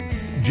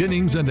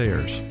Jennings and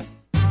Ayers.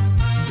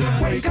 The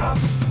Wake Up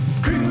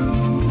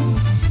Crew.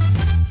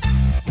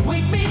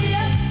 Wake me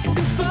up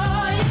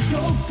before you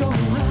go.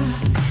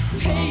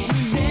 Take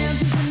me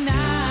dancing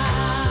tonight.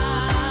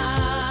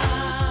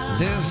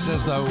 This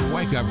is the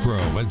Wake Up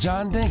Crew with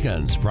John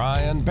Dinkins,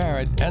 Brian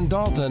Barrett, and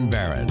Dalton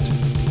Barrett.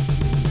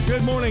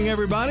 Good morning,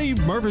 everybody.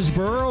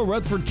 Murfreesboro,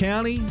 Rutherford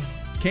County,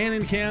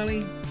 Cannon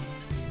County,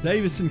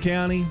 Davidson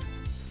County,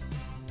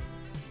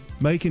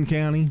 Macon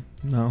County.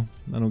 No,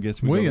 I don't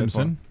guess we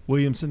Williamson. Go that far.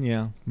 Williamson,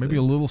 yeah. Maybe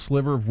a little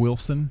sliver of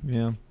Wilson.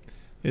 Yeah.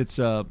 It's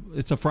a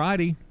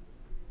Friday.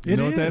 You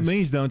know what that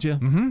means, don't you?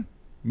 Mm-hmm.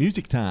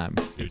 Music time.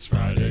 It's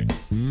Friday.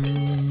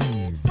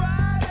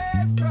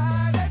 Friday.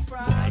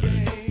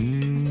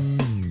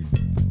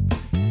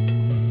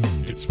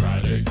 It's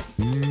Friday.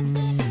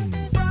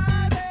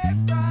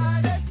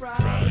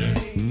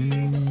 Friday.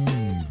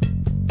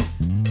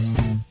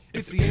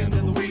 It's the end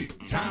of the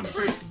week. Time to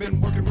break. Been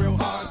working real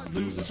hard.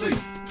 Losing sleep.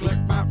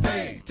 Collect my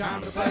pay.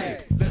 Time to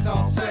play. Let's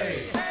all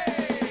say,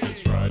 hey!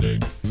 It's Friday.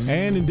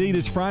 And indeed,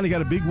 it's Friday.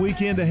 Got a big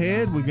weekend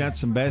ahead. We've got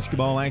some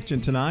basketball action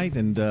tonight,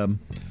 and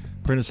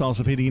Prentice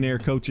Allsup Heating and Air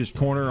Coach's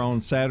Corner on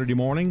Saturday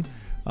morning.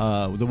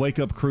 The Wake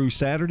Up Crew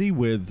Saturday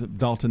with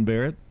Dalton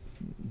Barrett.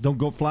 Don't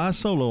go fly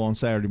solo on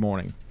Saturday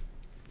morning.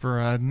 For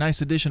a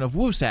nice edition of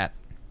WooSat.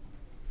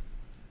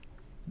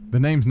 The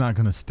name's not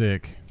going to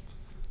stick.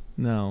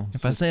 No.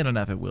 If I say it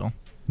enough, it will.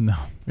 No,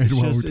 it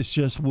won't. It's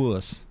just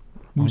wuss.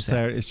 On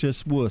Saturday, it's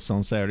just wuss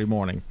on Saturday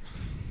morning.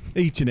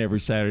 Each and every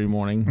Saturday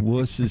morning,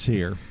 wuss is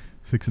here.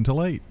 6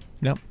 until 8.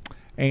 Yep.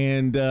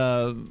 And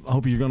I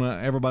hope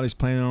everybody's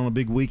planning on a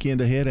big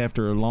weekend ahead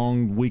after a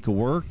long week of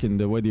work,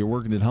 and whether you're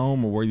working at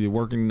home or whether you're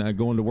working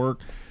going to work.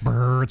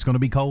 Brr, it's going to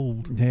be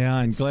cold. Yeah,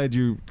 I'm glad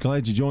you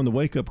joined the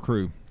Wake Up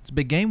Crew. It's a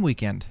big game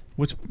weekend.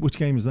 Which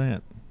game is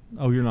that?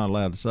 Oh, you're not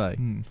allowed to say.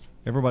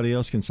 Everybody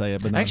else can say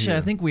it, but not Actually,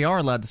 here. I think we are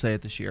allowed to say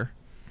it this year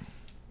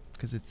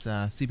because it's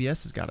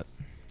CBS has got it.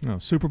 No,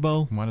 Super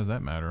Bowl. Why does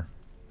that matter?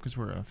 Because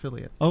we're an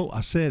affiliate. Oh,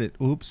 I said it.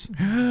 Oops.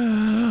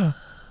 The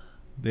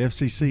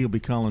FCC will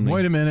be calling me.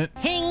 Wait a minute.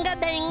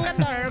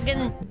 Hinga-dinga-durgan.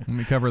 Let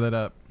me cover that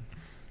up.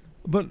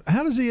 But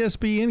how does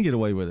ESPN get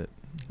away with it?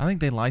 I think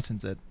they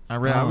license it. I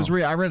read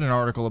an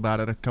article about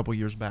it a couple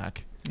years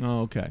back.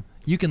 Oh, okay.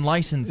 You can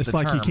license It's the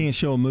like term. you can't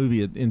show a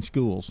movie in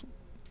schools.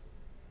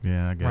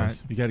 Yeah, I guess.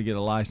 Right. You got to get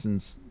a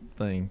license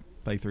thing,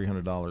 pay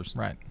 $300.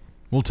 Right.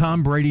 Will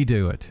Tom Brady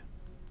do it?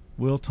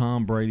 Will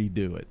Tom Brady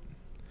do it?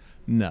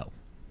 No.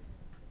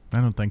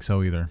 I don't think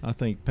so either. I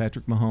think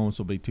Patrick Mahomes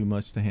will be too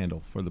much to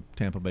handle for the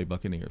Tampa Bay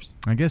Buccaneers.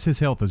 I guess his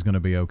health is going to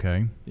be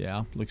okay.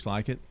 Yeah, looks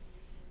like it.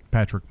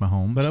 Patrick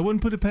Mahomes. But I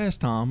wouldn't put it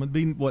past Tom. It'd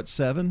be,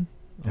 7?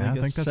 Yeah, I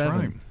think that's 7.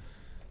 right.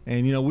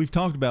 And, we've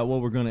talked about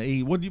what we're going to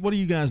eat. What are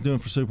you guys doing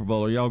for Super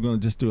Bowl? Are y'all going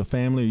to just do a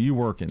family, or are you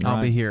working? I'll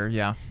right? be here,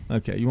 yeah.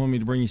 Okay, you want me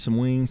to bring you some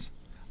wings?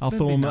 I'll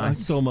That'd throw be them. I can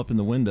nice. throw them up in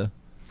the window.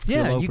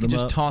 Yeah, We'll you open could them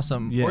just up. toss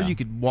them, Yeah. or you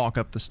could walk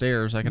up the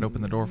stairs. I could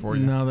open the door for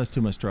you. No, that's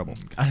too much trouble.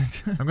 I'm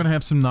going to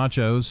have some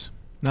nachos.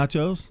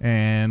 Nachos?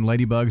 And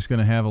Ladybug's going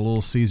to have a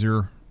little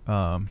Caesar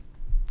dog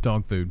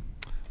food.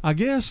 I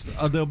guess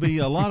there'll be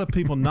a lot of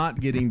people not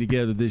getting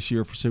together this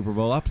year for Super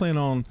Bowl. I plan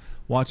on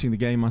watching the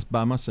game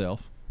by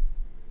myself.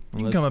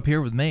 You can come up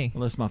here with me.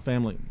 Unless my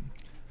family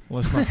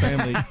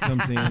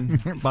comes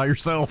in. By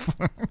yourself.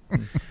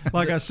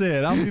 Like I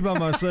said, I'll be by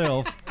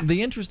myself.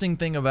 The interesting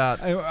thing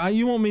about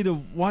You want me to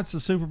watch the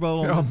Super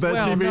Bowl on the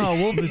well, TV? no,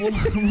 we'll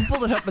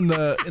pull it up in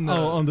the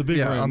on the big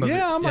room.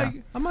 yeah,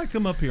 I might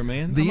come up here,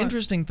 man. The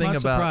interesting thing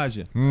about surprise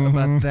you.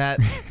 about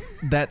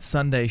that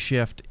Sunday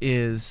shift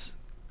is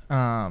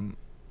a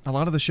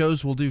lot of the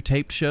shows will do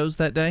taped shows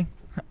that day,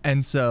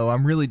 and so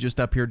I'm really just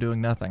up here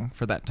doing nothing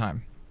for that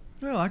time.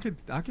 Well, I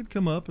could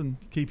come up and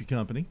keep you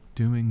company.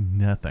 Doing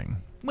nothing.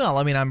 Well,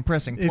 I mean, I'm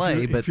pressing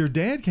play, if your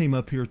dad came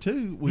up here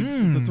too,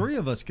 the three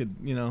of us could,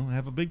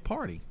 have a big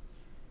party.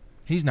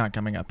 He's not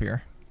coming up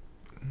here.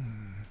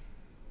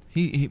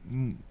 He'd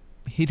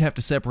have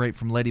to separate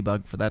from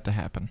Ladybug for that to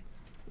happen.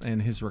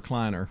 And his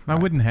recliner. I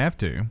wouldn't have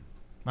to.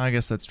 I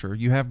guess that's true.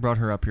 You have brought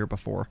her up here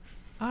before.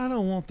 I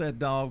don't want that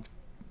dog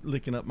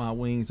licking up my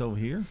wings over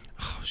here.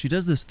 She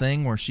does this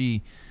thing where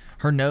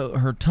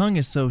her tongue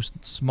is so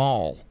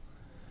small.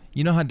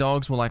 You know how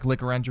dogs will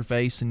lick around your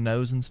face and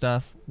nose and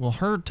stuff? Well,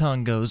 her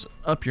tongue goes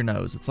up your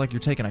nose. It's like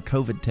you're taking a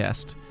COVID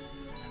test.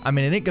 I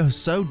mean, and it goes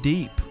so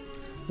deep.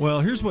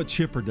 Well, here's what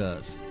Chipper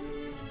does.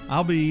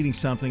 I'll be eating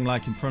something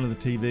in front of the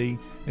TV,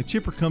 and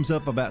Chipper comes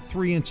up about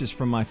 3 inches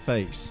from my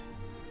face.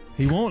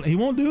 He won't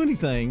do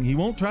anything. He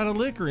won't try to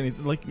lick or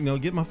anything,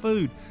 get my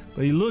food.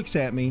 But he looks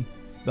at me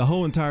the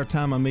whole entire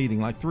time I'm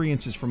eating, 3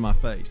 inches from my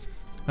face.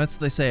 That's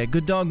what they say. A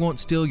good dog won't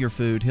steal your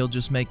food. He'll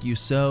just make you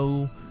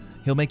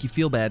he'll make you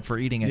feel bad for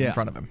eating it in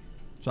front of him.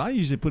 So I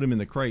usually put him in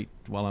the crate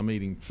while I'm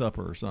eating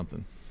supper or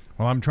something.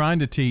 Well, I'm trying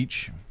to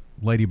teach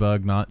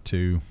Ladybug not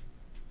to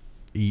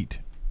eat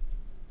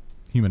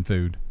human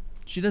food.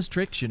 She does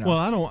tricks,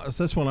 Well,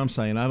 that's what I'm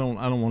saying. I don't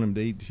want him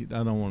to eat.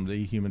 I don't want him to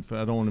eat human food.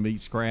 I don't want him to eat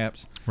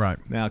scraps. Right.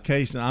 Now,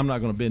 Case, I'm not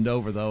going to bend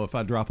over though. If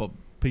I drop a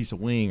piece of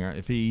wing or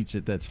if he eats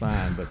it, that's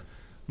fine. But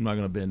I'm I'm not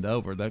going to bend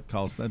over.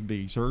 That'd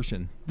be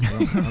exertion.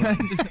 I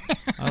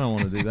don't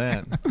want to do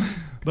that.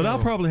 But I'll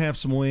probably have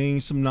some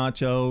wings, some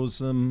nachos,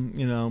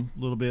 a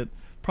little bit.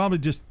 Probably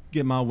just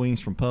get my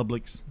wings from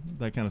Publix,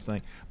 that kind of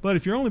thing. But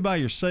if you're only by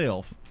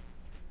yourself,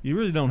 you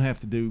really don't have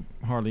to do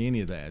hardly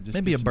any of that. Just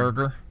Maybe a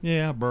burger.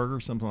 Yeah, a burger,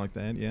 something like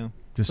that. Yeah,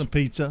 Just some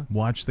pizza.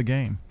 Watch the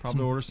game.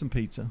 Probably order some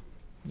pizza.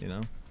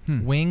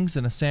 Wings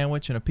and a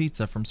sandwich and a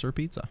pizza from Sir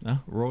Pizza.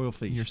 Royal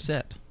feast. You're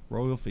set.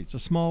 Royal feast, a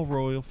small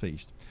royal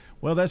feast.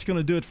 Well, that's going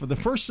to do it for the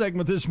first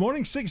segment this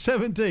morning,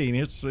 6:17.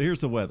 Here's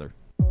the weather.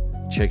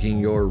 Checking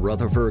your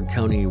Rutherford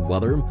County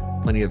weather.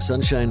 Plenty of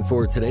sunshine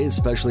for today,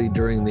 especially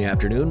during the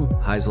afternoon.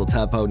 Highs will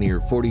top out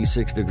near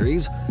 46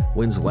 degrees.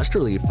 Winds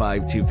westerly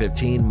 5 to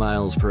 15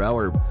 miles per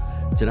hour.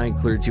 Tonight,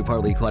 clear to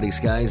partly cloudy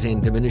skies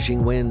and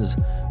diminishing winds.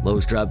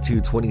 Lows drop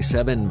to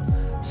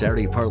 27.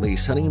 Saturday, partly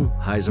sunny.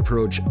 Highs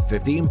approach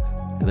 50.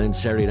 And then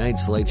Saturday night,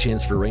 slight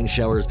chance for rain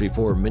showers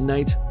before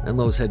midnight. And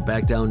lows head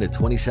back down to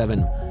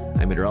 27.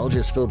 I'm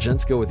meteorologist Phil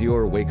Jensko with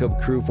your Wake Up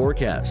Crew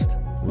forecast.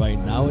 Right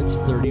now it's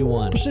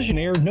 31. Precision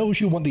Air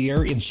knows you want the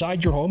air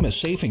inside your home as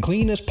safe and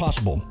clean as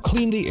possible.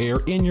 Clean the air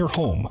in your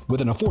home with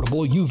an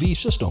affordable UV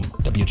system.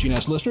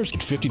 WGNS listeners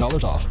get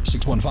 $50 off.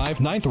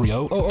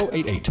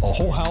 615-930-0088. A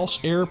whole house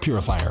air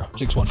purifier.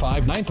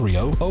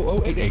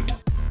 615-930-0088.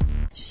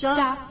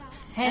 Shop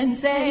and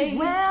save.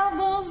 Well,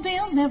 those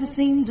deals never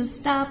seem to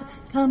stop.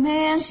 Come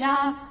and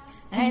shop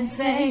and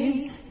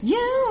save.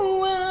 You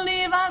will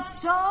leave our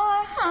store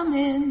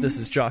humming. This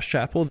is Josh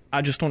Chappell.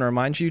 I just want to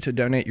remind you to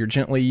donate your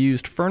gently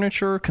used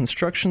furniture,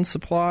 construction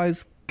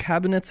supplies,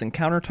 cabinets, and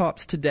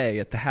countertops today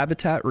at the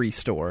Habitat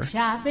Restore.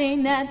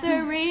 Shopping at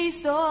the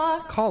Restore.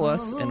 Call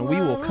us and we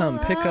will come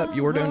pick up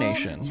your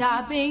donation.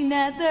 Shopping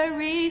at the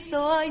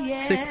Restore,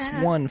 yeah.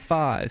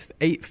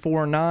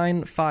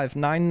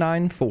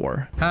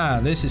 615-849-5994.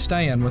 Hi, this is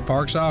Stan with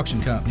Parks Auction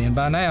Company, and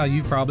by now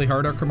you've probably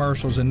heard our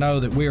commercials and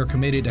know that we are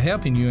committed to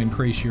helping you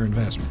increase your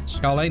investments.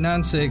 Call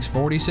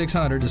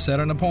 896-4600 to set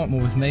an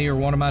appointment with me or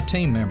one of my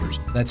team members.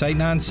 That's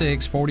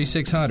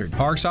 896-4600.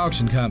 Parks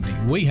Auction Company.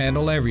 We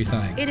handle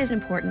everything. It is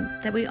important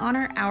that we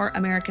honor our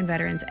American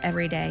veterans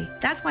every day.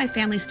 That's why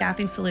Family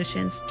Staffing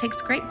Solutions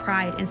takes great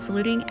pride in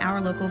saluting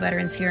our local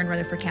veterans here in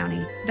Rutherford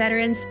County.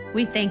 Veterans,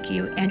 we thank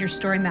you and your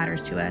story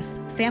matters to us.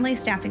 Family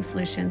Staffing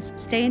Solutions.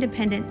 Stay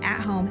independent at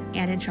home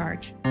and in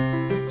charge.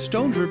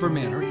 Stones River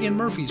Manor in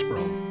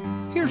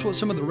Murfreesboro. Here's what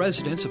some of the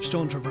residents of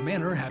Stones River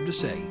Manor have to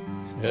say.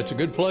 It's a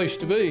good place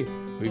to be.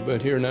 We've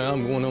been here now,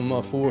 I'm going on my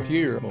 4th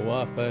year. My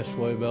wife passed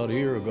away about a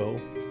year ago.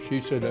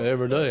 She said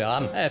every day,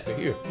 I'm happy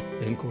here.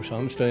 And of course,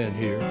 I'm staying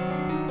here.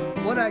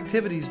 What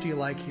activities do you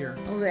like here?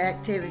 Oh, the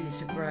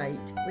activities are great.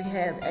 We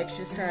have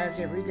exercise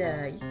every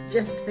day.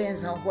 Just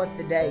depends on what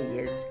the day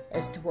is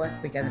as to what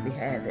we're going to be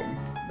having.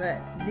 But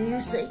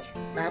music,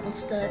 Bible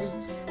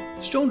studies.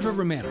 Stones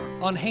River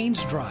Manor on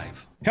Haynes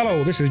Drive.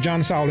 Hello, this is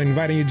John Saul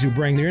inviting you to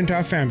bring your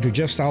entire family to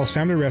Jeff Saul's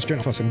Family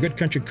Restaurant for some good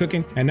country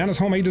cooking and Nana's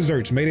homemade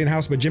desserts made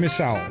in-house by Jimmy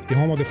Saul, the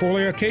home of the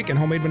 4-layer cake and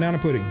homemade banana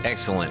pudding.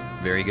 Excellent.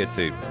 Very good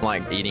food.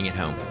 Like eating at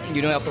home.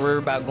 You don't have to worry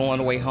about going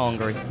away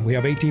hungry. We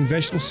have 18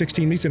 vegetables,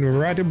 16 meats, and a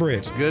variety of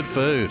breads. Good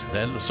food,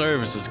 and the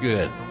service is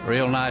good.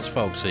 Real nice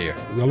folks here.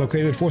 We are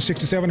located at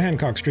 467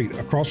 Hancock Street,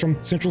 across from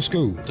Central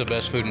School. It's the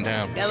best food in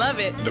town. I love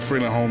it. The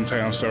Freeland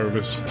Hometown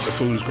service. The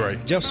food is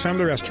great. Jeff's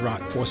Family Restaurant,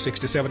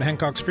 467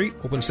 Hancock Street,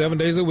 open 7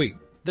 days a week.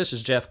 This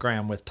is Jeff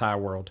Graham with Tire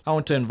World. I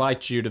want to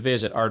invite you to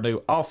visit our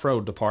new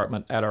off-road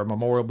department at our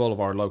Memorial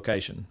Boulevard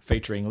location,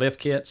 featuring lift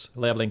kits,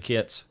 leveling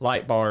kits,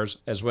 light bars,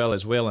 as well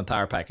as wheel and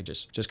tire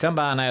packages. Just come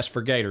by and ask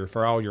for Gator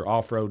for all your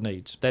off-road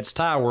needs. That's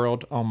Tire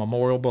World on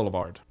Memorial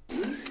Boulevard.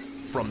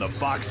 From the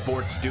Fox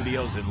Sports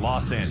Studios in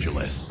Los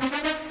Angeles,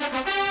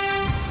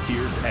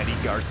 here's Eddie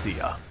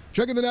Garcia.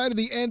 Checking the night of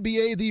the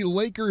NBA, the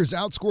Lakers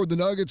outscored the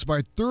Nuggets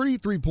by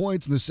 33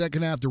 points in the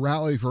second half to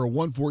rally for a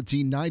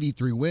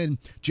 114-93 win.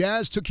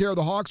 Jazz took care of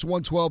the Hawks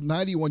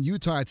 112-91.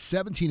 Utah at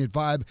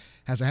 17-5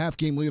 has a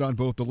half-game lead on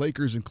both the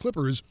Lakers and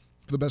Clippers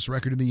for the best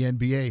record in the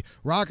NBA.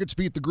 Rockets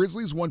beat the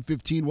Grizzlies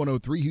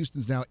 115-103.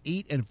 Houston's now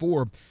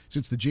 8-4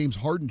 since the James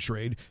Harden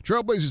trade.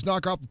 Trailblazers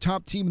knock off the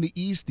top team in the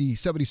East, the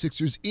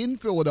 76ers in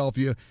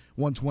Philadelphia,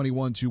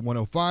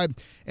 121-105.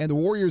 And the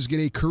Warriors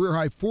get a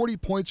career-high 40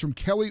 points from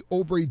Kelly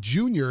Oubre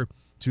Jr.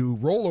 to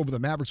roll over the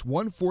Mavericks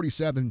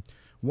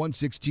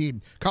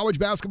 147-116. College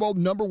basketball,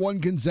 number 1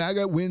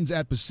 Gonzaga wins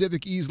at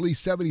Pacific easily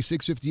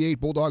 76-58.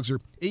 Bulldogs are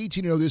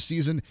 18-0 this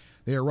season.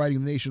 They are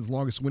riding the nation's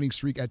longest winning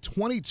streak at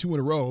 22 in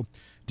a row,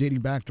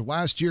 dating back to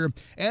last year.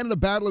 And in a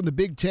battle in the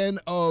Big Ten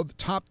of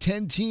top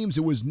 10 teams,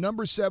 it was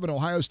number 7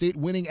 Ohio State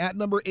winning at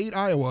number 8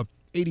 Iowa,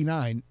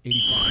 89-85.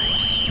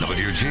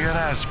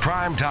 WGNS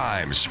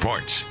Primetime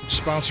Sports.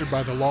 Sponsored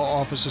by the law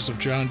offices of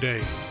John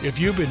Day. If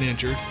you've been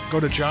injured, go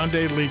to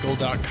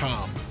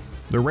johndaylegal.com.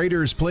 The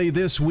Raiders play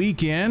this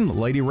weekend.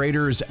 Lady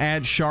Raiders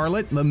at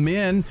Charlotte. The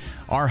men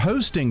are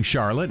hosting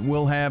Charlotte.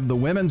 We'll have the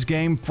women's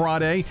game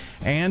Friday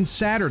and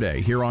Saturday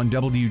here on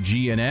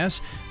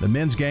WGNS. The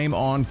men's game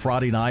on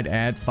Friday night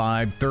at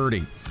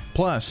 5:30.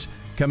 Plus,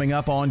 Coming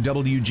up on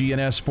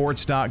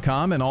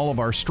WGNSSports.com and all of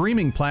our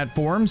streaming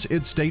platforms,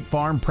 it's State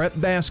Farm Prep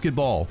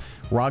Basketball.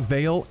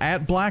 Rockvale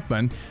at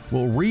Blackman.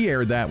 We'll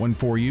re-air that one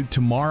for you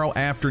tomorrow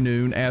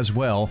afternoon as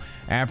well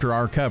after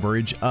our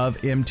coverage of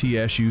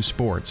MTSU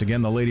sports.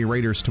 Again, the Lady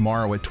Raiders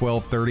tomorrow at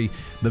 12:30.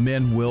 The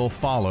men will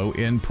follow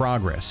in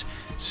progress.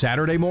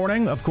 Saturday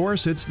morning, of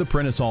course, it's the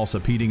Prentice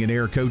Allsup Heating and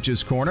Air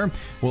Coaches Corner.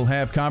 We'll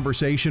have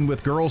conversation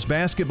with girls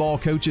basketball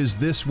coaches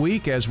this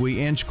week as we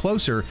inch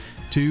closer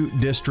to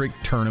district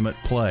tournament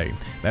play.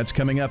 That's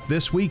coming up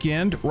this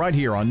weekend right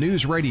here on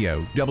News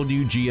Radio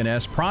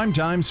WGNS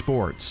Primetime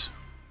Sports.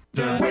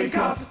 The Wake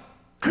Up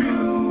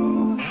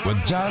Crew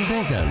with John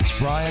Dinkins,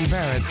 Brian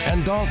Barrett,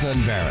 and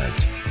Dalton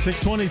Barrett.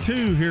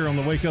 6:22 here on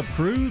the Wake Up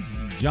Crew.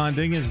 John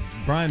Dinkins,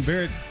 Brian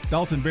Barrett,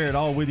 Dalton Barrett,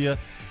 all with you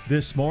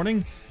this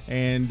morning.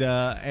 And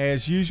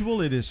as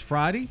usual, it is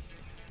Friday,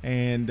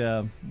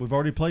 and we've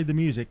already played the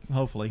music.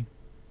 Hopefully,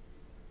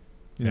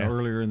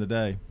 earlier in the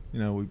day.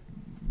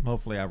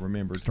 Hopefully, I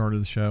remembered. Started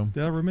the show.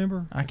 Did I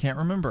remember? I can't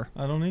remember.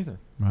 I don't either.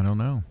 I don't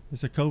know.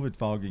 It's a COVID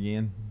fog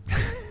again.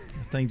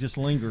 The thing just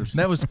lingers.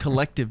 That was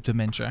collective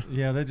dementia.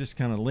 Yeah, that just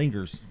kind of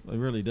lingers. It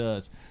really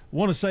does. I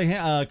want to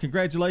say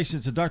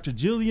congratulations to Dr.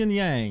 Julian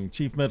Yang,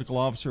 Chief Medical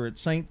Officer at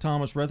St.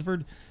 Thomas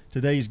Rutherford.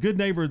 Today's Good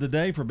Neighbor of the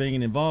Day for being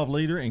an involved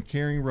leader and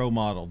caring role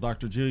model.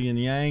 Dr. Julian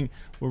Yang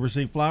will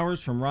receive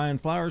flowers from Ryan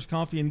Flowers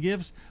Coffee and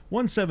Gifts,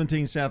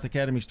 117 South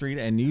Academy Street,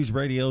 and News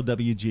Radio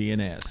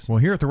WGNS. Well,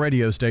 here at the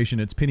radio station,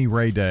 it's Penny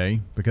Ray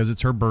Day because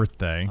it's her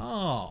birthday.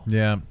 Oh.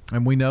 Yeah,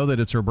 and we know that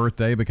it's her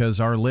birthday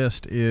because our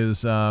list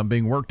is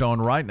being worked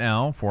on right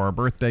now for our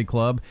birthday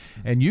club.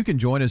 And you can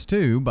join us,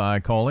 too, by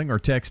calling or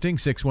texting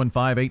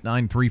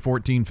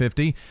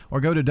 615-893-1450 or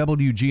go to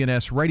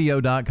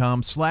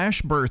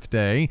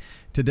WGNSradio.com/birthday.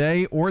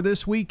 Today or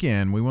this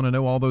weekend. We want to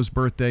know all those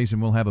birthdays,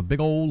 and we'll have a big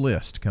old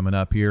list coming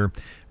up here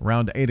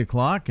around 8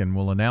 o'clock, and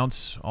we'll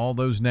announce all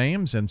those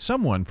names, and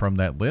someone from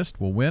that list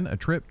will win a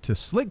trip to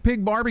Slick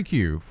Pig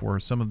Barbecue for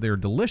some of their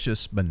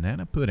delicious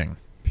banana pudding.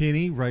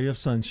 Penny Ray of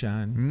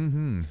Sunshine.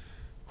 Mm-hmm.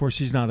 Of course,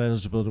 she's not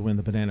eligible to win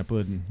the banana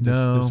pudding.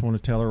 No. Just want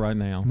to tell her right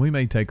now. We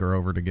may take her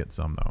over to get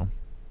some, though.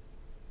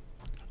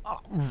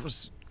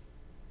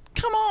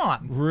 Come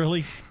on.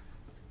 Really?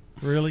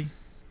 Really?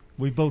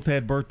 We both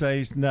had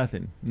birthdays,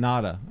 nothing,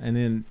 nada,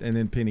 and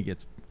then Penny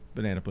gets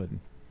banana pudding.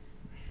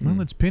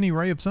 Well, it's Penny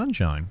Ray of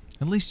Sunshine.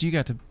 At least you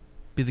got to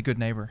be the good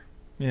neighbor.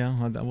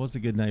 Yeah, I was a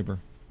good neighbor.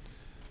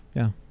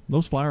 Yeah,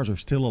 those flowers are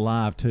still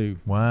alive too.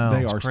 Wow,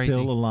 they are crazy.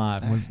 Still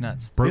alive. That's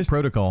nuts.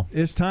 Protocol.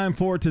 It's time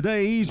for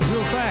today's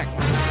Real Fact.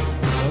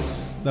 Oh,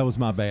 that was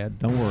my bad.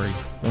 Don't worry.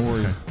 Don't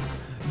worry. Okay.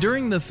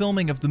 During the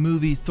filming of the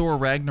movie Thor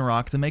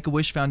Ragnarok, the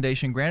Make-A-Wish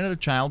Foundation granted a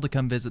child to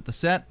come visit the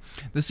set.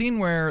 The scene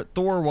where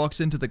Thor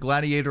walks into the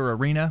Gladiator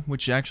Arena,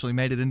 which actually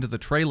made it into the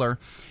trailer,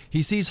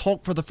 he sees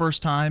Hulk for the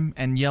first time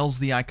and yells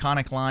the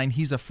iconic line,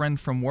 "He's a friend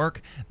from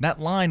work."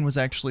 That line was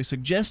actually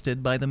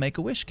suggested by the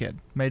Make-A-Wish kid.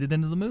 Made it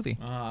into the movie.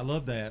 I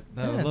love that.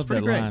 Yeah, I love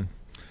that line.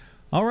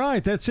 All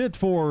right, that's it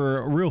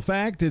for Real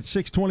Fact. It's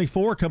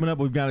 6:24. Coming up,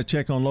 we've got to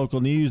check on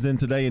local news, then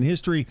Today in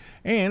History,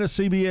 and a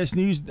CBS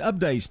News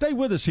update. Stay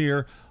with us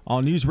here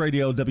on News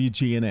Radio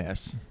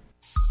WGNS.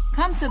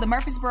 Come to the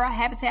Murfreesboro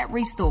Habitat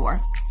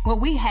Restore, where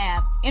we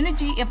have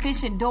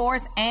energy-efficient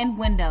doors and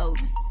windows.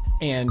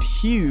 And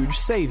huge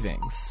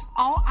savings.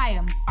 All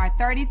items are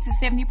 30 to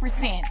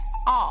 70%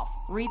 off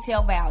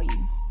retail value.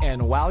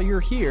 And while you're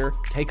here,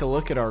 take a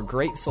look at our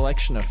great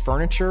selection of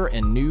furniture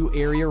and new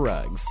area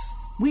rugs.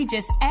 We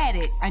just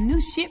added a new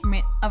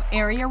shipment of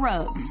area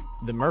rugs.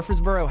 The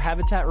Murfreesboro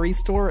Habitat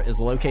Restore is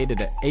located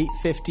at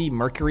 850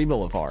 Mercury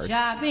Boulevard.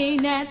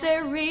 Shopping at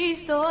the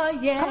Restore,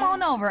 yeah. Come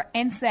on over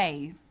and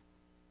save.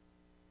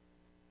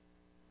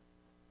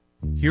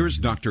 Here's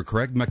Dr.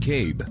 Craig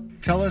McCabe.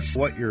 Tell us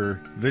what your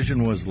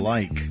vision was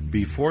like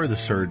before the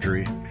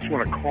surgery.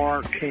 When a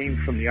car came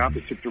from the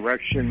opposite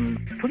direction,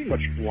 pretty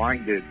much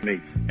blinded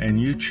me. And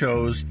you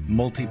chose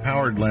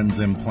multi-powered lens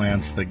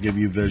implants that give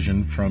you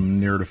vision from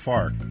near to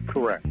far.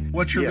 Correct.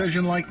 What's your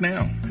vision like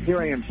now?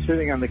 Here I am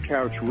sitting on the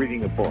couch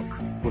reading a book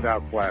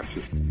without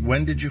glasses.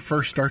 When did you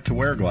first start to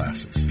wear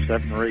glasses?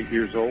 7 or 8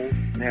 years old,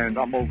 and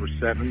I'm over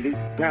 70.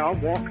 Now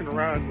I'm walking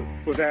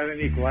around without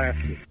any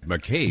glasses.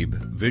 McCabe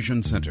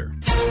Vision Center.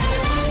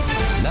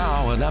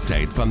 Now an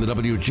update from the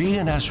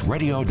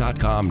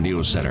WGNSradio.com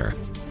News Center.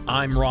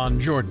 I'm Ron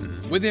Jordan.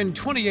 Within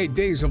 28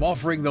 days of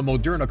offering the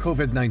Moderna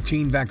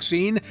COVID-19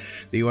 vaccine,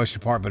 the U.S.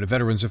 Department of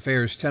Veterans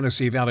Affairs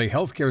Tennessee Valley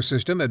Healthcare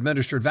System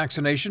administered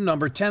vaccination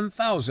number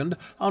 10,000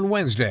 on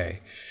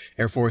Wednesday.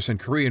 Air Force and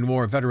Korean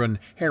War veteran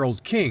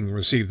Harold King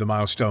received the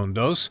milestone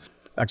dose.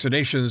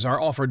 Vaccinations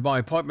are offered by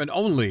appointment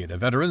only to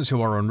veterans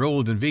who are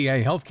enrolled in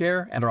VA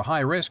healthcare and are high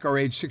risk or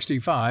age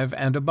 65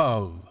 and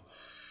above.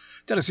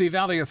 Tennessee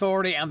Valley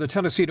Authority and the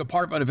Tennessee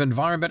Department of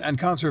Environment and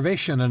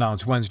Conservation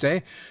announced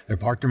Wednesday they're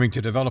partnering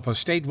to develop a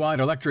statewide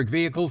electric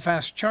vehicle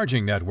fast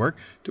charging network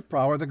to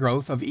power the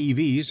growth of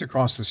EVs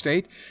across the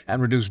state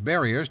and reduce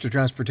barriers to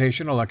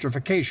transportation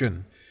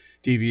electrification.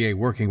 TVA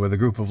working with a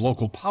group of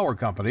local power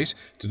companies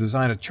to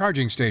design a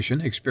charging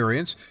station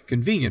experience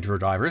convenient for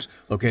drivers,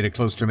 located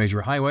close to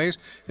major highways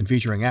and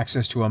featuring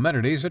access to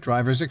amenities that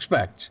drivers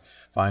expect.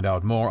 Find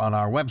out more on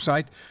our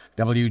website,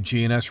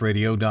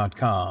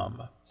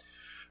 WGNSradio.com.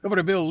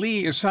 Governor Bill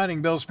Lee is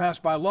signing bills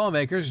passed by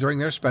lawmakers during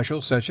their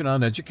special session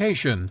on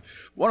education.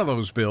 One of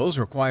those bills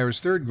requires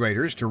third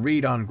graders to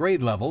read on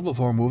grade level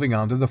before moving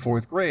on to the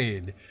fourth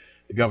grade.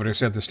 The governor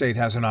said the state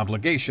has an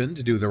obligation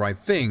to do the right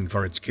thing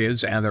for its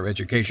kids and their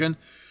education.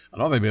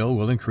 Another bill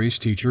will increase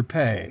teacher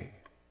pay.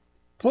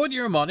 Put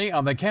your money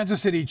on the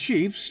Kansas City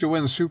Chiefs to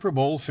win Super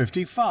Bowl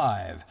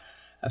 55.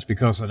 That's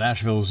because the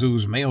Nashville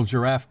Zoo's male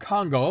giraffe,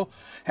 Congo,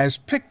 has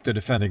picked the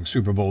defending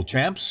Super Bowl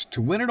champs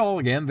to win it all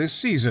again this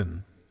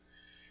season.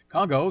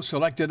 Congo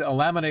selected a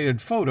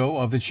laminated photo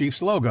of the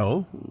Chiefs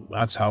logo.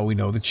 That's how we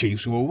know the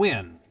Chiefs will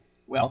win.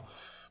 Well,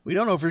 we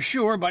don't know for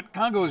sure, but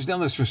Congo has done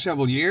this for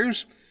several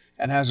years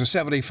and has a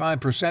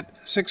 75%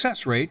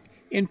 success rate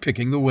in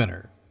picking the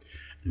winner.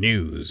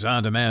 News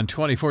on demand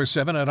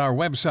 24/7 at our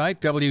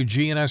website,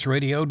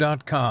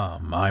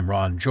 WGNSradio.com. I'm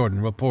Ron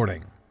Jordan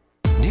reporting.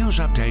 News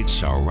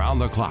updates around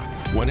the clock,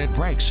 when it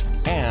breaks,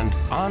 and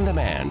on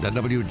demand at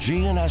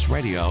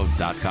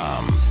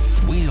WGNSradio.com.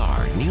 We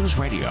are News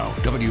Radio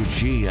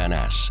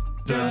WGNS.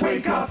 The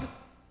Wake Up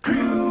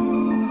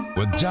Crew.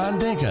 With John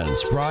Dinkins,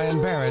 Brian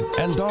Barrett,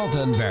 and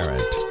Dalton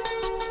Barrett.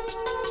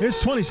 It's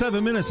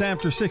 27 minutes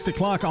after 6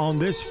 o'clock on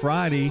this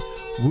Friday.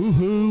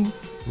 Woohoo,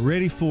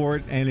 ready for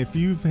it. And if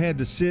you've had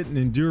to sit and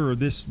endure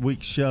this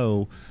week's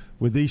show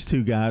with these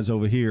two guys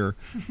over here,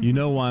 you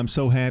know why I'm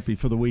so happy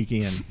for the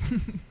weekend.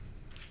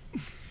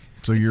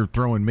 So you're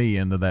throwing me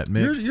into that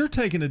mix? You're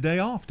taking a day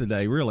off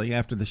today, really,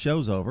 after the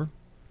show's over.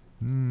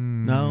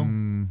 No?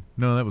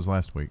 No, that was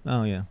last week.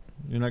 Oh, yeah.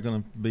 You're not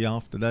going to be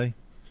off today?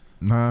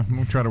 Nah,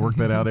 we'll try to work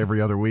that out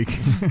every other week.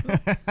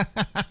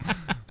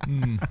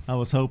 I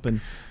was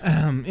hoping.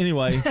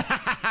 Anyway,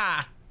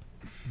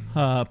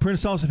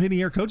 Prentice Austin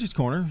Penny Air Coaches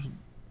Corner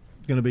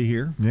is going to be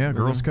here. Yeah,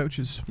 girls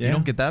coaches. You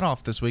don't get that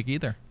off this week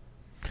either.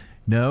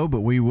 No,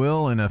 but we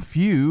will in a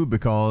few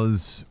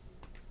because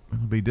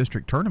it'll be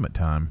district tournament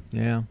time.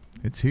 Yeah.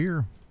 It's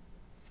here.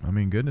 I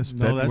mean, goodness.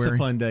 No, February. that's a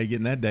fun day,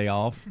 getting that day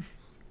off.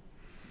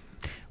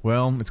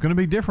 Well, it's going to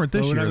be different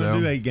this we're year, not though. We're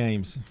going to do 8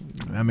 games.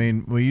 I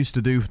mean, we used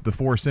to do the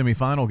 4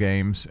 semifinal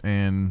games,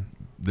 and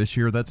this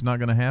year that's not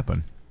going to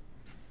happen.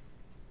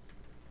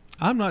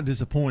 I'm not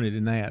disappointed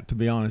in that, to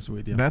be honest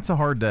with you. That's a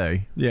hard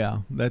day. Yeah,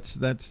 that's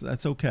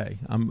okay.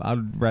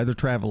 I'd rather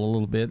travel a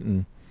little bit,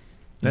 and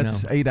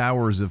that's 8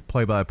 hours of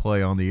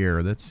play-by-play on the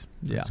air. That's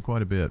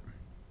quite a bit.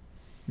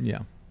 Yeah.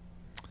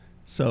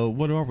 So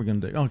what are we going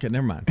to do? Okay,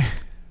 never mind.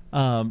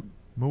 Well,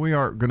 we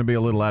are going to be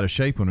a little out of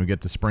shape when we get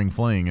to spring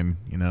fling, and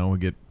we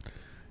get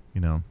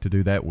to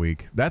do that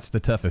week. That's the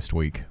toughest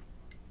week.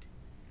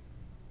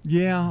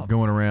 Yeah,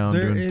 going around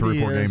doing 3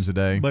 or 4 games a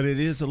day. But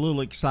it is a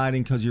little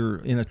exciting because you're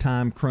in a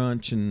time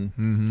crunch,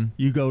 and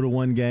you go to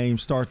one game,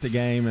 start the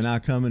game, and I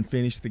come and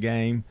finish the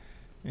game,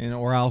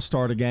 or I'll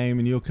start a game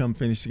and you'll come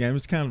finish the game.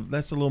 It's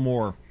that's a little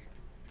more,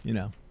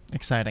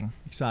 exciting.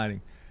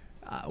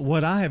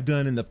 What I have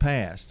done in the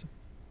past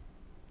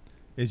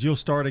is you'll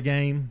start a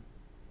game,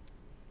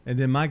 and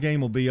then my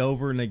game will be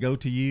over, and they go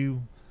to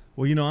you.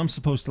 Well, I'm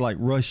supposed to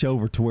rush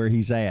over to where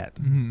he's at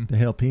to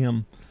help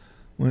him.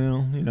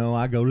 Well,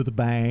 I go to the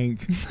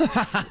bank,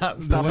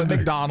 stop at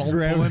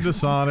McDonald's, pull into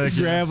Sonic,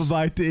 grab a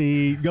bite to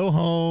eat, go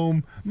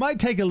home. Might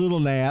take a little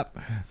nap.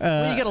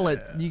 Well, you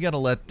gotta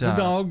let the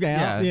dog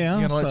out. Yeah,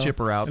 you gotta let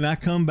Chipper out. And I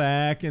come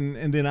back,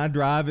 and then I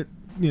drive at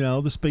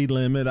the speed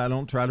limit. I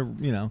don't try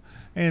to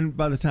And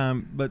by the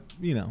time, but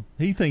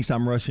he thinks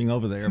I'm rushing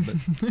over there, but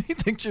he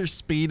thinks you're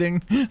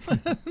speeding.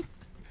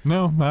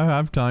 No,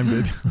 I've timed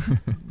it.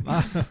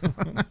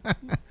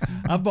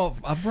 I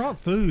brought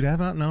food.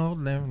 Have I? No,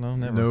 never.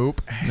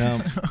 Nope.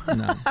 No.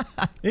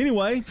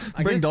 Anyway,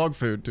 bring dog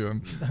food to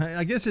him.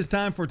 I guess it's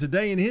time for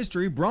Today in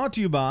History, brought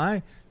to you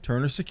by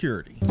Turner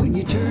Security. When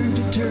you turn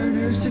to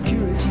Turner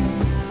Security,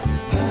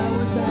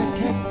 powered by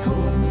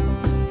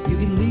TechCore, you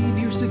can leave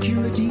your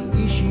security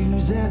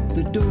issues at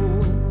the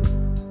door.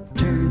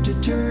 Turn to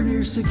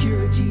Turner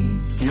Security.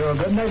 You're a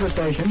good neighbor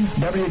station,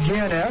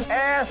 WGNS.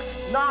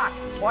 Ask not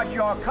what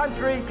your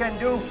country can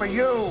do for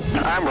you.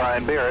 I'm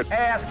Brian Barrett.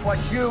 Ask what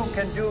you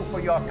can do for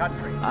your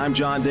country. I'm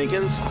John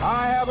Dinkins.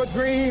 I have a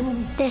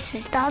dream. This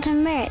is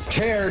Dalton Barrett.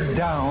 Tear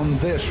down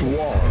this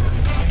wall.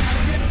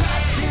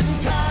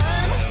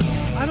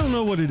 I don't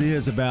know what it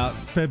is about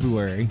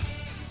February,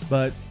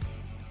 but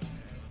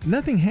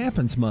nothing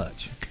happens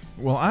much.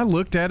 Well, I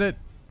looked at it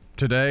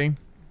today,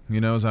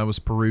 as I was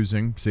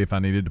perusing, see if I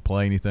needed to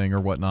play anything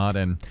or whatnot,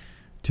 and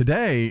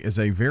today is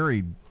a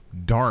very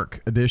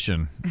dark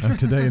edition of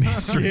Today in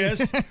History.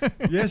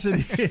 Yes,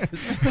 it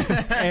is.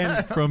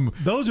 And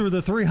those are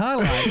the 3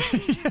 highlights.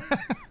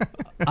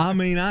 I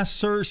mean, I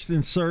searched,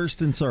 and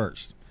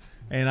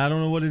I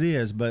don't know what it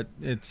is, but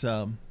it's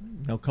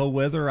cold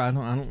weather. I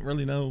don't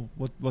really know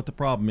what the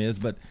problem is,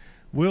 but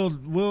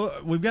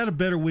we've got a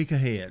better week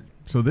ahead.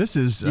 So this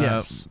is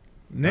yes.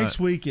 Next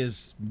week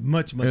is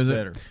much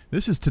better.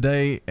 This is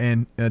today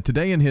in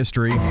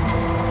history, the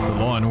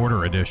Law and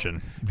Order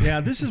edition. Yeah,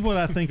 this is what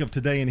I think of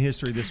today in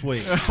history this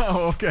week.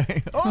 Oh,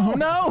 okay. Oh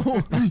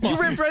no! You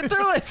ripped right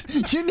through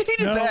it. You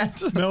needed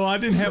that. No, I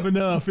didn't have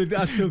enough.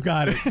 I still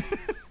got it.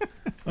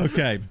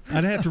 Okay,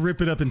 I'd have to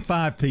rip it up in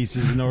 5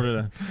 pieces in order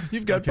to.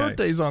 You've got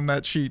birthdays on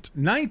that sheet.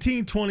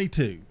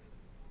 1922,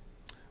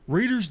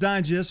 Reader's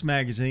Digest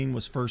magazine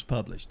was first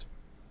published,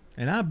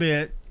 and I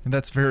bet. And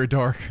that's very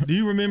dark. Do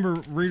you remember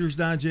Reader's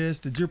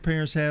Digest? Did your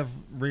parents have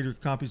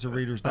copies of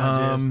Reader's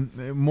Digest?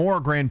 More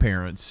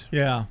grandparents.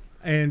 Yeah,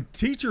 and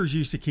teachers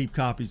used to keep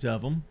copies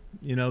of them.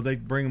 You know,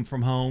 they'd bring them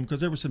from home because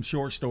there were some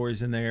short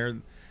stories in there.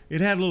 It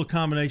had a little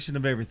combination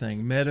of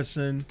everything: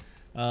 medicine,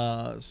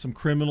 some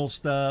criminal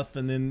stuff,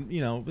 and then,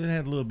 you know, it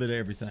had a little bit of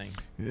everything.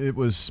 It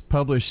was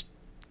published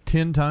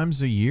 10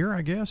 times a year,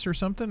 I guess, or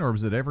something, or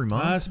was it every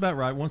month? That's about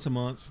right, once a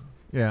month.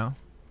 Yeah,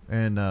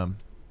 and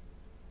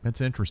that's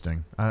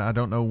interesting. I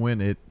don't know when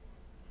it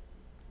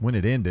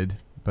ended,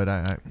 but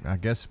I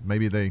guess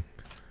maybe they.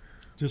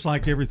 Just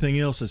like everything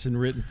else that's in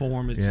written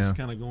form, it's just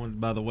kind of going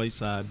by the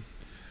wayside.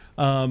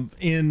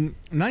 In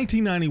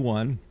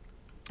 1991,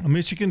 a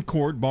Michigan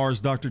court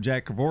bars Dr.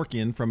 Jack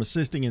Kevorkian from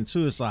assisting in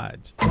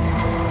suicides.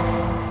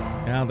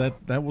 Yeah,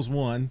 that was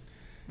one.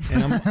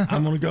 And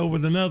I'm going to go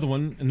with another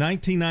one. In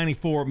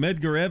 1994,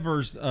 Medgar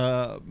Evers'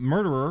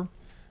 murderer,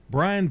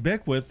 Brian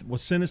Beckwith,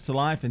 was sentenced to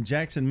life in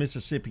Jackson,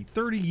 Mississippi,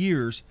 30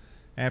 years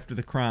after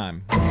the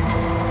crime.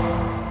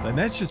 And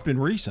that's just been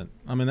recent.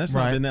 I mean, that's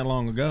not been that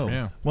long ago.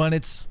 Yeah. Well, and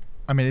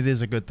it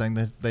is a good thing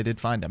that they did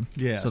find him.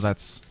 Yes. So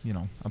that's,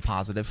 a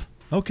positive.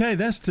 Okay,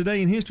 that's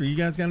today in history. You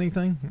guys got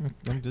anything?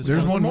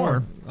 There's one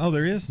more. Oh,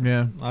 there is?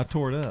 Yeah. I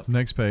tore it up.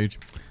 Next page.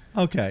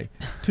 Okay.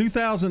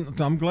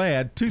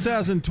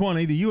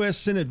 2020, the U.S.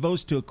 Senate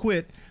votes to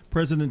acquit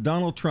President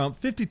Donald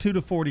Trump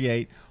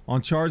 52-48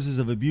 on charges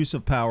of abuse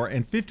of power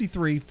and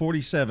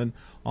 53-47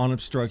 on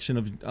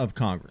obstruction of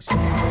Congress.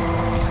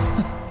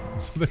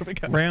 So there we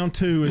go. Round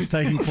 2 is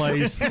taking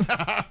place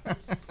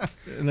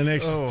in the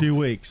next few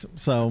weeks.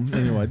 So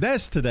anyway,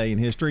 that's today in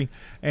history.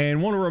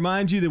 And want to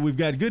remind you that we've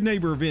got Good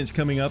Neighbor events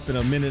coming up in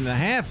a minute and a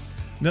half.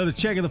 Another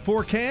check of the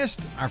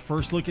forecast. Our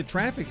first look at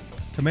traffic.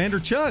 Commander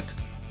Chuck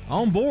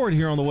on board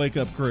here on the Wake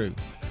Up Crew.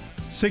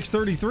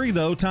 6:33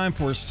 though, time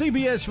for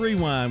CBS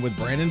Rewind with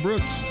Brandon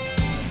Brooks.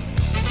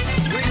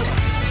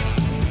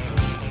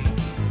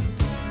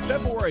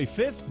 February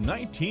 5th,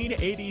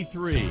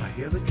 1983. I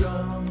hear the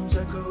drums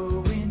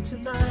echoing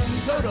tonight.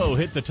 Toto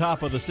hit the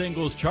top of the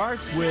singles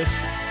charts with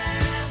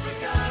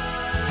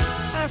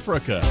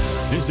Africa.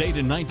 His date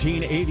in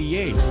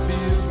 1988.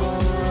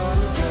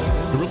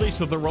 The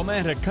release of the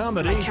romantic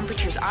comedy. My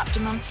temperature's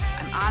optimum.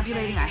 I'm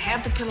ovulating. I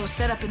have the pillow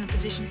set up in the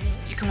position.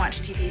 You can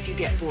watch TV if you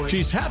get bored.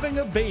 She's having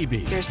a baby.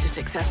 Here's to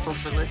successful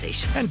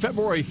fertilization. And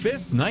February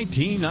 5th,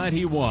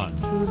 1991.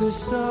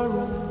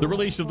 The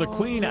release of the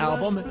Queen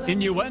album,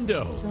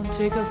 Innuendo. Don't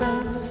take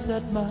offense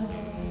at my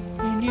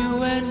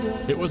innuendo.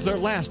 It was their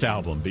last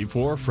album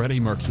before Freddie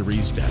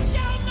Mercury's death.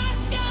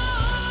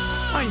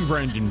 I'm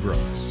Brandon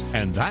Brooks,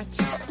 and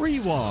that's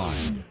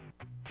Rewind.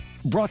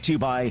 Brought to you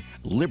by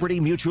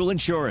Liberty Mutual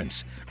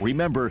Insurance.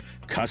 Remember,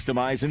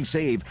 customize and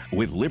save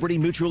with Liberty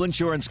Mutual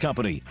Insurance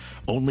Company.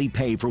 Only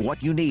pay for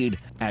what you need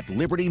at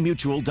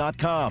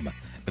libertymutual.com.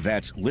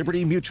 That's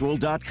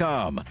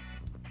libertymutual.com.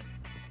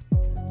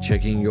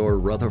 Checking your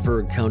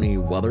Rutherford County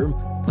weather.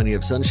 Plenty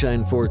of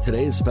sunshine for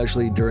today,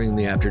 especially during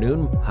the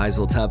afternoon. Highs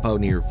will top out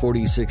near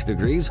 46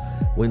 degrees.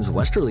 Winds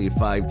westerly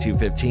 5 to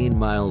 15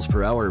 miles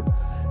per hour.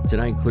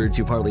 Tonight, clear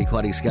to partly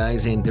cloudy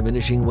skies and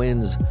diminishing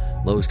winds.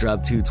 Lows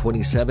drop to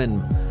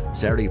 27.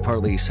 Saturday,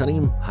 partly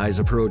sunny. Highs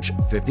approach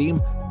 50.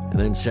 And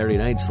then Saturday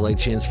night, slight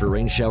chance for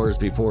rain showers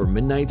before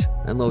midnight.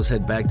 And lows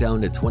head back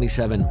down to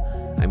 27.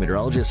 I'm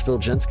meteorologist Phil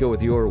Jensko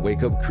with your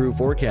Wake Up Crew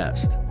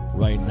forecast.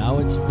 Right now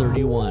it's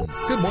 31.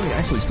 Good morning.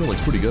 Actually, still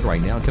looks pretty good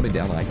right now. Coming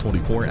down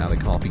I-24 out of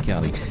Coffee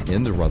County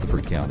into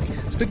Rutherford County.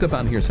 It's picked up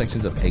out here in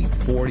sections of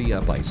 840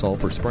 up by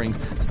Sulphur Springs.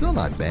 Still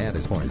not bad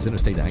as far as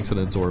interstate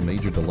accidents or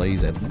major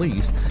delays, at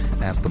least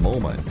at the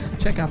moment.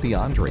 Check out the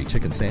Andre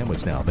Chicken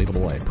Sandwich now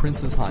available at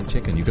Prince's Hot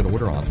Chicken. You can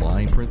order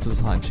online,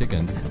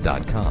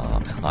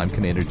 princeshotchicken.com. I'm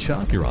Commander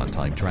Chuck. You're on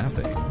time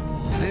traffic.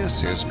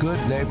 This is Good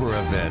Neighbor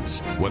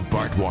Events with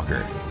Bart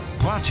Walker.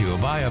 Brought to you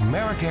by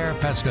AmeriCare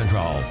Pest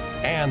Control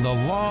and the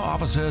law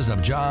offices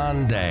of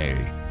John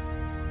Day.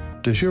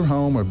 Does your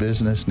home or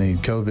business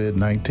need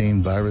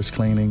COVID-19 virus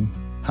cleaning?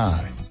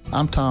 Hi,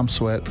 I'm Tom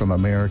Sweat from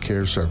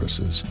AmeriCare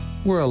Services.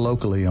 We're a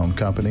locally owned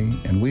company,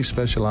 and we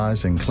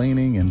specialize in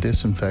cleaning and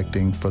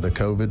disinfecting for the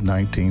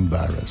COVID-19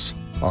 virus.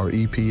 Our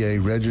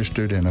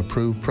EPA-registered and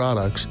approved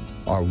products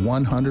are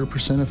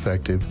 100%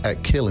 effective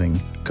at killing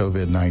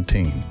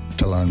COVID-19.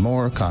 To learn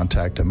more,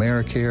 contact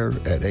AmeriCare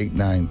at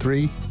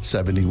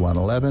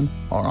 893-7111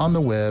 or on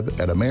the web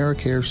at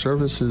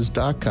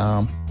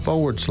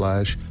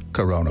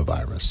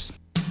americareservices.com/coronavirus.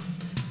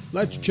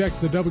 Let's check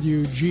the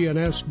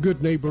WGNS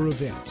Good Neighbor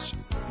events.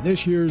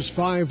 This year's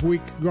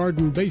 5-week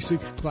Garden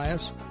Basics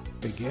class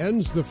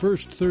begins the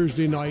first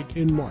Thursday night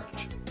in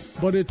March.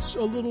 but it's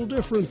a little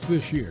different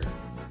this year.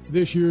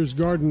 This year's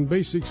Garden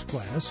Basics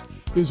class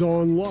is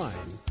online.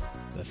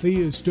 The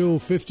fee is still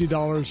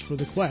 $50 for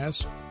the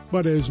class,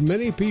 but as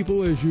many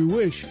people as you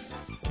wish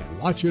can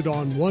watch it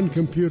on one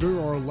computer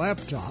or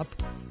laptop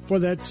for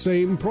that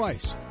same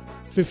price,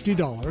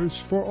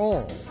 $50 for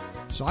all.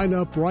 Sign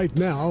up right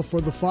now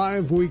for the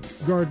 5-week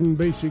Garden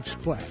Basics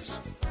class.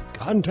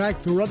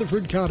 Contact the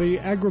Rutherford County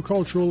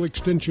Agricultural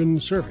Extension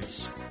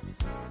Service.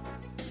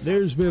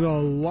 There's been a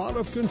lot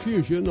of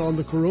confusion on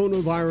the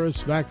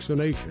coronavirus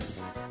vaccination,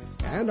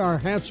 and our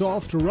hats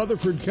off to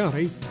Rutherford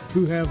County,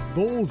 who have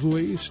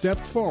boldly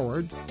stepped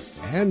forward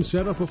and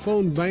set up a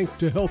phone bank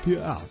to help you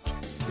out.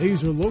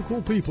 These are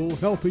local people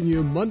helping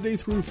you Monday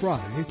through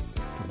Friday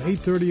from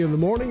 8:30 in the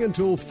morning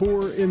until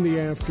 4 in the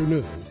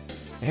afternoon.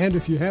 And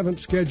if you haven't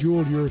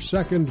scheduled your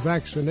second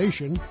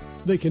vaccination,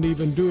 they can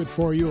even do it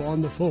for you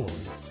on the phone.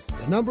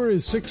 The number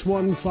is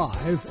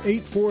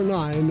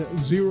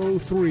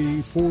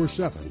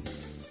 615-849-0347.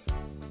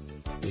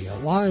 The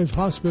Alive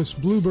Hospice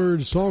Bluebird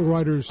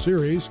Songwriters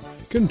Series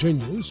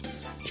continues.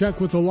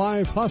 Check with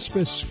Alive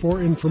Hospice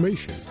for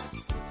information.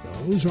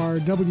 Those are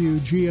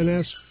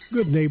WGNS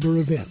Good Neighbor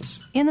events.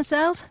 In the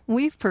South,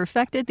 we've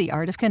perfected the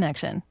art of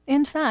connection.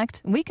 In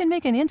fact, we can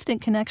make an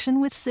instant connection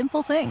with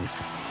simple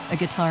things. A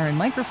guitar and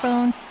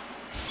microphone,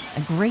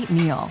 a great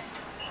meal,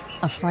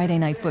 a Friday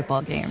night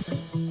football game.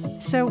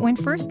 So when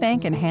First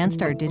Bank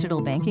enhanced our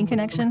digital banking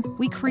connection,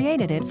 we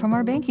created it from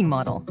our banking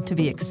model to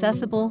be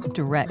accessible,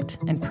 direct,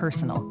 and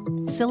personal.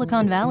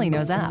 Silicon Valley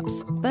knows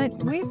apps, but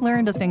we've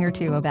learned a thing or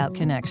two about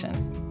connection.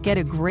 Get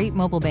a great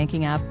mobile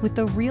banking app with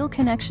the real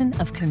connection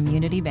of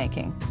community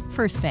banking.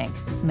 First Bank,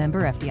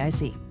 member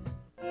FDIC.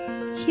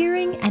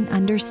 Hearing and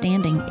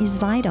understanding is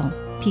vital.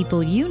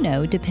 People you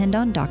know depend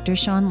on Dr.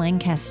 Sean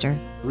Lancaster.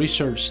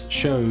 Research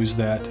shows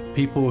that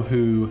people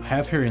who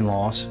have hearing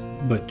loss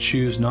but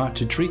choose not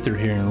to treat their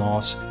hearing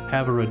loss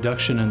have a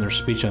reduction in their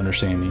speech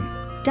understanding.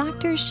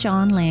 Dr.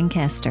 Sean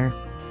Lancaster.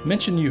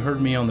 Mention you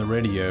heard me on the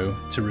radio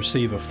to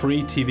receive a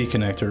free TV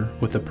connector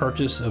with the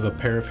purchase of a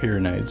pair of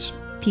hearing aids.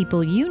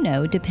 People you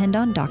know depend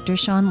on Dr.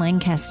 Sean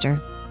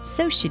Lancaster.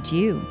 So should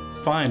you.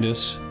 Find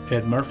us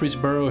at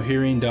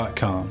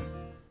murfreesborohearing.com.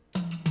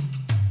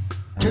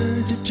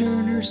 Turn to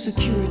Turner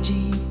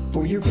Security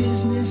for your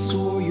business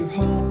or your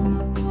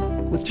home.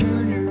 With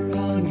Turner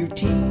on your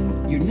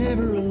team, you're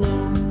never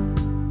alone.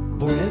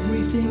 For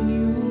everything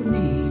you'll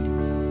need,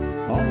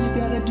 all you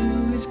gotta do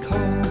is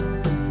call.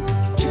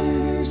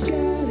 Turner's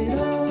got it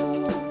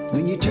all.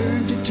 When you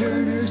turn to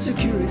Turner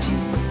Security,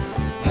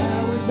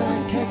 powered by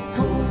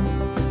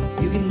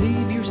TechCore, you can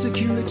leave your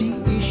security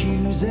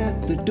issues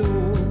at the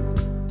door.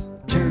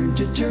 Turn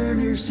to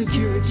Turner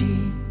Security.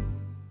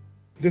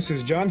 This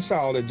is John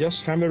Sowell at Just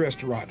Family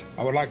Restaurant.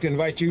 I would like to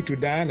invite you to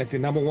dine at the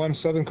 #1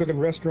 Southern Cooking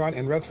Restaurant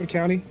in Rutherford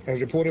County,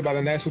 as reported by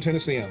the Nashville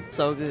Tennessean.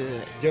 So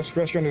good. Just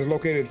Restaurant is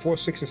located at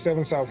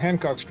 467 South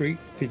Hancock Street,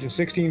 featuring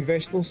 16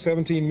 vegetables,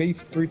 17 meats,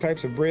 3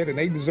 types of bread, and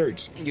 8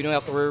 desserts. You don't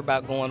have to worry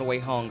about going away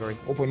hungry.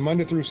 Open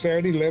Monday through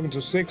Saturday, 11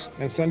 to 6,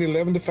 and Sunday,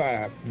 11 to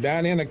 5.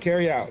 Dine in or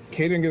carry out.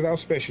 Catering is our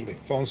specialty.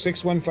 Phone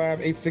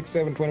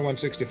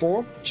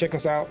 615-867-2164. Check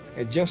us out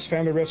at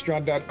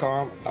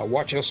justfamilyrestaurant.com or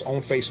watch us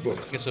on Facebook.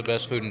 It's the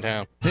best food in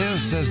town.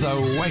 This is the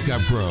Wake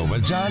Up Crew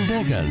with John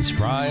Dinkins,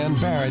 Brian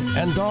Barrett,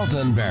 and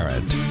Dalton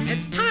Barrett.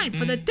 It's time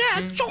for the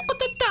dad joke of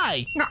the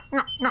day.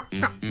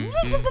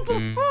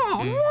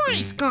 Oh,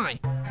 nice guy.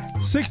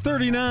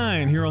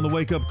 6:39 here on the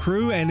Wake Up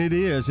Crew, and it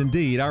is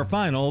indeed our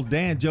final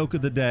dad joke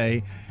of the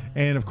day.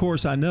 And of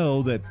course, I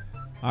know that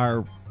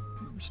our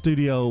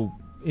studio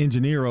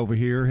engineer over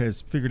here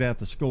has figured out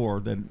the score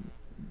that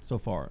so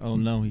far. Oh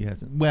no, he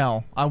hasn't.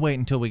 Well, I'll wait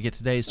until we get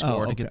today's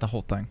score to get the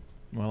whole thing.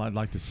 Well, I'd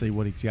like to see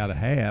what he's got to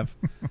have.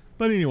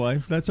 But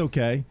anyway, that's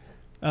okay.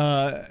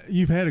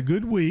 You've had a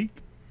good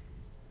week.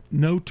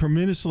 No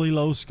tremendously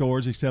low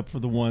scores except for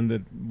the one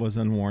that was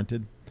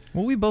unwarranted.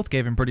 Well, we both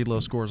gave him pretty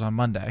low scores on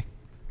Monday.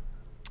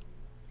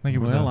 I think it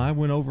was I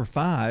went over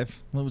 5.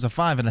 Well, it was a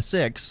 5 and a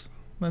 6.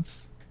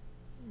 That's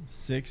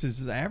 6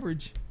 is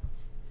average.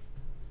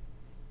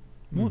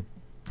 What?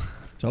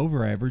 It's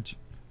over average.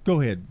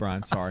 Go ahead,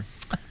 Brian. Sorry.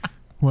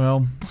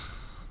 Well,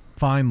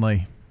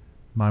 finally,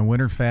 my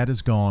winter fat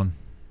is gone.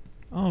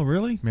 Oh,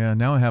 really? Yeah,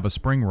 now I have a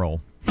spring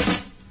roll.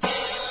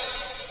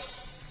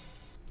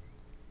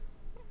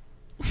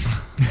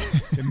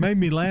 It made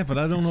me laugh, but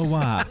I don't know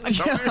why.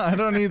 Yeah, I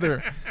don't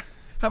either.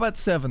 How about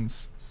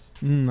 7s?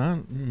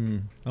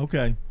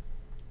 Okay.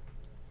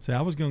 See,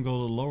 I was going to go a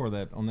little lower on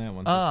that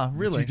one.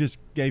 Really? But you just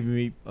gave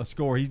me a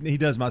score. He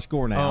does my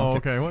score now. Oh,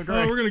 okay. Well,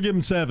 great. We're going to give him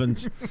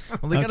 7s.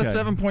 Well, they got a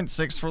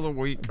 7.6 for the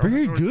week.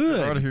 Very good.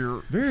 Out of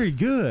here. Very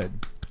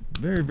good.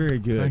 Very, very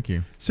good. Thank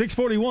you.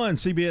 6:41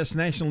 CBS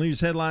National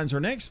News headlines are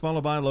next,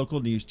 followed by a local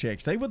news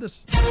check. Stay with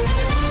us.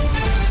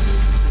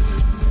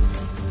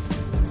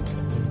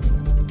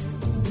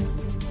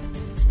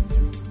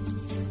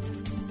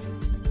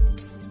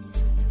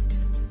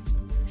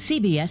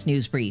 CBS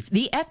News Brief.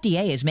 The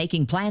FDA is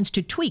making plans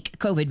to tweak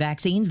COVID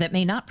vaccines that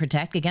may not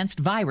protect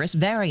against virus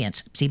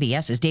variants.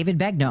 CBS's David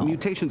Begnaud.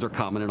 Mutations are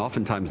common and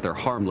oftentimes they're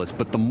harmless,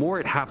 but the more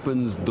it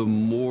happens, the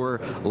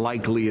more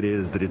likely it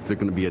is that it's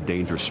going to be a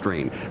dangerous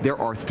strain. There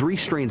are 3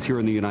 strains here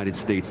in the United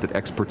States that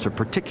experts are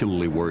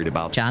particularly worried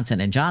about.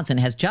 Johnson & Johnson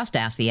has just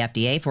asked the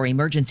FDA for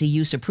emergency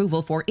use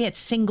approval for its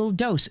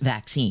single-dose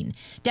vaccine.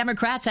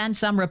 Democrats and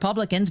some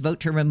Republicans vote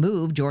to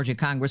remove Georgia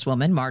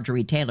Congresswoman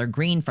Marjorie Taylor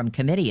Greene from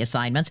committee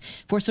assignments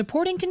for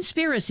supporting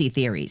conspiracy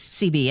theories.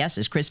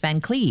 CBS's Chris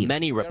Van Cleve.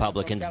 Many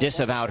Republicans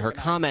disavowed her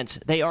comments.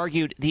 They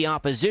argued the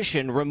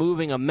opposition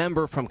removing a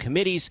member from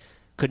committees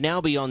could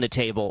now be on the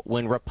table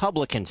when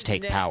Republicans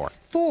take power.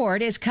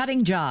 Ford is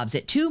cutting jobs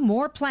at 2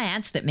 more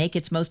plants that make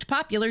its most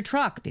popular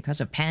truck because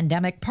of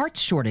pandemic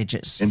parts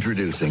shortages.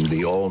 Introducing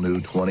the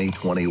all-new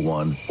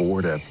 2021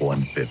 Ford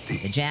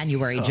F-150. The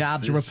January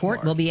jobs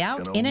report will be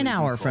out in an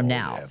hour from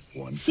now.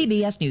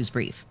 CBS News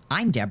Brief.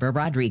 I'm Deborah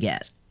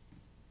Rodriguez.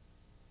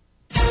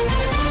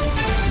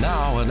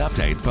 Now an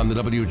update from the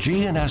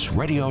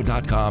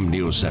WGNSradio.com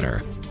News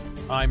Center.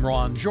 I'm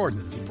Ron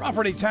Jordan.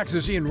 Property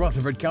taxes in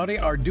Rutherford County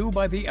are due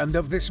by the end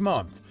of this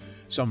month.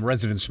 Some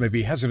residents may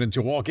be hesitant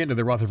to walk into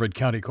the Rutherford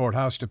County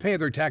Courthouse to pay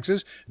their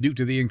taxes due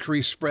to the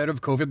increased spread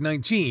of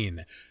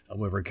COVID-19.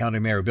 However, County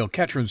Mayor Bill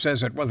Ketron says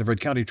that Rutherford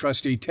County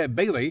trustee Ted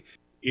Bailey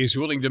is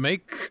willing to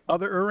make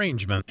other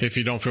arrangements. If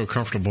you don't feel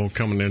comfortable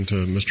coming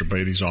into Mr.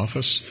 Beatty's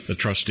office, the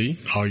trustee,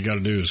 all you got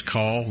to do is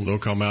call. They'll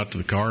come out to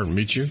the car and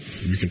meet you.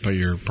 You can pay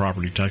your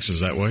property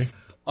taxes that way.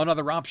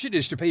 Another option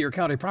is to pay your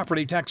county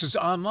property taxes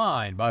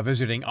online by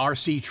visiting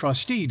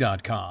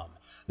rctrustee.com.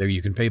 There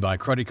you can pay by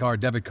credit card,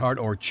 debit card,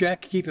 or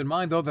check. Keep in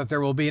mind, though, that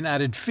there will be an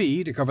added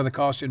fee to cover the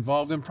cost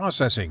involved in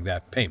processing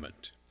that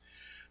payment.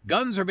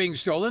 Guns are being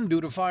stolen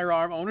due to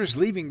firearm owners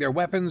leaving their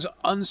weapons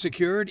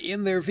unsecured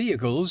in their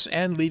vehicles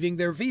and leaving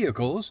their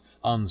vehicles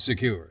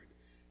unsecured.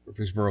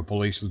 Murfreesboro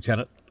Police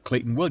Lieutenant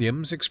Clayton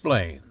Williams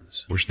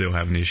explains. We're still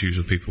having issues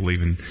with people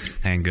leaving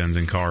handguns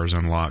in cars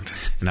unlocked.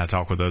 And I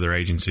talk with other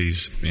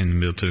agencies in the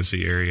Middle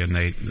Tennessee area, and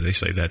they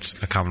say that's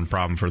a common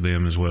problem for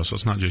them as well. So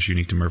it's not just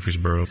unique to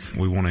Murfreesboro.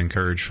 We want to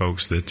encourage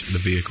folks that the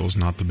vehicle's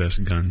not the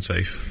best gun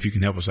safe. If you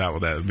can help us out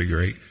with that, it would be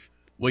great.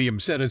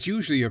 Williams said it's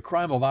usually a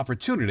crime of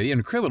opportunity,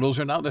 and criminals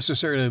are not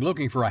necessarily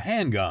looking for a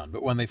handgun,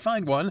 but when they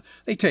find one,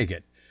 they take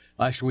it.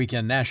 Last week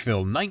in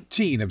Nashville,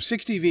 19 of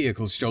 60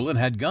 vehicles stolen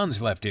had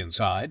guns left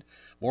inside.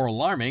 More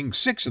alarming,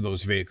 6 of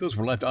those vehicles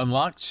were left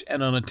unlocked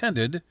and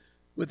unattended,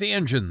 with the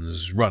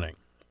engines running.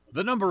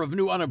 The number of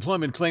new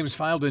unemployment claims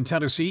filed in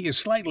Tennessee is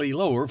slightly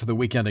lower for the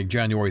week ending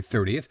January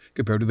 30th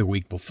compared to the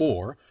week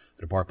before.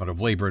 The Department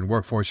of Labor and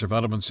Workforce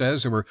Development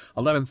says there were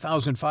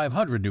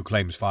 11,500 new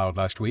claims filed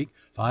last week,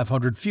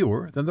 500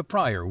 fewer than the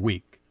prior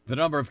week. The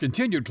number of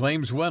continued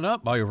claims went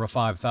up by over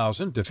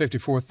 5,000 to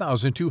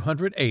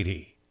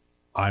 54,280.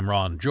 I'm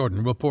Ron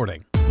Jordan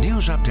reporting.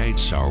 News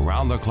updates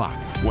around the clock,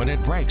 when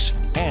it breaks,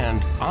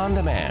 and on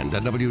demand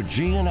at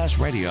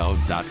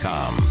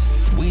WGNSradio.com.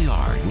 We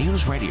are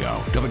News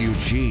Radio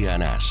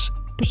WGNS.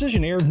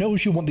 Precision Air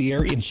knows you want the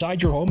air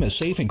inside your home as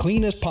safe and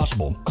clean as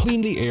possible.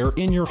 Clean the air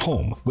in your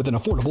home with an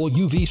affordable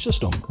UV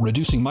system,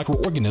 reducing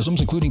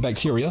microorganisms including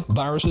bacteria,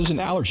 viruses, and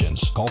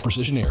allergens. Call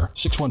Precision Air,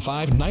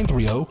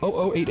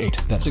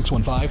 615-930-0088. That's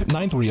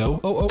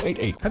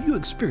 615-930-0088. Have you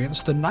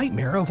experienced the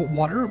nightmare of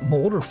water,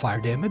 mold, or fire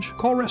damage?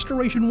 Call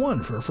Restoration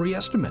One for a free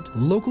estimate.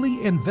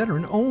 Locally and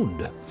veteran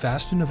owned.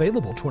 Fast and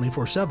available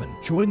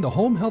 24/7. Join the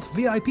Home Health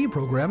VIP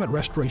program at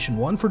Restoration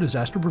One for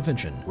disaster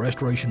prevention.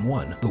 Restoration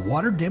One, the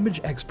water damage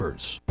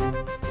experts.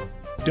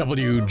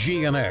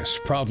 WGNS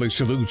proudly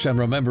salutes and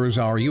remembers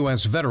our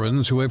U.S.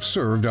 veterans who have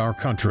served our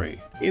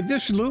country. In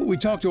this salute, we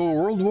talked to a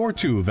World War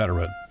II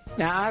veteran.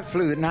 Now, I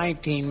flew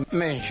 19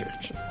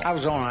 missions. I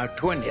was on our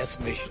 20th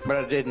mission, but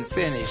I didn't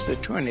finish the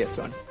 20th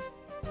one.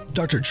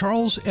 Dr.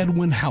 Charles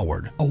Edwin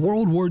Howard, a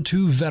World War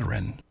II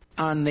veteran.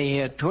 On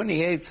the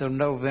 28th of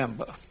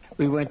November,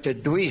 we went to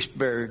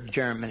Duisburg,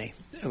 Germany.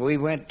 We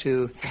went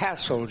to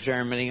Kassel,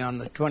 Germany on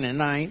the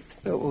 29th,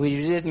 but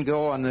we didn't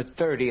go on the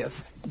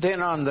 30th. Then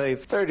on the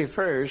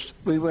 31st,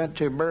 we went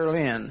to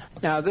Berlin.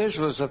 Now, this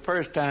was the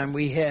first time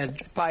we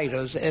had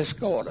fighters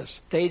escort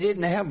us. They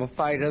didn't have a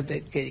fighter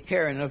that could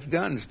carry enough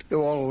guns to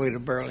go all the way to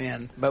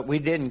Berlin, but we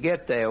didn't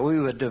get there. We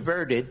were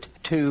diverted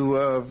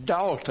to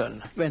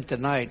Dalton, spent the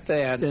night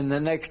there. Then the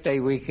next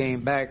day we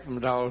came back from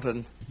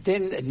Dalton.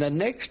 Then the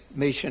next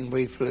mission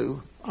we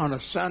flew on a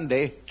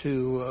Sunday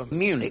to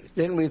Munich.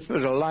 Then we flew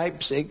to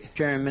Leipzig,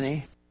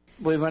 Germany.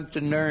 We went to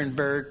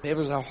Nuremberg. It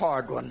was a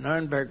hard one.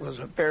 Nuremberg was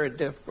a very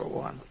difficult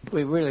one.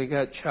 We really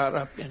got shot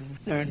up in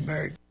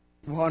Nuremberg.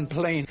 One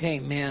plane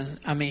came in.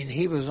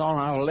 He was on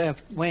our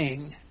left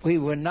wing. We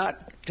were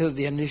not to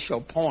the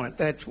initial point.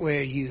 That's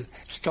where you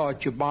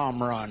start your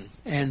bomb run.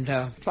 And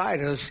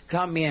fighters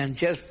come in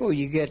just before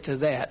you get to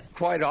that.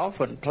 Quite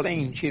often,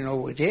 planes,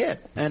 would hit.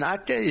 And I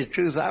tell you the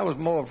truth, I was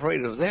more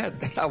afraid of that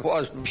than I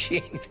was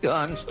machine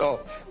guns or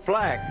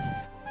flak.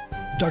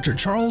 Dr.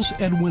 Charles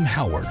Edwin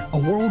Howard, a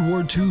World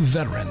War II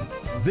veteran.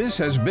 This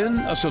has been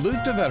a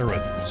Salute to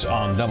Veterans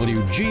on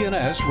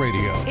WGNS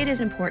Radio. It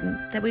is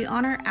important that we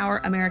honor our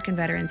American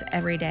veterans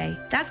every day.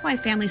 That's why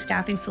Family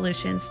Staffing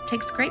Solutions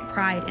takes great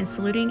pride in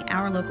saluting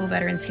our local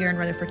veterans here in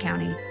Rutherford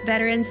County.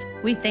 Veterans,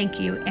 we thank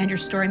you, and your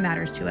story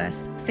matters to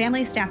us.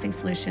 Family Staffing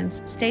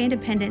Solutions. Stay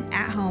independent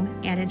at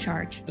home and in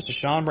charge. This is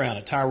Sean Brown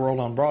at Tire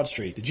World on Broad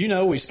Street. Did you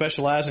know we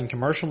specialize in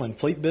commercial and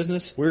fleet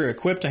business? We're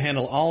equipped to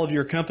handle all of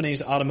your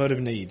company's automotive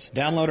needs.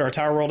 Download our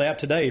Tire World app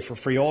today for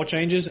free oil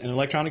changes and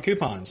electronic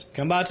coupons.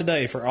 Come by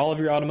today for all of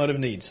your automotive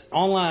needs.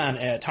 Online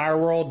at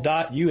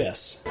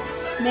tireworld.us.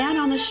 Man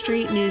on the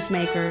Street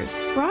Newsmakers.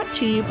 Brought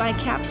to you by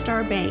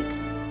Capstar Bank.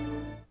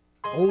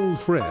 Old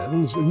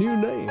friends, new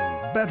name,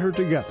 better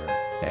together.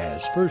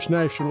 As First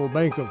National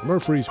Bank of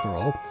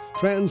Murfreesboro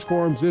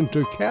transforms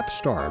into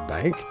Capstar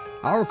Bank,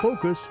 our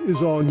focus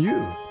is on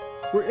you.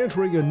 We're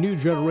entering a new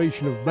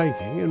generation of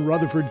banking in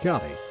Rutherford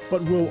County,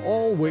 but will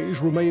always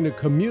remain a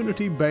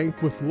community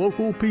bank with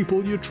local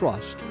people you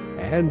trust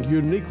and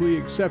uniquely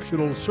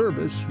exceptional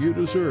service you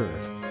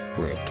deserve.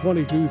 We're at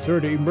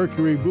 2230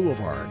 Mercury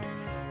Boulevard.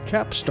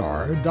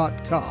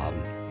 Capstar.com.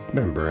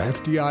 Member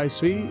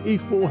FDIC,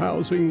 Equal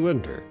Housing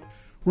Lender.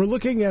 We're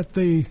looking at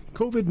the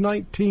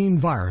COVID-19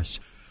 virus.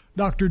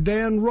 Dr.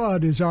 Dan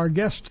Rudd is our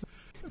guest.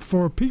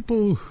 For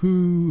people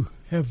who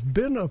have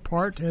been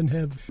apart and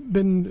have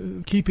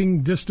been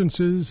keeping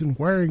distances and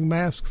wearing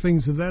masks,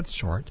 things of that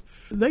sort,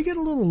 they get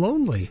a little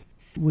lonely.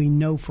 We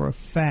know for a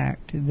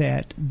fact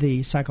that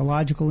the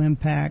psychological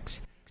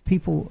impacts,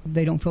 people,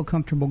 they don't feel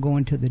comfortable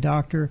going to the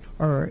doctor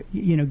or,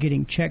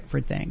 getting checked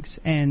for things.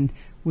 And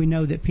we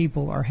know that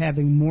people are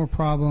having more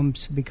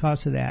problems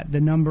because of that. The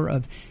number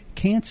of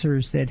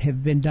cancers that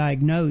have been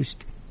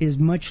diagnosed is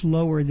much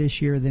lower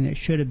this year than it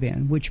should have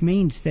been, which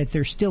means that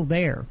they're still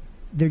there.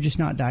 They're just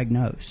not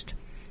diagnosed.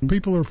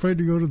 People are afraid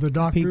to go to the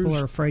doctors? People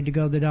are afraid to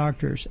go to the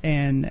doctors.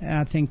 And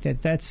I think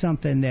that that's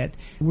something that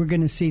we're going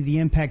to see the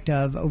impact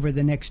of over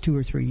the next 2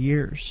 or 3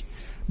 years.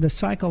 The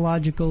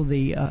psychological,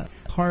 the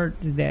part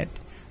that,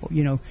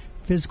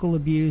 physical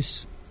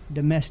abuse,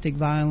 domestic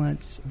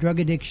violence, drug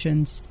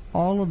addictions,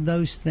 all of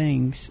those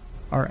things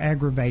are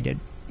aggravated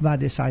by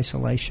this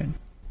isolation.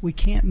 We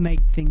can't make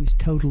things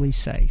totally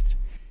safe.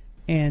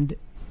 And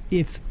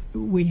if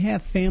we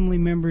have family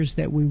members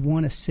that we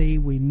want to see,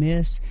 we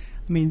miss,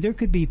 there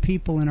could be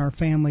people in our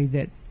family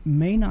that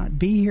may not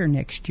be here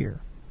next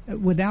year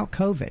without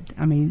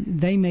COVID.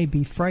 They may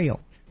be frail.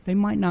 They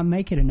might not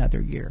make it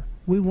another year.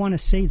 We want to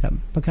see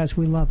them because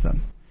we love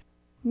them.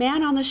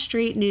 Man on the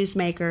Street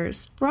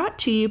Newsmakers. Brought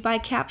to you by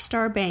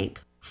Capstar Bank,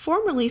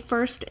 formerly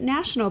First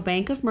National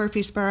Bank of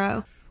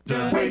Murfreesboro.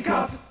 The Wake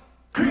Up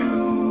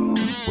Crew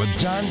with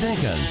John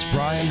Dinkins,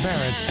 Brian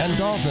Barrett, and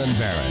Dalton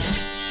Barrett.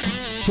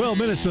 12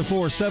 minutes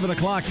before 7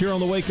 o'clock here on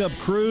the Wake Up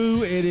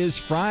Crew. It is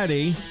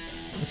Friday.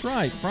 That's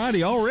right,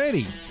 Friday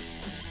already.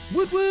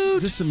 Woot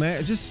woot!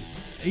 Just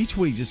each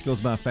week just goes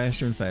by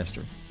faster and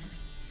faster.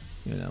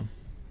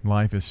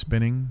 Life is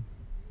spinning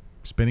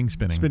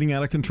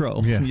out of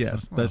control.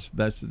 Yes,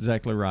 that's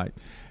exactly right.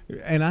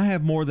 And I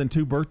have more than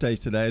 2 birthdays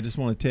today. I just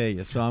want to tell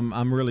you, so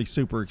I'm really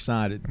super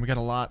excited. We got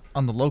a lot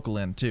on the local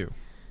end too,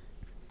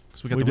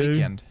 because we got the do?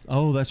 weekend.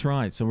 Oh, that's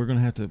right. So we're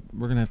gonna have to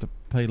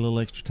pay a little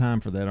extra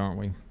time for that, aren't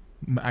we?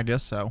 I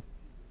guess so.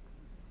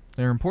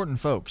 They're important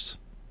folks.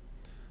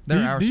 Do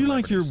you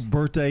like your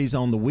birthdays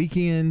on the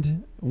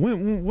weekend?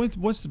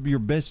 What's your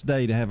best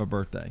day to have a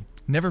birthday?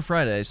 Never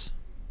Fridays,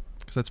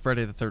 because that's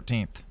Friday the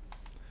 13th.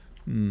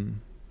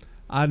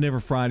 I never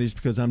Fridays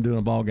because I'm doing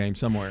a ball game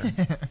somewhere.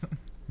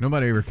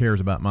 Nobody ever cares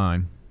about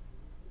mine.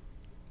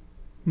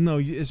 No,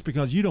 it's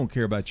because you don't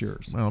care about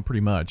yours. Well,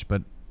 pretty much,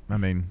 but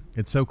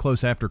it's so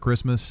close after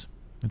Christmas.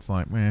 It's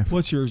like, man.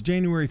 What's yours?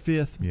 January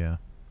 5th? Yeah.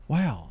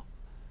 Wow.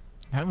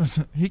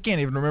 He can't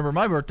even remember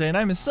my birthday, and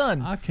I'm his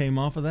son. I came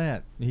off of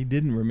that. He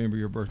didn't remember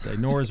your birthday,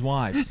 nor his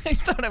wife's. He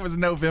thought it was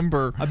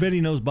November. I bet he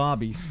knows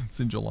Bobby's. It's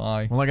in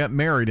July. Well, I got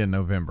married in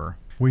November.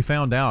 We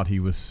found out he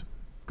was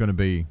going to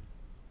be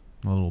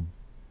a little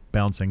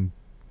bouncing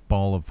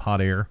ball of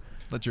hot air.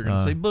 Thought you were going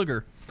to say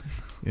booger.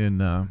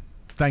 In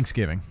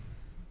Thanksgiving.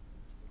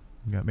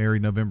 Got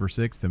married November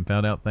 6th and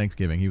found out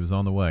Thanksgiving. He was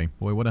on the way.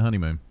 Boy, what a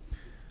honeymoon.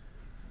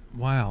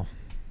 Wow.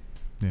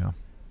 Yeah.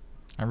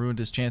 I ruined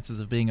his chances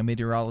of being a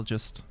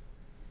meteorologist.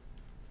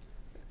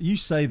 You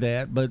say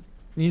that, but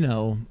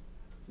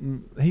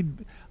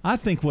I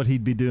think what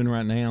he'd be doing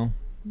right now,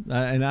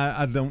 and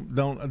I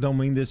don't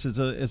mean this as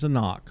a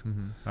knock.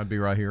 Mm-hmm. I'd be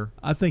right here.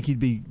 I think he'd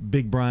be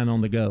Big Brian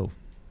on the go.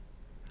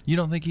 You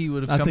don't think he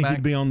would have come back? I think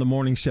he'd be on the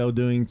morning show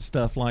doing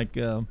stuff like,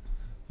 going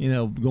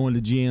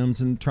to gyms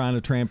and trying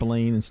to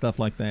trampoline and stuff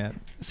like that.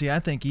 See, I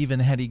think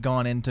even had he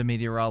gone into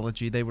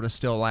meteorology, they would have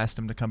still asked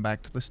him to come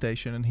back to the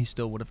station, and he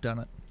still would have done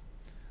it.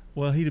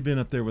 Well, he'd have been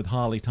up there with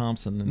Holly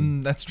Thompson.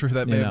 And, that's true.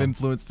 That may have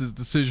influenced his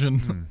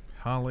decision.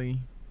 Holly.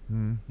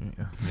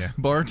 Yeah.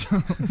 Bart.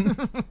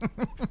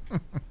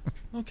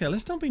 Okay,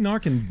 let's don't be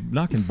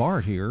knocking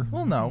Bart here.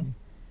 Well, no.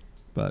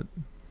 But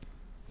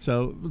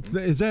so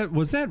was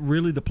that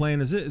really the plan?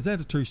 Is that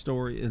a true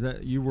story? Is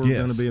that you were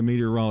going to be a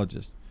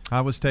meteorologist?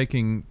 I was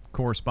taking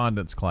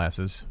correspondence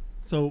classes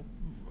So,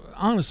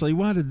 honestly,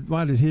 why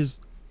did his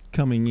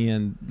coming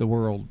in the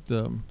world?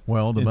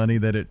 Well, the money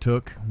that it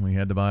took, we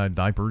had to buy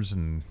diapers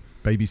and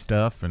baby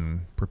stuff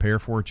and prepare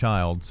for a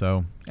child.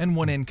 So and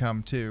one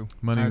income too.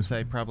 Money I'd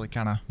say probably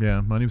kind of.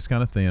 Yeah, money was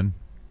kind of thin.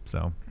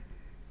 So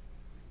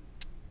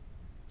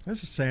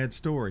that's a sad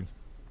story.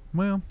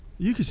 Well,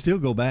 you could still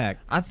go back.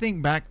 I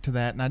think back to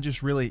that, and I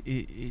just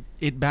really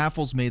it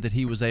baffles me that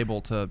he was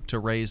able to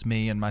raise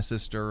me and my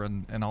sister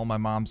and all my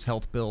mom's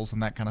health bills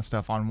and that kind of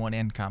stuff on one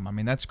income. I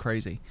mean, that's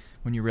crazy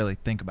when you really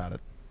think about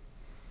it.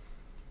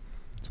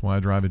 That's why I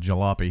drive a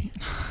jalopy.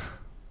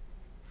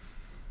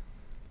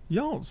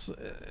 Y'all,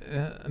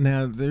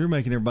 now they're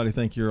making everybody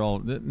think you're all.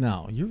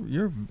 No,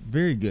 you're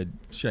very good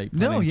shape.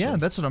 No, yeah,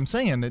 that's what I'm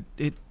saying.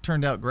 It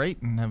turned out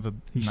great and have a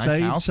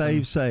nice house.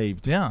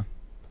 Saved. Yeah,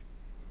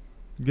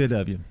 good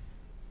of you.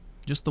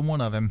 Just the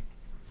one of him.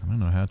 I don't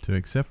know how to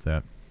accept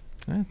that.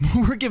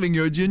 We're giving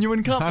you a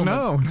genuine compliment. I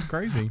know, it's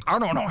crazy. I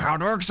don't know how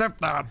to accept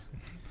that.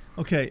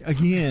 Okay,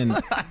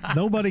 again,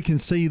 nobody can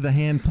see the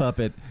hand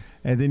puppet.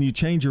 And then you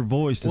change your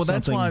voice to something. Well,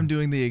 that's why I'm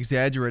doing the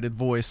exaggerated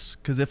voice,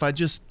 because if I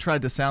just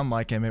tried to sound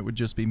like him, it would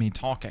just be me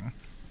talking.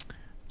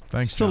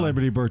 Thanks,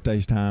 Celebrity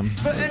birthdays time.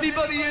 For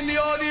anybody in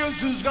the audience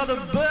who's got a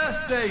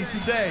birthday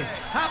today,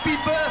 happy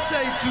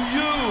birthday to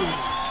you.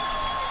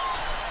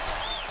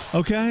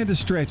 Okay, I had to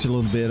stretch a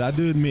little bit. I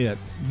do admit,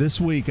 this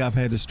week I've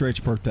had to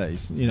stretch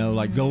birthdays. You know,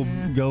 like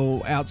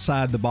go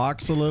outside the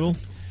box a little.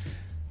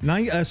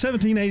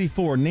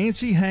 1784,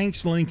 Nancy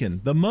Hanks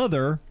Lincoln, the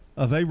mother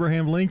of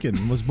Abraham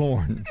Lincoln, was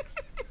born.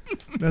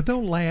 Now,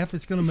 don't laugh.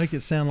 It's going to make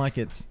it sound like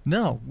it's...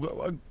 No.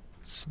 A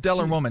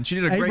stellar woman. She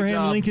did a great job.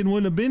 Abraham Lincoln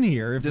wouldn't have been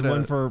here if it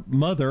wasn't for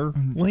Mother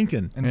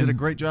Lincoln. And did a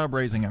great job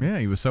raising him. Yeah,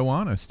 he was so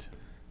honest.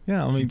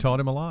 Yeah, I mean... She taught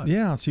him a lot.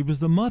 Yeah, she was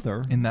the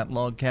mother... In that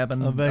log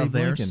cabin of Abe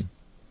theirs. Lincoln.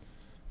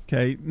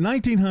 Okay,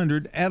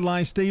 1900,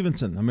 Adlai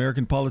Stevenson,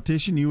 American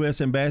politician,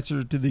 U.S.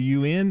 ambassador to the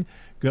UN,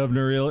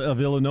 governor of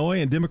Illinois,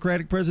 and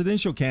Democratic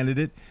presidential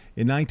candidate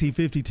in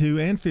 1952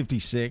 and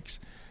 56.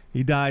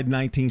 He died in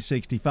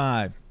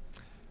 1965.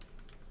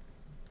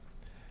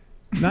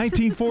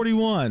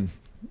 1941.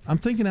 I'm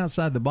thinking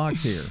outside the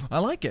box here. I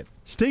like it.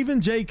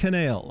 Stephen J.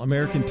 Cannell,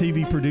 American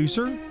TV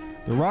producer.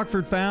 The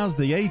Rockford Files,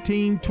 the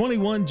A-Team,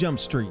 21 Jump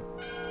Street.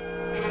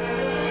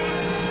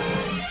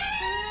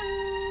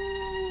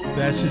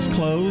 That's his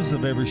close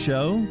of every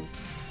show.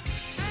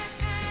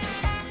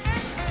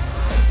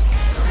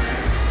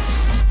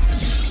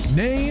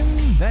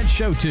 Name that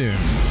show tune.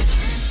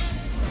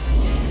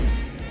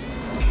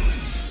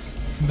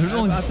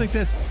 I think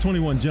that's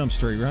 21 Jump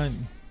Street, right?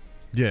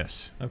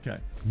 Yes. Okay.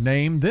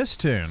 Name this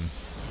tune.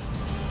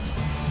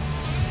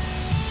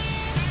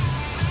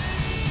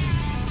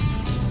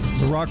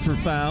 The Rockford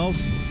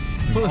Files,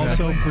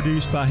 also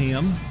produced by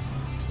him.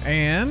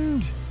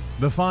 And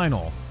the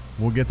final.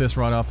 We'll get this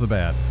right off the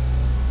bat.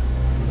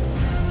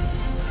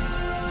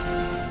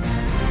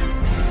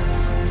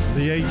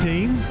 The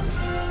A-Team.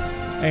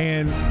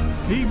 And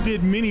he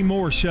did many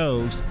more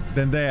shows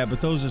than that,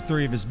 but those are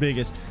three of his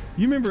biggest.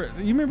 You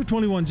remember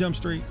 21 Jump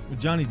Street with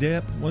Johnny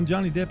Depp? Wasn't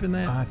Johnny Depp in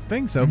that? I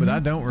think so, but I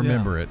don't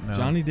remember it. No.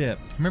 Johnny Depp.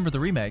 Remember the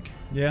remake?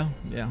 Yeah,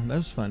 that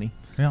was funny.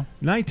 Yeah.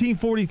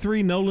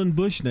 1943, Nolan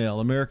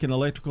Bushnell, American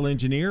electrical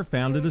engineer,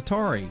 founded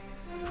Atari,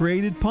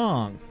 created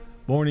Pong,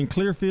 born in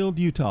Clearfield,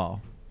 Utah.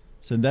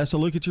 So that's a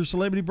look at your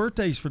celebrity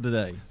birthdays for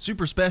today.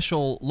 Super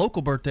special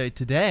local birthday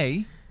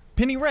today.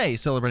 Penny Ray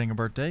celebrating a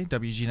birthday,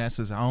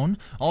 WGNS's own.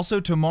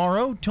 Also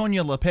tomorrow,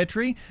 Tonya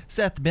LaPetri,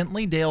 Seth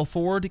Bentley, Dale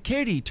Ford,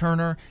 Katie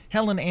Turner,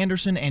 Helen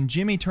Anderson, and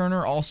Jimmy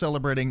Turner all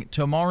celebrating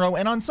tomorrow.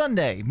 And on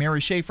Sunday,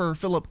 Mary Schaefer,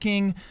 Philip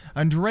King,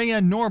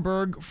 Andrea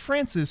Norberg,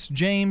 Francis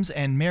James,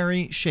 and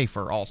Mary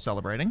Schaefer all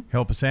celebrating.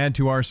 Help us add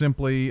to our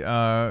simply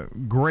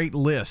great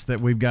list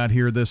that we've got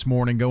here this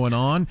morning going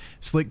on.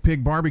 Slick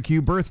Pig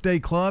Barbecue Birthday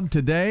Club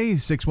today,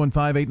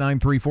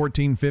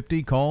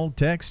 615-893-1450. Call,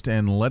 text,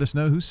 and let us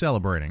know who's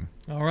celebrating.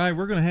 All right,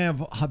 we're going to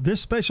have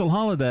this special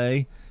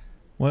holiday.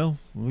 Well,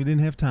 we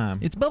didn't have time.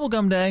 It's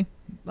Bubblegum Day.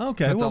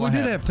 Okay, That's well, all we I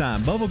did have. have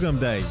time. Bubblegum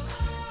Day.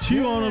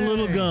 Chew on a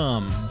little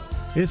gum.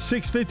 It's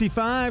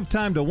 6:55.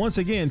 Time to once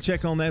again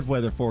check on that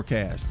weather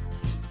forecast.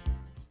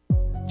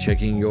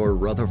 Checking your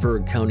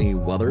Rutherford County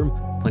weather.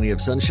 Plenty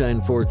of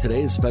sunshine for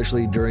today,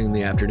 especially during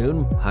the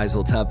afternoon. Highs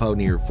will top out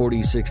near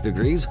 46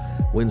 degrees.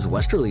 Winds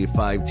westerly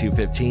 5 to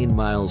 15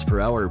 miles per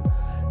hour.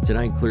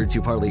 Tonight, clear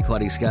to partly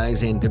cloudy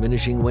skies and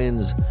diminishing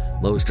winds.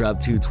 Lows drop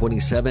to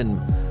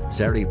 27.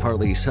 Saturday,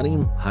 partly sunny.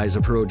 Highs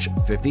approach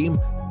 50.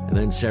 And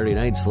then Saturday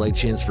night, slight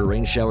chance for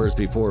rain showers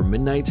before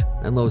midnight.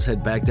 And lows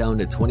head back down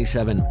to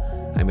 27.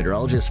 I'm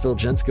meteorologist Phil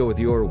Jensko with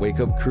your Wake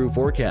Up Crew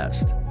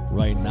forecast.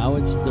 Right now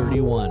it's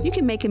 31. You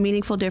can make a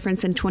meaningful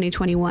difference in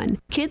 2021.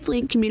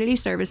 KidLink Community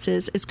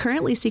Services is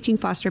currently seeking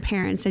foster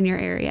parents in your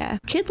area.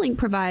 KidLink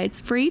provides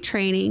free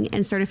training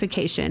and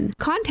certification.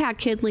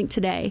 Contact KidLink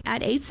today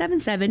at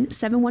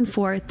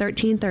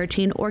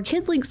 877-714-1313 or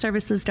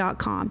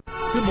kidlinkservices.com.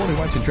 Good morning.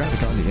 Watching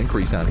traffic on the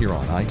increase out here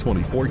on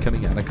I-24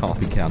 coming out of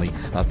Coffee County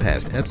up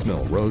past Epps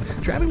Mill Road.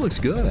 Traffic looks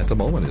good at the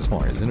moment as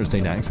far as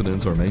interstate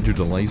accidents or major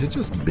delays. It's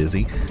just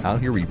busy out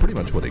here where you pretty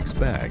much would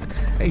expect.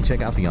 Hey,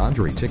 check out the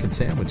Andre Chicken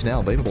Sandwich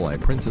now available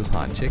at Princess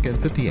Hot Chicken,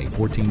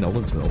 5814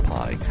 Nolensville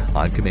Pike.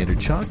 I'm Commander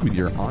Chuck with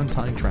your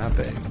on-time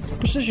traffic.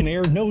 Precision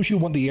Air knows you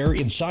want the air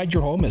inside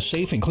your home as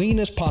safe and clean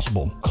as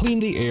possible. Clean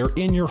the air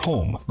in your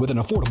home with an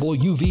affordable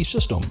UV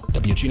system.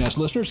 WGNS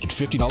listeners get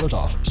 $50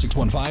 off.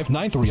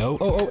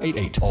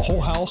 615-930-0088. A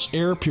whole house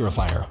air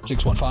purifier.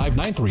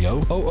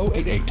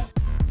 615-930-0088.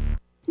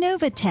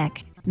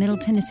 Novatech, Middle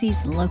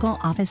Tennessee's local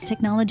office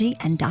technology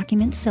and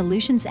document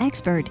solutions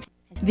expert.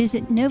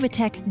 Visit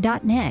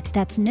Novatech.net.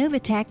 That's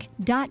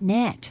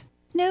Novatech.net.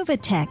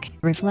 Novatech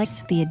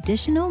reflects the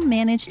additional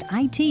managed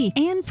IT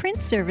and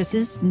print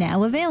services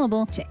now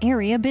available to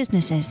area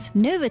businesses.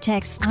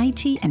 Novatech's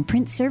IT and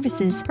print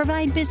services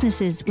provide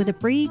businesses with a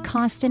free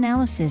cost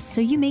analysis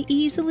so you may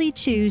easily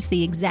choose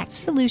the exact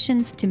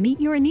solutions to meet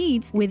your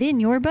needs within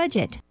your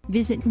budget.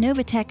 Visit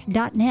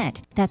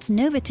Novatech.net. That's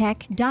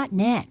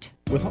Novatech.net.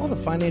 With all the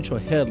financial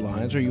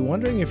headlines, are you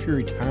wondering if your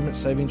retirement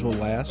savings will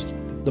last?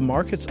 The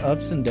market's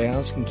ups and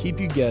downs can keep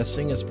you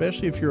guessing,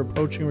 especially if you're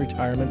approaching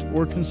retirement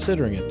or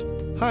considering it.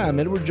 Hi, I'm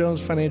Edward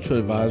Jones Financial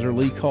Advisor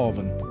Lee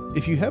Colvin.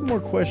 If you have more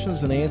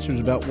questions than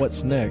answers about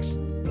what's next,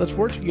 let's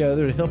work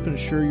together to help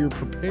ensure you're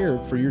prepared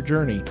for your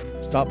journey.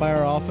 Stop by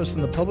our office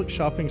in the Public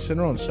Shopping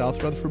Center on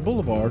South Rutherford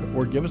Boulevard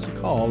or give us a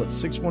call at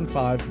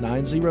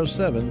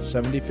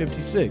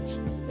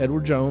 615-907-7056.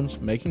 Edward Jones,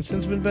 Making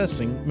Sense of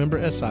Investing, member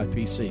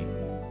SIPC.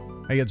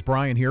 Hey, it's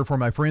Brian here for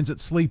my friends at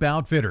Sleep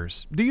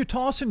Outfitters. Do you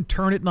toss and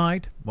turn at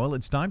night? Well,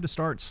 it's time to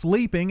start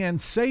sleeping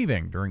and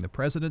saving during the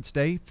President's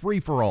Day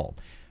free-for-all.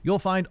 You'll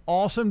find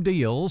awesome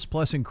deals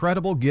plus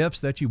incredible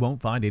gifts that you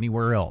won't find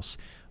anywhere else.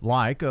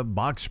 Like a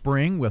box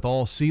spring with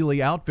all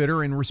Sealy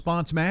Outfitter and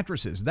Response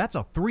mattresses. That's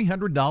a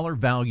 $300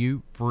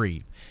 value free.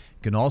 You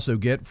can also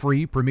get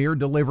free premier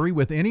delivery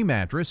with any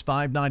mattress,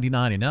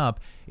 $599 and up,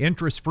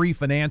 interest-free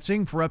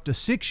financing for up to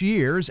 6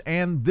 years,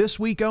 and this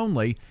week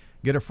only,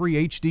 get a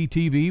free HD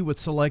TV with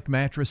select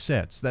mattress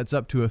sets. That's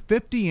up to a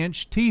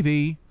 50-inch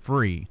TV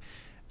free.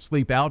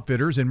 Sleep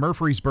Outfitters in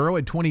Murfreesboro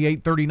at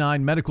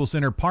 2839 Medical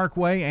Center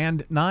Parkway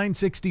and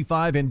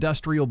 965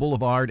 Industrial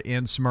Boulevard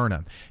in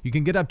Smyrna. You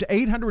can get up to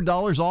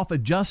 $800 off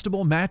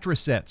adjustable mattress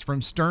sets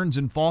from Stearns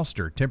 &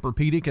 Foster,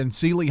 Tempur-Pedic, and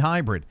Sealy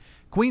Hybrid.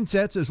 Queen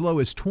sets as low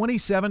as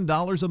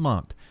 $27 a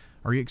month.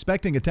 Are you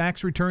expecting a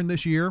tax return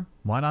this year?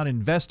 Why not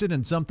invest it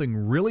in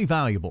something really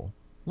valuable,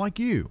 like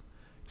you?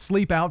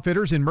 Sleep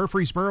Outfitters in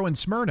Murfreesboro and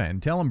Smyrna,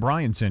 and tell them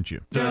Brian sent you.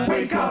 The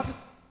Wake Up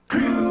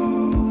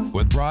Crew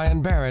with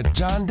Brian Barrett,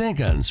 John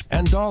Dinkins,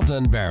 and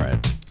Dalton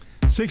Barrett.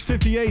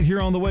 6:58 here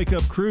on the Wake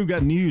Up Crew.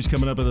 Got news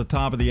coming up at the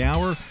top of the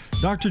hour.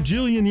 Dr.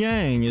 Julian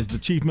Yang is the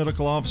Chief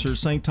Medical Officer at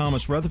St.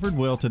 Thomas Rutherford.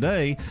 Well,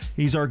 today,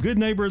 he's our Good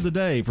Neighbor of the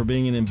Day for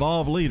being an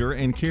involved leader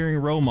and caring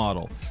role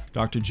model.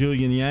 Dr.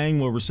 Julian Yang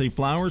will receive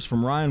flowers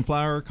from Ryan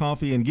Flower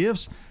Coffee and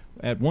Gifts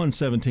at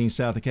 117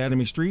 South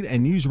Academy Street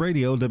and News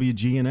Radio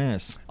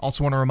WGNS.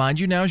 Also want to remind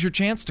you, now's your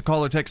chance to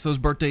call or text those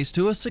birthdays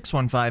to us.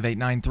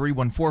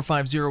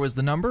 615-893-1450 is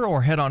the number,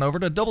 or head on over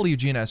to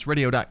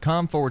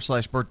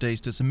WGNSradio.com/birthdays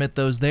to submit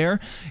those there.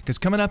 Because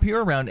coming up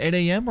here around 8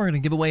 a.m., we're going to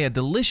give away a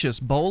delicious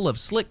bowl of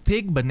Slick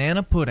Pig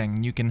banana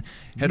pudding. You can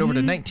head over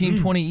to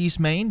 1920 East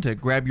Main to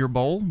grab your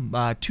bowl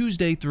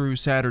Tuesday through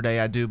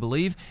Saturday, I do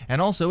believe,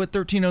 and also at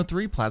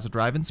 1303 Plaza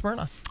Drive in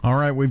Smyrna. All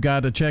right, we've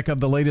got a check of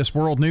the latest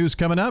world news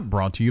coming up,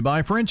 brought to you by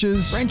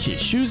French's.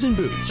 French's Shoes and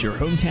Boots, your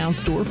hometown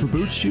store for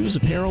boots, shoes,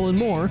 apparel, and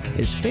more,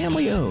 is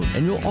family-owned,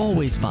 and you'll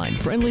always find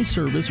friendly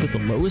service with the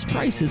lowest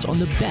prices on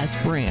the best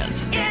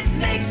brands. It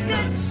makes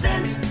good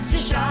sense to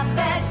shop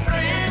at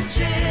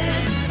French's.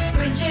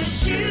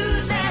 French's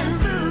Shoes and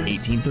Boots.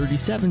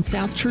 1837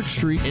 South Church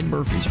Street in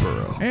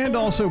Murfreesboro. And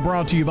also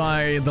brought to you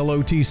by the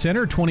Low T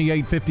Center,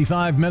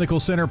 2855 Medical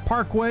Center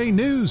Parkway.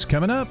 News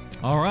coming up.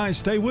 All right,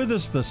 stay with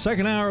us. The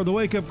second hour of the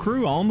Wake Up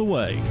Crew on the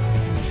way.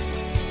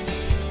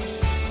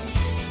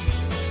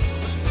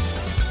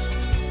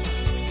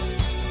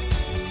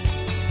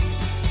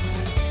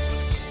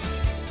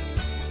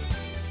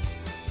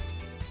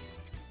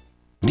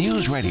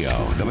 News Radio,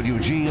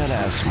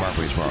 WGNS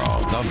Murfreesboro,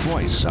 the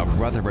voice of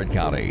Rutherford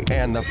County,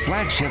 and the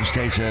flagship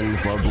station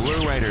for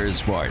Blue Raiders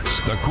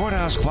sports. The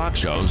Courthouse Clock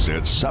shows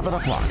it's 7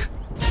 o'clock.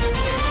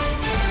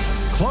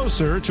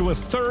 Closer to a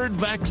third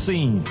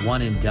vaccine.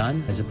 One and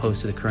done as opposed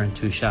to the current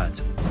 2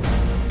 shots.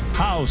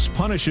 House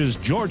punishes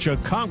Georgia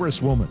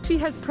Congresswoman. She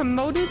has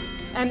promoted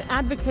and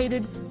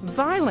advocated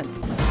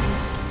violence.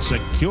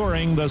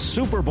 Securing the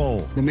Super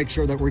Bowl. To make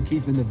sure that we're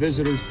keeping the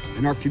visitors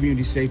and our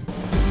community safe.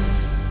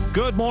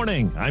 Good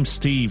morning. I'm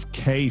Steve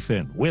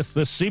Kathan with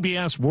the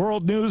CBS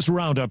World News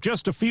Roundup.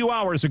 Just a few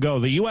hours ago,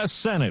 the U.S.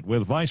 Senate,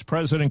 with Vice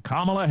President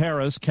Kamala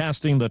Harris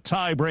casting the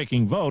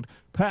tie-breaking vote,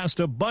 passed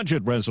a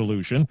budget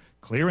resolution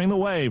clearing the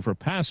way for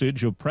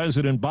passage of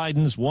President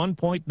Biden's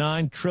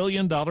 $1.9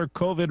 trillion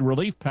COVID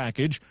relief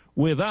package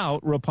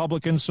without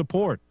Republican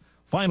support.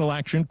 Final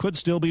action could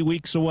still be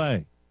weeks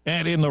away.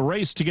 And in the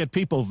race to get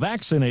people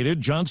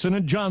vaccinated,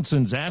 Johnson &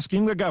 Johnson's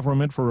asking the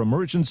government for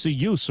emergency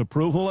use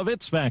approval of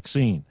its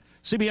vaccine.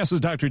 CBS's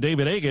Dr.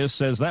 David Agus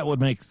says that would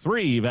make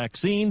 3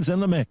 vaccines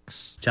in the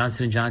mix.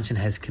 Johnson & Johnson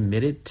has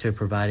committed to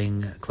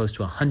providing close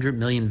to 100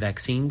 million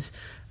vaccines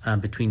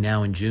between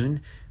now and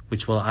June,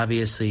 which will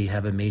obviously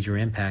have a major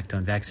impact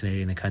on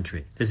vaccinating the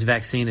country. This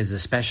vaccine is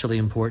especially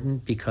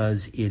important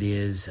because it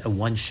is a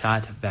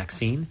one-shot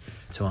vaccine,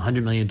 so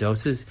 100 million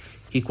doses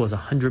equals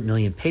 100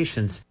 million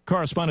patients.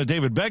 Correspondent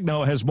David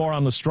Begnaud has more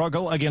on the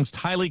struggle against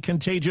highly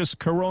contagious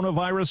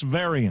coronavirus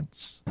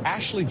variants.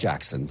 Ashley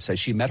Jackson says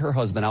she met her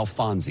husband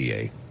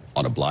Alphonsier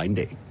on a blind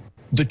date.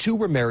 The two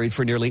were married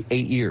for nearly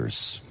 8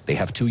 years. They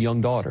have 2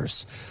 young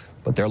daughters,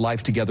 but their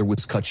life together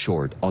was cut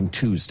short on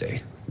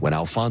Tuesday when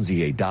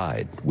Alphonsier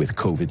died with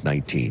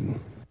COVID-19.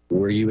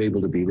 Were you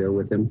able to be there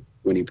with him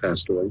when he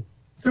passed away?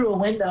 Through a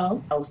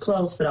window. I was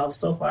close, but I was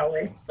so far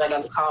away. I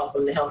got a call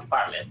from the health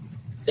department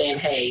saying,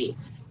 hey,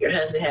 your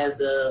husband is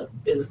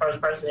the first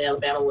person in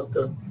Alabama with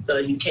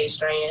the UK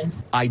strain.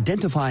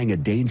 Identifying a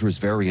dangerous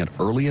variant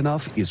early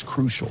enough is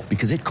crucial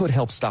because it could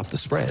help stop the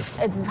spread.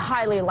 It's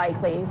highly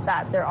likely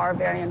that there are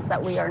variants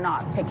that we are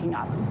not picking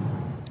up.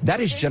 That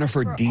is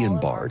Jennifer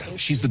Dienbard.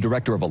 She's the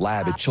director of a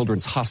lab at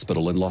Children's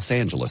Hospital in Los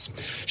Angeles.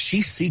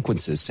 She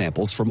sequences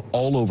samples from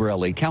all over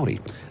LA County.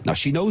 Now,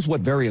 she knows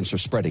what variants are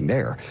spreading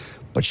there,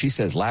 but she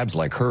says labs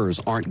like hers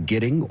aren't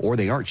getting or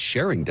they aren't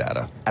sharing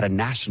data at a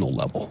national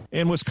level.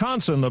 In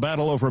Wisconsin, the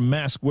battle over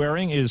mask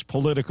wearing is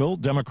political.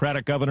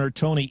 Democratic Governor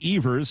Tony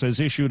Evers has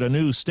issued a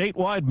new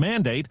statewide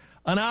mandate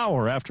an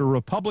hour after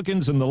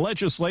Republicans in the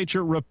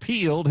legislature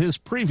repealed his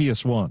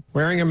previous one.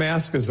 Wearing a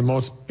mask is the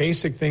most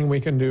basic thing we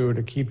can do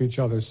to keep each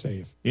other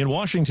safe. In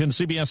Washington,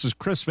 CBS's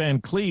Chris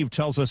Van Cleve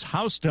tells us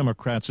House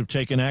Democrats have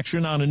taken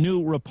action on a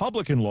new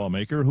Republican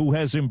lawmaker who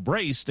has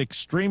embraced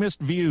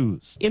extremist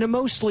views. In a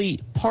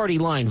mostly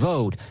party-line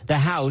vote, the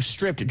House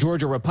stripped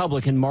Georgia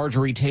Republican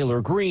Marjorie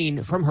Taylor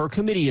Greene from her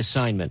committee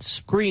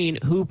assignments. Greene,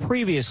 who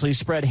previously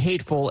spread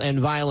hateful and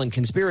violent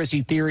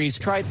conspiracy theories,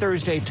 tried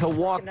Thursday to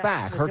walk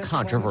back her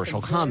controversial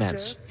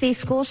comments. See,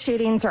 school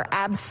shootings are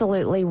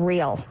absolutely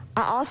real.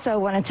 I also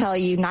want to tell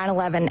you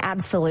 9/11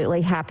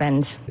 absolutely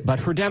happened.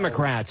 But for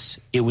Democrats,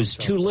 it was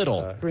too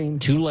little,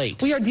 too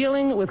late. We are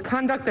dealing with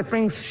conduct that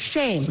brings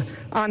shame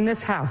on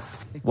this House.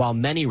 While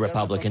many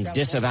Republicans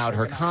disavowed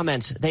her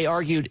comments, they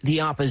argued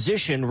the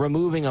opposition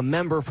removing a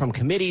member from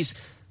committees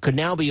could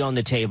now be on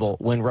the table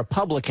when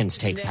Republicans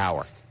take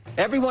power.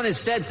 Everyone has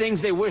said things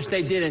they wish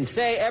they didn't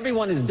say.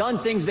 Everyone has done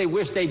things they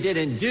wish they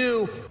didn't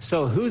do.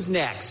 So who's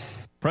next?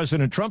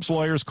 President Trump's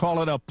lawyers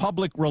call it a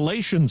public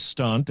relations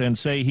stunt and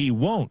say he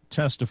won't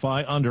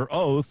testify under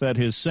oath at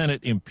his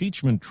Senate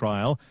impeachment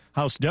trial.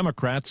 House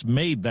Democrats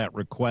made that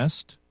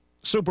request.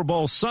 Super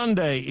Bowl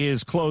Sunday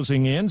is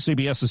closing in.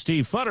 CBS's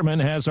Steve Futterman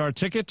has our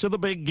ticket to the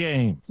big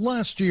game.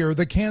 Last year,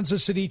 the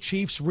Kansas City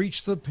Chiefs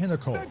reached the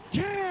pinnacle. The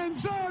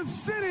Kansas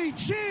City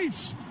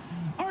Chiefs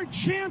are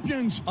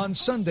champions. On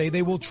Sunday,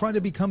 they will try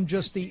to become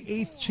just the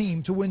 8th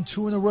team to win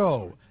 2 in a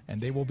row. And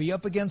they will be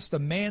up against the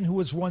man who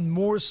has won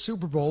more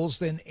Super Bowls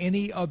than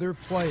any other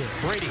player.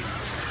 Brady.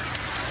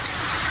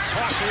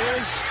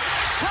 Tosses.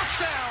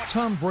 Touchdown.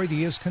 Tom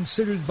Brady is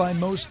considered by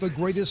most the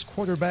greatest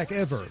quarterback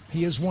ever.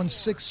 He has won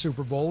 6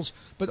 Super Bowls,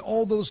 but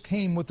all those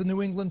came with the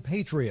New England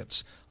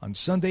Patriots. On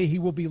Sunday, he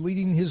will be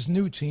leading his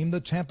new team, the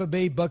Tampa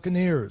Bay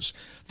Buccaneers.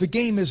 The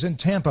game is in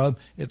Tampa.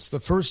 It's the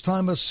first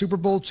time a Super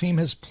Bowl team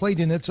has played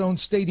in its own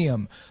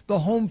stadium. The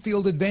home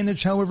field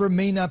advantage, however,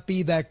 may not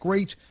be that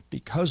great.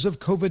 Because of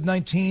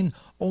COVID-19,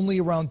 only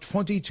around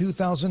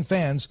 22,000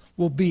 fans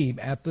will be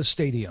at the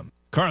stadium.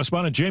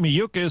 Correspondent Jamie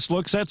Yukis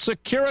looks at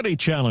security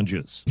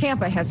challenges.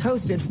 Tampa has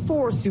hosted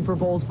 4 Super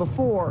Bowls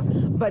before,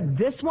 but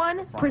this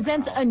one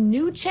presents a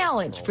new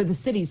challenge for the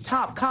city's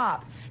top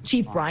cop,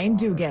 Chief Brian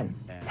Dugan.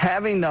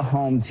 Having the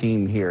home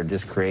team here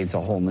just creates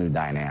a whole new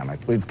dynamic.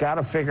 We've got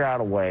to figure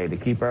out a way to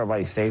keep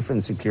everybody safe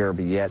and secure,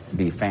 but yet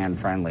be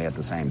fan-friendly at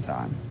the same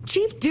time.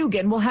 Chief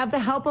Dugan will have the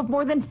help of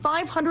more than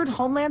 500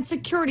 Homeland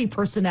Security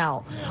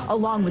personnel,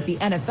 along with the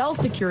NFL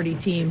security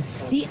team,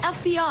 the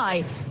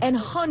FBI, and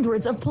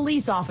hundreds of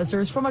police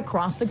officers from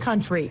across the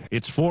country.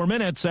 It's 4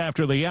 minutes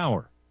after the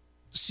hour.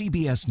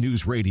 CBS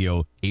News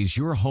Radio is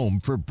your home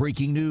for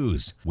breaking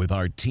news. With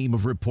our team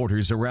of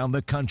reporters around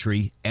the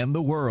country and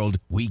the world,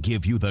 we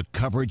give you the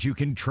coverage you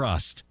can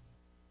trust.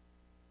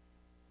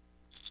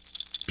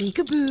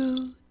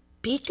 Peekaboo,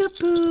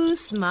 peekaboo,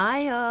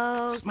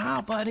 smile.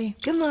 Smile, buddy.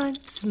 Come on,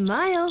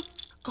 smile.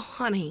 Oh,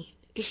 honey,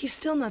 he's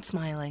still not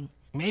smiling.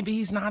 Maybe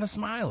he's not a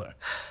smiler.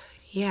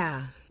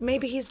 Yeah,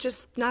 maybe he's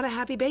just not a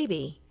happy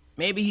baby.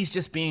 Maybe he's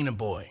just being a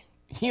boy.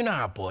 You know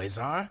how boys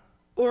are.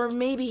 Or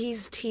maybe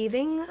he's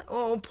teething.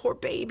 Oh, poor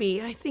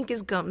baby. I think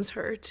his gums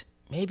hurt.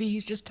 Maybe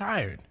he's just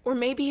tired. Or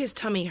maybe his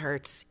tummy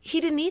hurts. He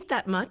didn't eat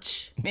that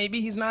much.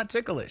 Maybe he's not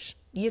ticklish.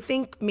 You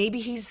think maybe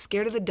he's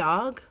scared of the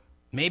dog?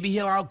 Maybe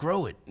he'll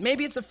outgrow it.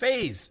 Maybe it's a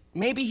phase.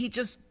 Maybe he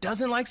just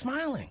doesn't like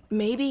smiling.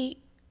 Maybe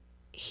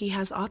he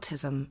has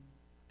autism,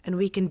 and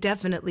we can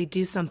definitely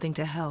do something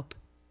to help.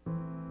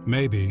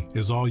 Maybe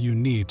is all you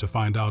need to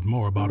find out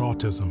more about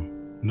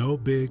autism. No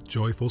big,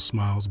 joyful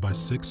smiles by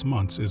 6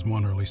 months is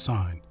one early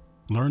sign.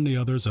 Learn the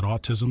others at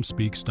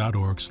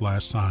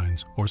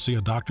autismspeaks.org/signs or see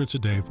a doctor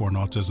today for an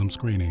autism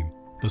screening.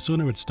 The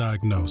sooner it's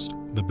diagnosed,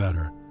 the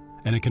better.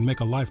 And it can make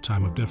a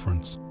lifetime of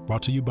difference.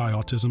 Brought to you by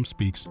Autism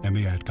Speaks and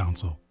the Ad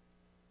Council.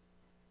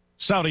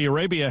 Saudi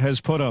Arabia has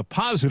put a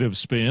positive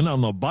spin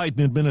on the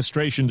Biden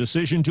administration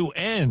decision to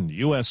end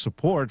U.S.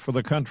 support for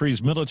the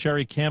country's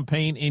military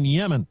campaign in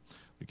Yemen.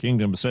 The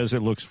kingdom says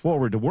it looks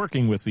forward to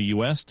working with the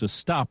U.S. to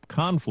stop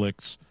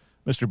conflicts.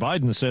 Mr.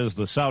 Biden says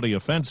the Saudi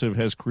offensive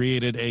has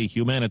created a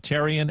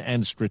humanitarian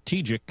and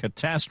strategic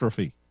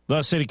catastrophe.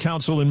 The city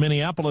council in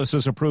Minneapolis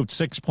has approved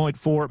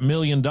 $6.4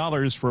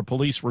 million for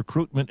police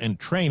recruitment and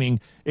training.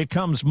 It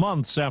comes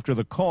months after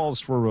the calls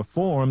for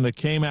reform that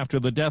came after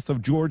the death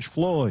of George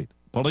Floyd.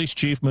 Police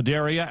Chief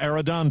Madaria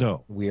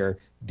Arredondo. We are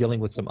dealing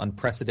with some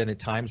unprecedented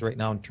times right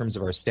now in terms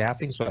of our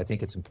staffing, so I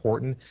think it's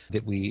important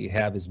that we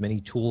have as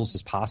many tools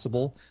as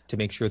possible to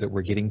make sure that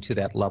we're getting to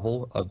that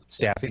level of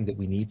staffing that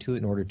we need to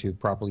in order to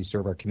properly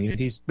serve our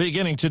communities.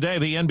 Beginning today,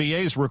 the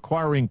NBA is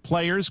requiring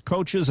players,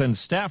 coaches, and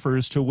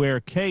staffers to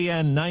wear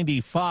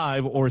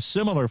KN95 or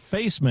similar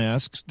face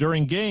masks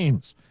during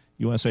games.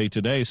 USA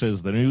Today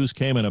says the news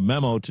came in a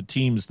memo to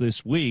teams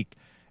this week.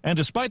 And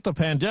despite the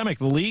pandemic,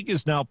 the league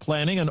is now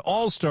planning an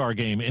all-star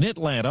game in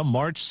Atlanta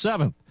March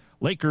 7th.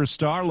 Lakers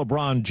star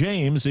LeBron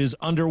James is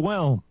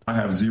underwhelmed. I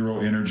have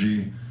zero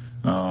energy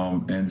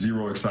and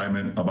zero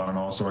excitement about an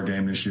all-star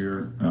game this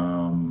year.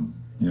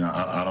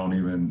 I don't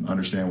even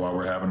understand why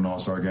we're having an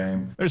all-star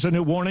game. There's a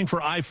new warning for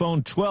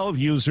iPhone 12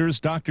 users.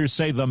 Doctors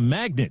say the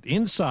magnet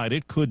inside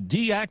it could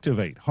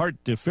deactivate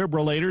heart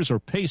defibrillators or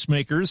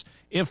pacemakers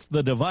if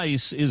the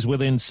device is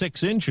within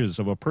 6 inches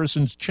of a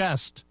person's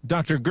chest.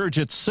 Dr.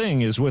 Gurjit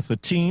Singh is with the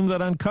team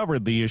that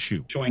uncovered the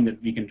issue. Showing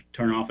that we can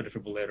turn off a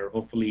defibrillator,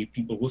 hopefully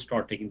people will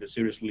start taking this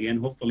seriously, and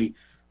hopefully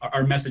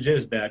our message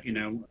is that,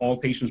 all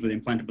patients with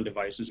implantable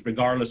devices,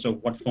 regardless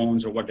of what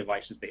phones or what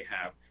devices they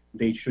have,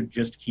 they should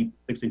just keep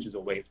 6 inches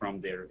away from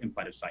their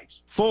implanted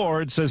sites.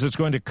 Ford says it's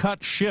going to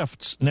cut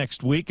shifts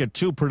next week at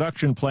 2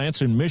 production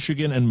plants in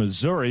Michigan and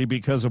Missouri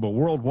because of a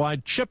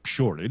worldwide chip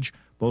shortage.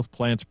 Both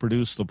plants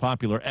produce the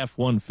popular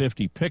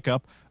F-150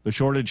 pickup. The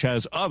shortage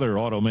has other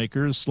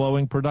automakers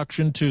slowing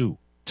production too.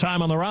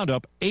 Time on the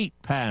roundup, 8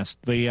 past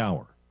the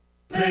hour.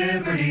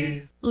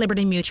 Liberty.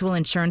 Liberty Mutual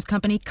Insurance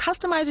Company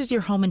customizes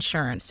your home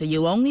insurance so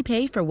you only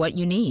pay for what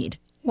you need.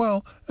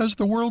 Well, as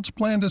the world's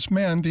blandest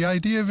man, the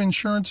idea of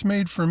insurance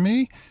made for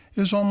me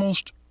is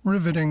almost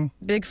riveting.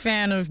 Big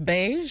fan of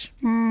beige?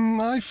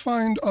 I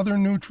find other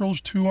neutrals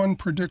too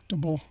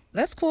unpredictable.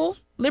 That's cool.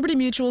 Liberty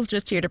Mutual's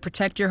just here to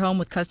protect your home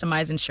with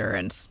customized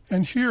insurance.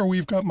 And here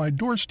we've got my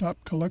doorstop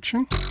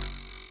collection.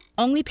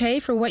 Only pay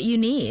for what you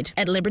need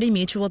at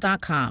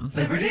libertymutual.com.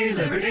 Liberty,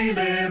 liberty,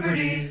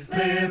 liberty,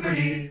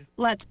 liberty.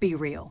 Let's be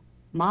real.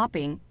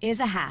 Mopping is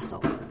a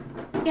hassle.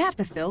 You have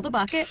to fill the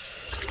bucket,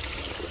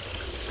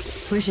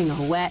 pushing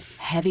a wet,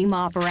 heavy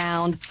mop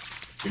around,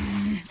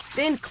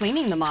 then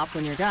cleaning the mop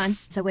when you're done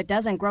so it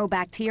doesn't grow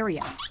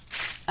bacteria.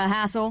 A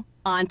hassle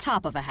on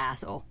top of a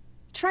hassle.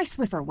 Try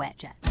Swiffer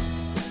WetJet.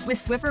 With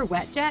Swiffer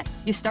WetJet,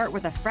 you start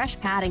with a fresh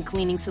pad and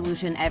cleaning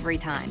solution every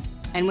time.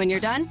 And when you're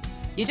done,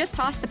 you just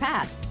toss the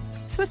pad.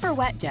 Swiffer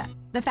WetJet,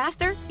 the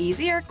faster,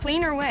 easier,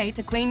 cleaner way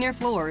to clean your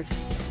floors.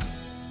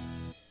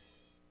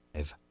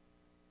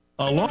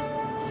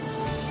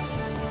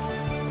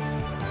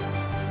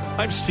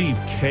 I'm Steve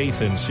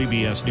Kathan,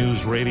 CBS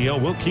News Radio.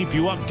 We'll keep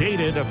you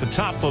updated at the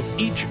top of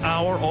each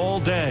hour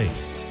all day.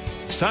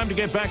 It's time to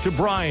get back to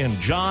Brian,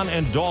 John,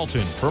 and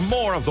Dalton for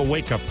more of the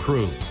Wake Up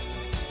Crew.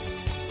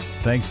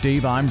 Thanks,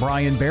 Steve. I'm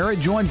Brian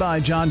Barrett, joined by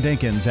John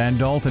Dinkins and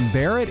Dalton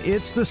Barrett.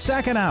 It's the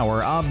second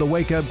hour of the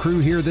Wake Up Crew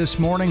here this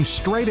morning.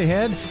 Straight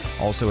ahead,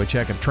 also a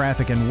check of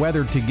traffic and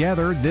weather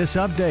together. This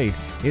update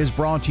is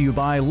brought to you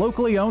by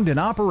locally owned and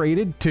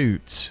operated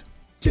Toots.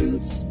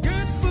 Toots,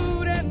 good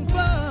food and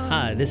fun.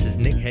 Hi, this is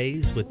Nick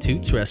Hayes with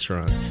Toots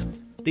Restaurants.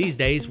 These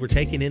days, we're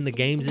taking in the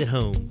games at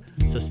home,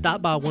 so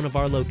stop by one of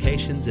our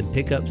locations and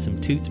pick up some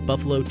Toots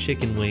Buffalo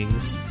chicken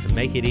wings to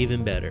make it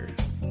even better.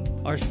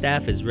 Our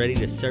staff is ready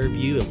to serve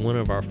you at one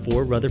of our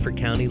 4 Rutherford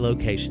County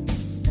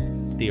locations.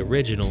 The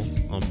Original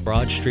on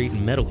Broad Street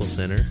and Medical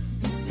Center,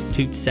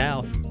 Toots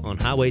South on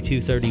Highway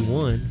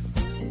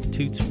 231,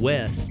 Toots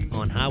West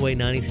on Highway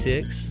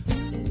 96,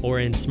 or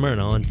in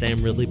Smyrna on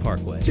Sam Ridley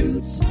Parkway.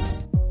 Toots.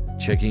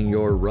 Checking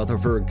your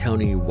Rutherford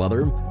County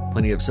weather.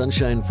 Plenty of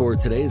sunshine for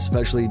today,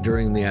 especially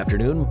during the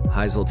afternoon.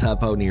 Highs will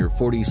top out near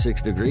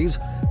 46 degrees.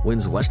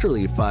 Winds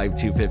westerly 5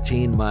 to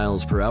 15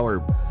 miles per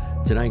hour.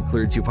 Tonight,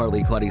 clear to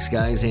partly cloudy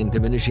skies and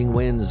diminishing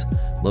winds.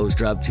 Lows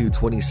drop to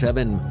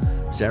 27.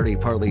 Saturday,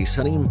 partly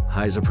sunny,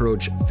 highs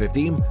approach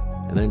 50.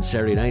 And then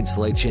Saturday night,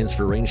 slight chance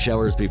for rain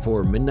showers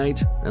before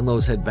midnight, and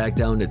lows head back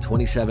down to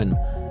 27.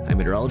 I'm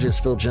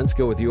meteorologist Phil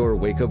Jensko with your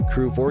Wake Up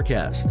Crew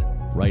forecast.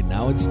 Right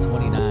now it's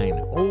 29.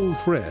 Old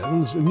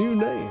friends, new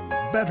name,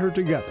 better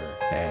together,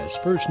 as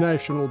First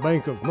National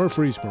Bank of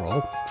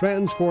Murfreesboro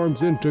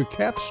transforms into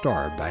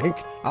Capstar Bank.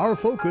 Our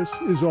focus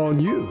is on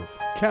you.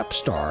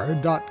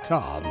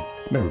 Capstar.com.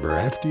 Member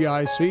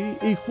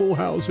FDIC, equal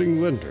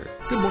housing lender.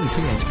 Good morning,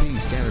 THP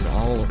scattered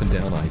all up and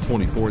down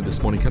I-24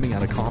 this morning, coming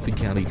out of Coffee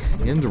County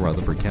into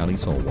Rutherford County,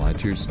 so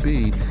watch your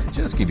speed.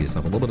 Just give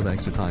yourself a little bit of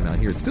extra time out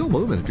here. It's still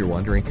moving if you're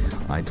wondering.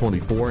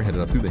 I-24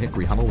 headed up through the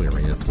Hickory Hollow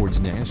area towards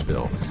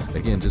Nashville.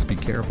 Again, just be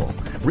careful.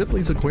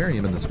 Ripley's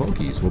Aquarium in the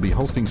Smokies will be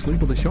hosting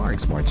Sleep with the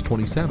Sharks March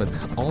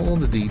 27th. All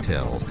the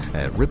details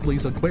at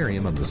Ripley's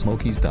Aquarium on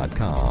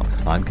thesmokies.com.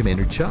 I'm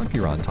Commander Chuck.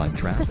 You're on time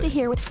traffic. Krista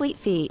here with Fleet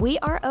Feet. We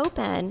are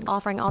open,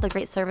 offering all the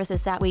great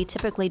services that we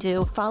typically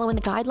do, following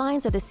the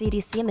guidelines of the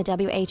CDC and the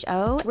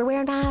WHO. We're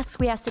wearing masks.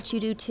 We ask that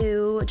you do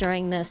too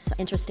during this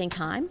interesting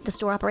time. The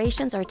store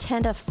operations are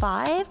 10 to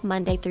 5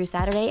 Monday through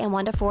Saturday and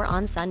 1 to 4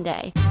 on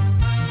Sunday.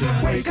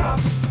 The Wake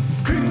Up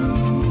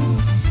Crew.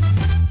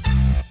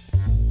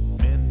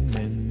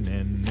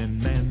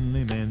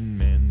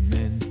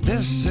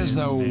 This is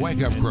the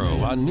Wake Up Crew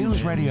on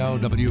News Radio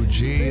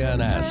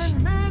WGNS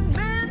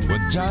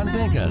with John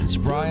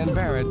Dinkins, Brian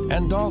Barrett,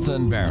 and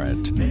Dalton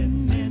Barrett.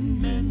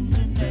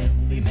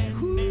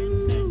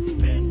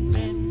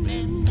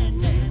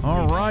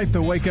 All right,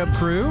 the Wake Up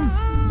Crew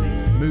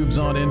moves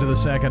on into the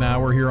second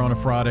hour here on a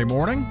Friday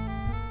morning.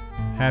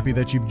 Happy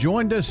that you've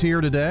joined us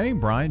here today.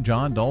 Brian,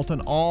 John,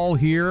 Dalton, all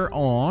here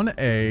on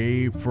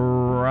a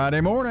Friday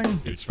morning.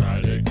 It's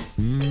Friday.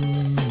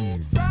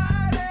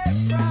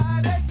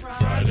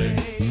 Friday.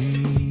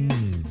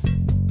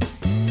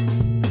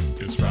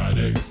 It's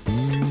Friday.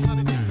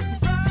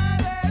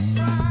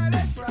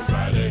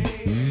 Friday.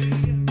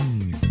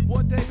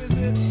 What day is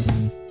it?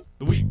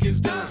 The week is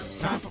done.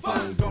 Time for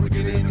fun. Gonna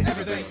get into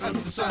everything under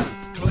the sun.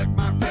 Collect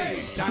my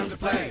pay. Time to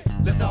play.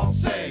 Let's all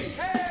say,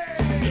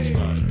 hey! It's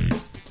Friday.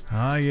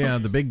 Yeah,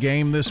 the big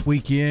game this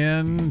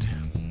weekend.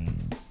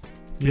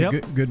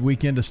 Yep. Good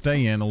weekend to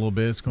stay in a little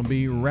bit. It's going to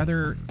be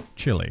rather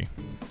chilly.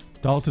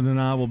 Dalton and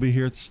I will be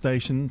here at the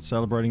station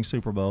celebrating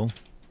Super Bowl.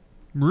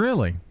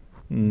 Really?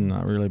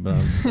 Not really, but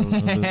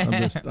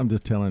I'm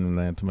just telling him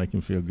that to make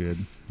him feel good.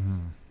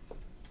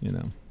 You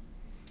know.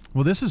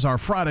 Well, this is our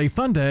Friday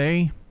Fun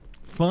Day.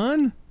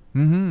 Fun?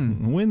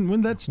 Mm-hmm. When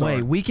did that start?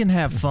 Wait, we can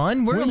have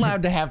fun? We're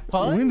allowed to have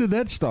fun? When did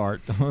that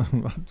start?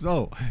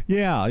 Oh,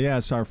 yeah,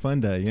 it's our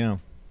Fun Day, yeah.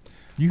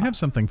 You have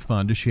something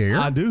fun to share.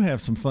 I do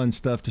have some fun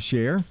stuff to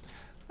share.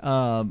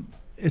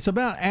 It's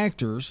about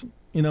actors.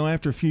 You know,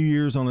 after a few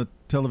years on a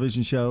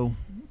television show,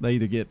 they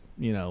either get,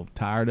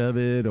 tired of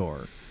it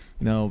or,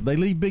 they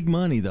leave big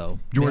money, though.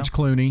 George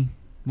Clooney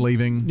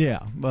leaving. Yeah,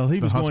 well, he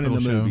was going in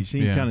the movies.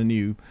 He kind of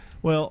knew.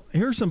 Well,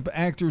 here's some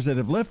actors that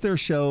have left their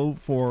show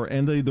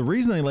and the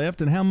reason they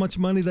left and how much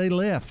money they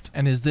left.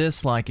 And is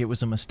this like it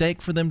was a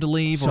mistake for them to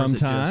leave?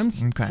 Sometimes. Or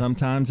is it just, okay.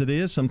 Sometimes it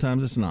is.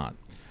 Sometimes it's not.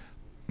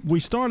 We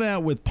start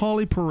out with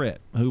Paulie Perrette,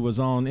 who was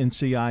on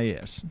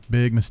NCIS.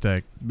 Big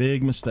mistake.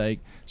 Big mistake.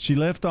 She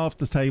left off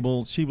the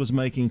table. She was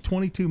making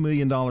 $22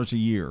 million a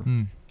year.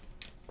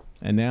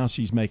 And now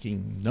she's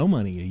making no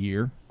money a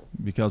year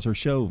because her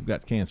show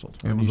got canceled.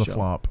 It was a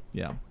flop.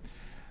 Yeah.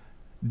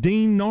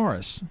 Dean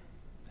Norris.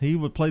 He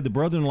would play the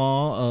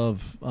brother-in-law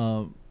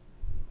of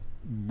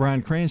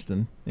Bryan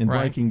Cranston in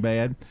Breaking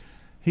Bad.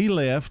 He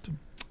left.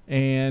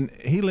 And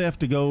he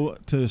left to go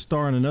to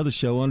star in another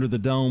show, Under the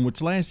Dome,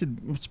 which was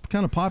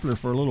kind of popular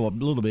for a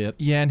little bit.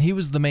 Yeah, and he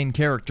was the main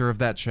character of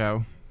that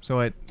show,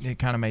 so it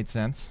kind of made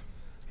sense.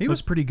 He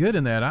was pretty good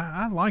in that.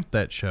 I liked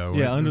that show.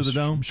 Yeah, Under the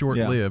Dome.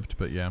 Short-lived,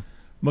 but yeah.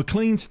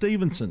 McLean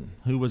Stevenson,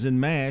 who was in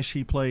MASH,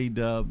 he played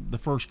the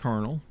first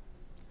colonel,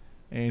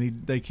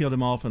 and they killed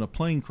him off in a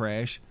plane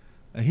crash.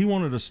 He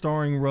wanted a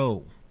starring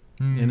role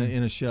in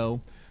a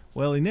show.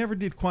 Well, he never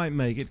did quite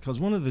make it because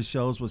one of the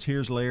shows was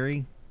Here's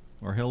Larry.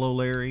 Or Hello,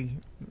 Larry.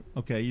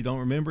 Okay, you don't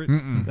remember it?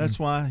 That's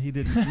why he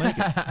didn't make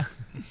it.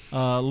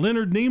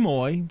 Leonard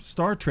Nimoy,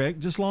 Star Trek,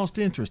 just lost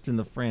interest in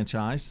the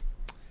franchise.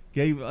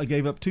 Gave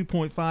up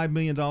 $2.5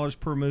 million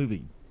per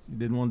movie. He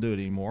didn't want to do it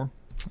anymore.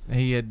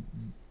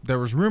 There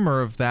was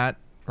rumor of that,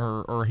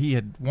 or he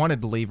had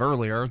wanted to leave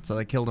earlier, so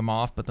they killed him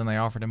off, but then they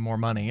offered him more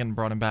money and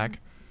brought him back.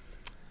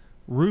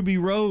 Ruby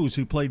Rose,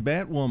 who played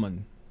Batwoman.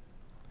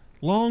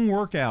 Long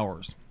work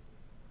hours.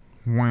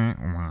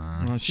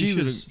 She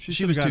was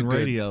too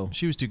radio. Good.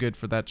 She was too good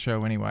for that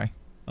show anyway.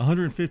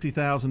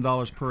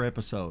 $150,000 per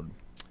episode.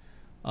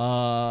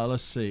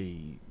 Let's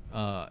see.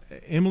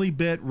 Emily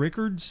Bett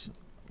Rickards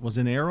was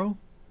in Arrow.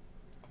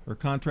 Her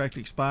contract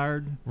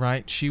expired.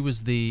 Right. She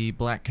was the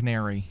Black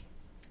Canary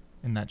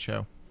in that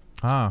show.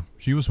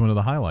 She was one of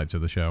the highlights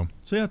of the show.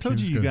 See, I told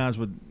you guys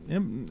would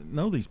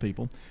know these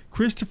people.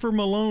 Christopher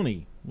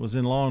Maloney was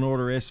in Law &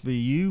 Order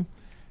SVU.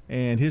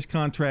 And his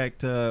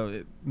contract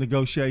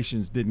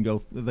negotiations didn't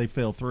go. They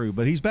fell through,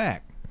 but he's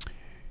back.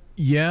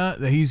 Yeah,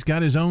 he's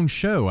got his own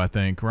show, I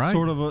think, right?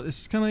 Sort of.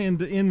 It's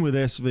kind of in with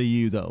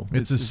SVU, though.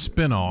 It's a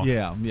spinoff.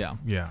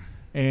 Yeah.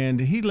 And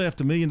he left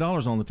 $1 million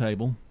on the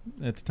table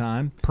at the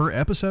time. Per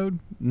episode?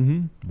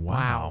 Mm-hmm.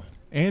 Wow.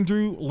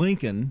 Andrew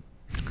Lincoln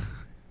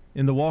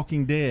in The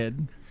Walking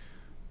Dead,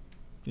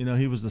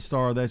 he was the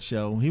star of that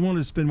show. He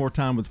wanted to spend more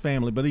time with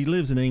family, but he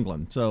lives in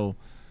England, so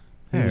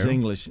he was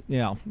English.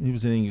 Yeah, he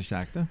was an English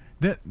actor.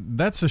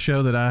 That's a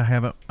show that I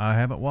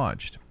haven't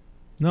watched.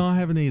 No, I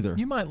haven't either.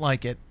 You might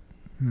like it.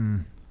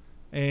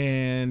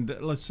 And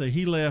let's see,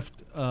 he left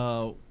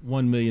 $1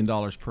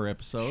 million per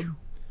episode.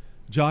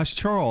 Josh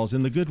Charles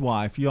in The Good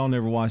Wife. You all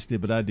never watched it,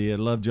 but I did.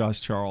 Love Josh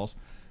Charles.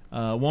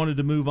 Wanted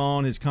to move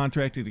on. His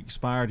contract had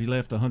expired. He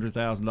left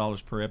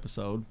 $100,000 per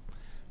episode.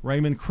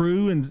 Raymond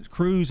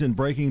Cruz in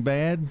Breaking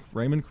Bad.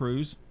 Raymond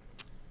Cruz.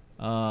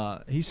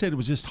 He said it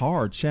was just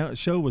hard.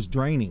 Show was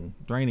draining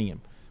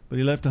him. But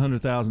he left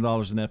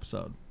 $100,000 an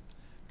episode.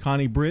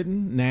 Connie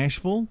Britton,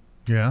 Nashville.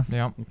 Yeah.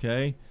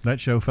 Okay. That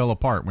show fell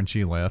apart when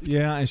she left.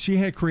 Yeah, and she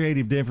had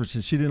creative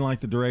differences. She didn't like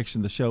the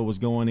direction the show was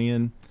going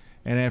in.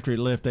 And after it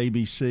left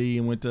ABC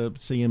and went to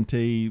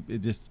CMT, it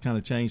just kind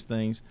of changed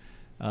things.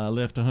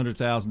 Left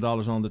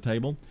 $100,000 on the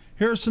table.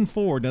 Harrison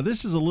Ford. Now,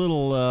 this is a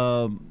little,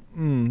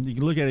 you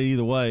can look at it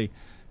either way.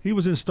 He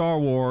was in Star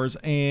Wars,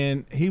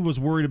 and he was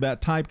worried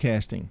about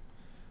typecasting,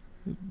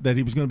 that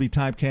he was going to be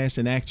typecast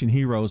in action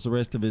heroes the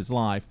rest of his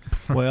life.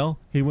 Well,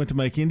 he went to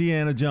make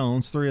Indiana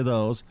Jones, 3 of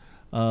those.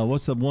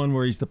 What's the one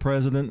where he's the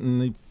president in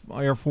the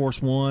Air Force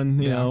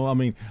One? You know, I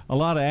mean, a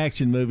lot of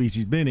action movies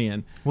he's been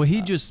in. Well,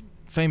 he just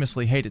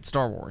famously hated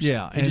Star Wars.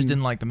 Yeah. He just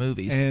didn't like the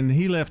movies. And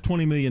he left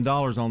 $20 million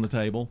on the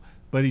table,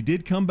 but he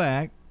did come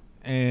back,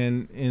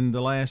 and in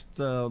the last,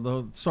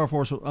 the Star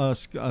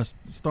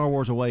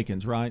Wars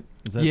Awakens, right?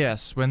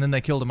 Yes, and then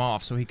they killed him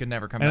off, so he could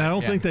never come back. And I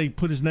don't think they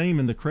put his name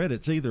in the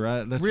credits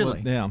either. That's really?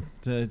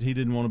 He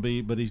didn't want to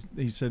be, but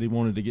he said he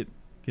wanted to get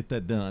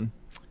that done,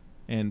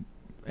 and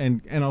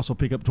also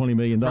pick up $20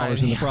 million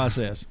in the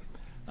process.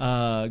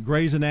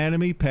 Grey's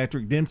Anatomy,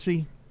 Patrick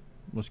Dempsey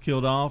was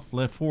killed off,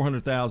 left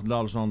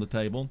 $400,000 on the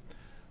table.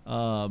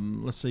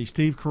 Let's see,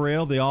 Steve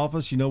Carell, The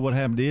Office. You know what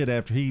happened to it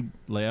after he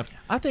left.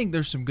 I think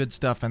there's some good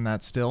stuff in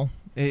that still.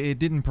 It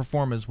didn't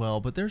perform as well,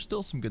 but there's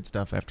still some good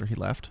stuff after he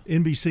left.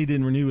 NBC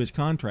didn't renew his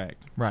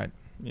contract. Right.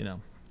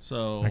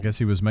 So I guess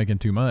he was making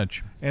too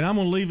much. And I'm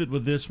going to leave it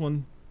with this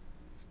one.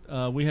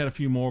 We had a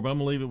few more, but I'm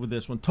going to leave it with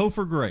this one.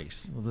 Topher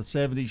Grace, the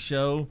 70s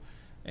show,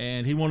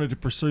 and he wanted to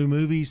pursue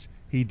movies.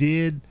 He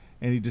did,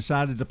 and he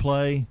decided to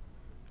play.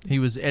 He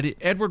was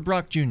Edward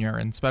Brock Jr.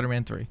 in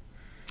Spider-Man 3.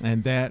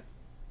 And that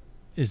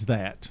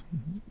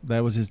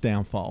was his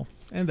downfall.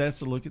 And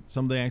that's a look at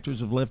some of the actors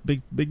who have left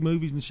big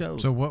movies and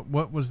shows. So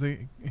what was the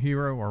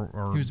hero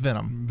or he was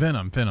Venom.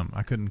 Venom.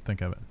 I couldn't think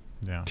of it.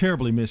 Yeah.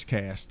 Terribly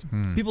miscast.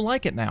 People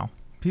like it now.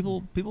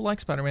 People like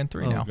Spider-Man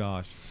 3 now. Oh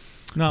gosh.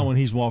 Not when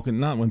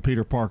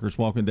Peter Parker's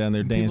walking down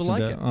there dancing. People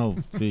like it. Oh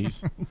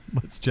jeez.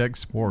 Let's check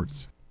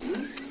sports.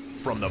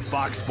 From the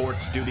Fox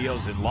Sports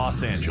Studios in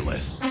Los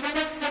Angeles,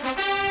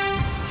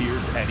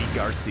 here's Eddie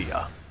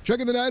Garcia.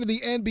 Checking the night in the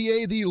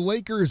NBA, the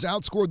Lakers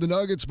outscored the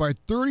Nuggets by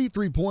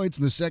 33 points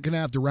in the second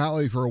half to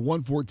rally for a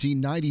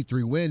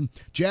 114-93 win.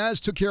 Jazz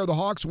took care of the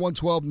Hawks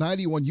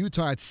 112-91.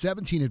 Utah at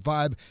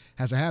 17-5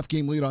 has a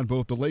half-game lead on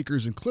both the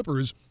Lakers and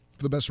Clippers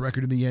for the best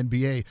record in the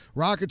NBA.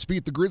 Rockets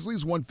beat the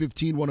Grizzlies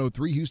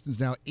 115-103. Houston's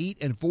now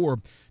 8-4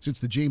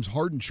 since the James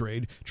Harden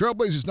trade.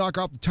 Trailblazers knock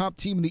off the top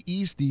team in the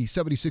East, the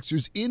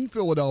 76ers in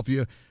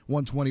Philadelphia,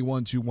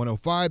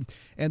 121-105.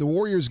 And the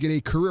Warriors get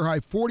a career-high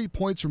 40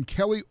 points from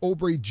Kelly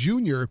Oubre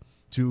Jr.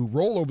 to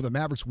roll over the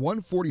Mavericks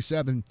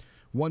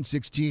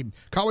 147-116.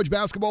 College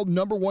basketball,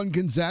 number 1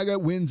 Gonzaga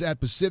wins at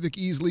Pacific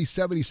easily,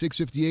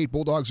 76-58.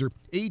 Bulldogs are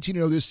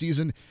 18-0 this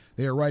season.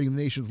 They are riding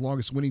the nation's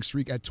longest winning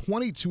streak at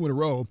 22 in a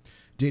row,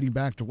 dating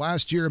back to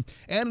last year.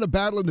 And in the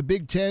battle in the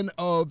Big Ten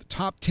of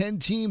top 10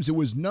 teams, it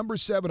was number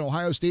 7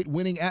 Ohio State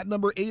winning at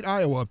number 8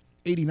 Iowa,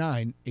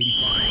 89-85.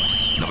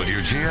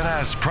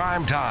 WGNS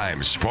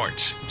Primetime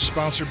Sports.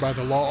 Sponsored by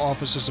the law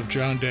offices of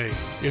John Day.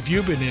 If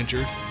you've been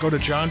injured, go to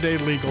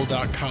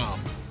johndaylegal.com.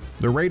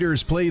 The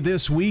Raiders play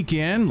this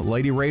weekend.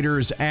 Lady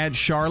Raiders at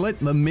Charlotte.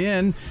 The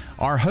men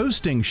are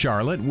hosting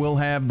Charlotte. We'll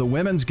have the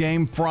women's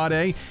game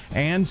Friday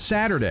and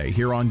Saturday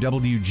here on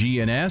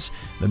WGNS.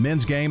 The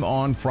men's game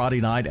on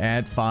Friday night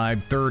at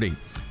 5:30.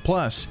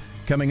 Plus,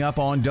 coming up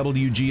on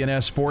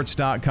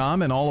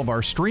WGNSSports.com and all of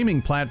our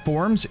streaming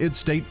platforms, it's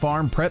State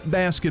Farm Prep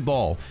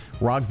Basketball.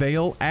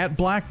 Rockvale at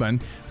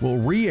Blackman. We'll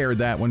re-air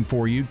that one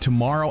for you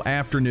tomorrow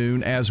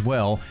afternoon as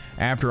well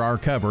after our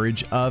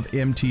coverage of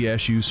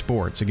MTSU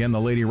sports. Again, the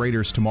Lady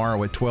Raiders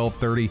tomorrow at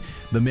 12:30.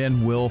 The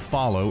men will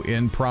follow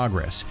in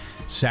progress.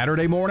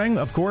 Saturday morning,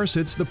 of course,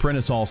 it's the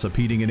Prentice Allsup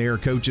Heating and Air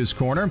Coaches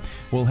Corner.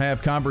 We'll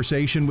have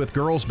conversation with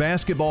girls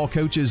basketball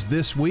coaches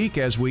this week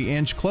as we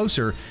inch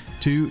closer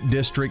to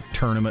district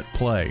tournament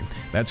play.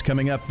 That's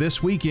coming up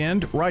this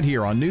weekend right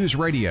here on News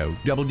Radio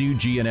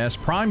WGNS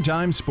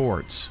Primetime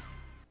Sports.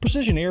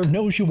 Precision Air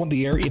knows you want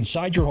the air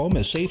inside your home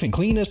as safe and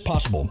clean as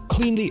possible.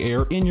 Clean the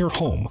air in your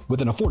home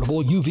with an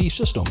affordable UV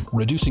system,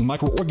 reducing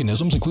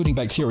microorganisms including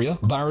bacteria,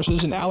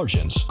 viruses, and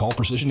allergens. Call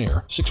Precision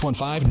Air,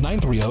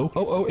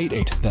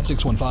 615-930-0088. That's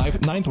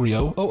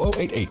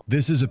 615-930-0088.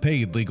 This is a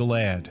paid legal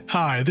ad.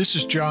 Hi, this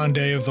is John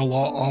Day of the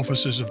Law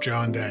Offices of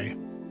John Day.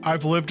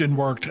 I've lived and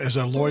worked as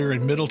a lawyer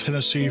in Middle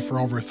Tennessee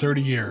for over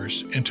 30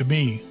 years, and to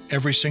me,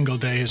 every single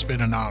day has been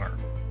an honor.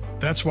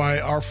 That's why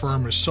our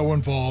firm is so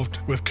involved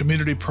with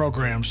community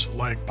programs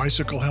like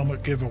bicycle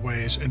helmet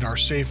giveaways and our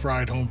Safe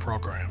Ride Home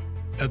program.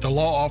 At the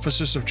Law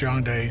Offices of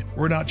John Day,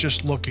 we're not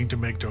just looking to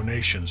make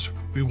donations.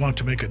 We want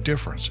to make a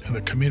difference in the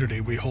community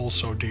we hold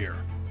so dear.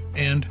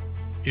 And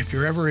if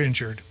you're ever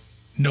injured,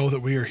 know that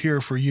we are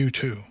here for you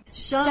too.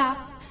 Shop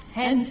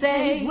and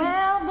save.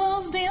 Well,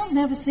 those deals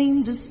never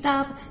seem to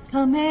stop.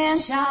 Come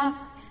and shop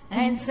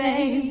and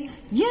save.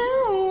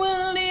 You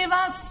will leave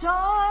our store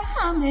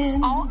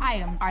humming. All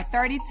items are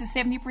 30 to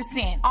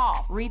 70%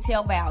 off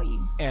retail value.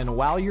 And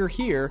while you're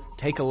here,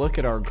 take a look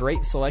at our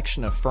great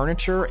selection of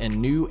furniture and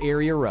new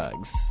area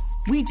rugs.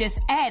 We just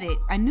added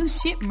a new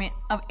shipment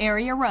of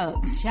area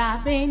rugs.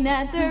 Shopping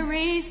at the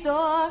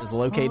Restore is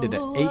located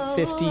at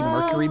 850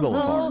 Mercury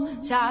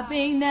Boulevard.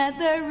 Shopping at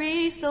the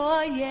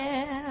Restore,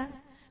 yeah.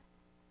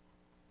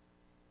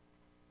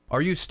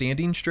 Are you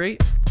standing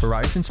straight?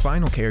 Horizon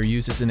Spinal Care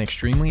uses an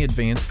extremely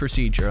advanced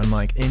procedure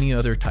unlike any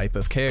other type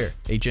of care.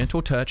 A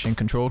gentle touch and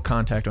controlled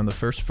contact on the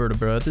first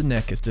vertebra of the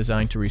neck is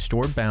designed to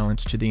restore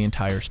balance to the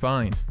entire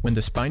spine. When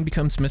the spine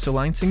becomes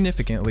misaligned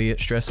significantly, it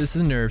stresses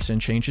the nerves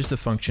and changes the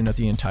function of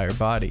the entire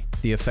body.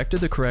 The effect of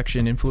the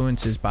correction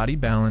influences body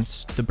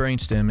balance, the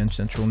brainstem, and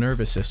central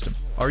nervous system.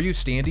 Are you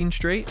standing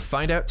straight?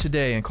 Find out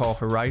today and call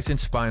Horizon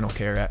Spinal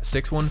Care at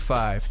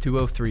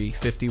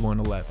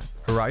 615-203-5111.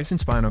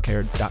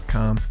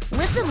 HorizonSpinalCare.com.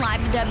 Listen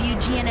live to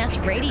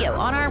WGNS Radio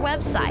on our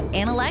website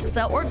and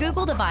Alexa or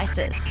Google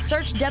devices.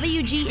 Search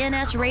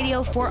WGNS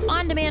Radio for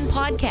on-demand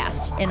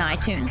podcasts in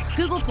iTunes,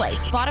 Google Play,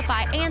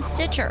 Spotify, and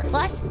Stitcher.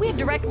 Plus, we have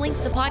direct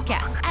links to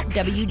podcasts at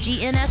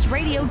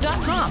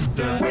WGNSradio.com.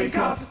 The Wake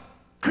Up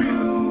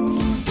Crew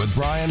with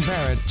Brian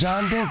Barrett,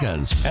 John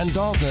Dinkins, and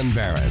Dalton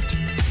Barrett.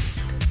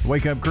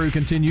 Wake Up Crew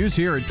continues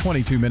here at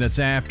 22 minutes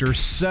after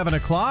 7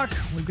 o'clock.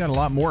 We've got a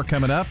lot more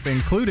coming up,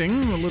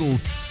 including a little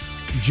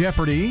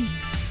Jeopardy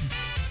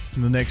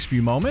in the next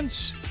few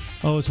moments.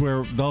 Oh, it's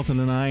where Dalton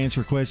and I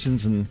answer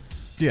questions, and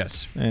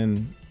yes,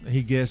 and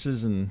he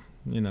guesses, and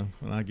and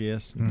I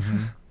guess.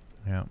 Mm-hmm.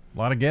 Yeah, a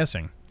lot of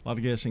guessing. A lot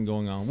of guessing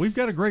going on. We've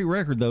got a great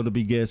record though to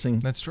be guessing.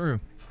 That's true.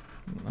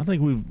 I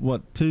think we've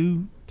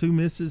two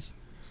misses.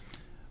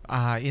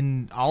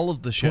 In all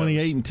of the shows,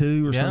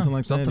 28-2 or something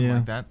like that. Something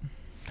like that.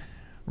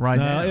 Right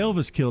now,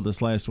 Elvis killed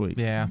us last week.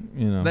 Yeah,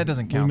 that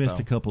doesn't count. We missed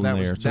a couple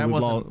in there,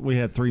 so we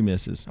had 3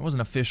 misses. That wasn't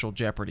official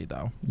Jeopardy,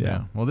 though.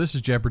 Yeah. Well, this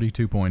is Jeopardy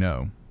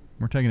 2.0.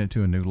 We're taking it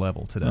to a new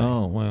level today.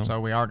 Oh well. So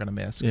we are going to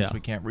miss because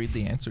we can't read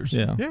the answers.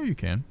 Yeah. Yeah, you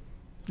can.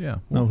 Yeah.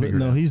 No,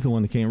 he's the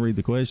one that can't read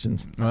the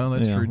questions. Well,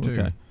 that's true too.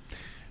 Okay.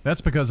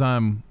 That's because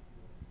I'm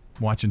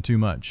watching too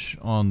much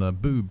on the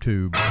boob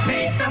tube.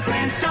 Meet the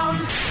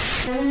Flintstones.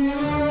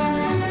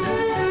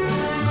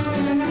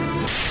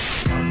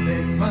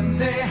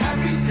 Monday,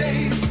 happy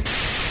days.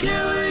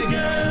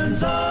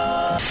 Gilligan's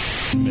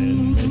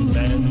Ben.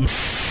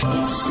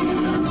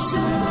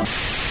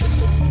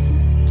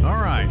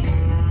 All right.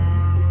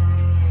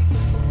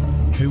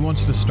 Who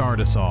wants to start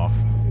us off?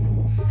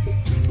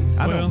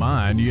 I don't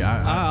mind.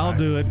 I'll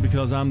do it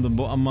because I'm the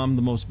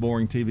most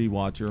boring TV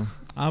watcher.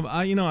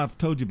 I've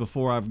told you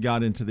before. I've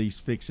got into these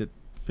fix it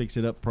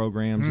up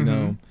programs.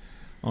 Mm-hmm.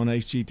 On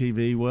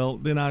HGTV. Well,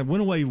 then I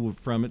went away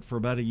from it for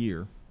about a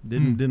year.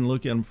 Didn't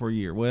look at them for a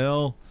year.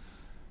 Well,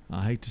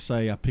 I hate to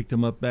say I picked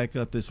them back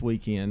up this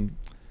weekend.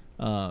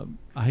 I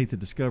hate the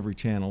Discovery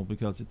Channel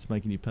because it's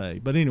making you pay.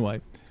 But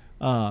anyway,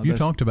 you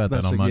talked about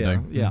that on Monday.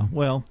 Yeah. Mm-hmm.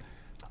 Well,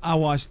 I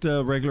watched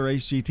regular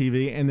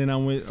HGTV, and then I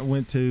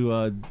went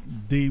to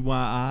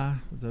DIY.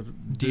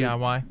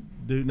 DIY.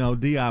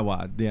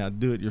 DIY. Yeah,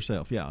 do it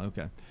yourself. Yeah,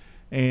 okay.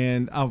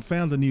 And I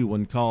found a new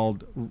one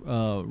called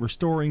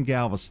Restoring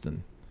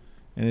Galveston.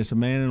 And it's a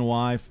man and a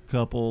wife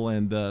couple,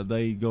 and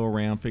they go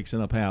around fixing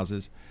up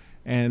houses.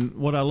 And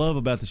what I love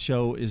about the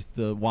show is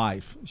the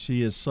wife.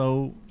 She's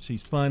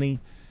funny,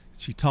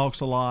 she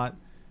talks a lot,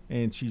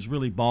 and she's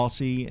really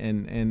bossy.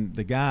 And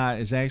the guy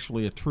is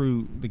actually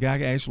the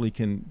guy actually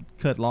can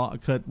cut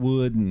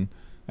wood and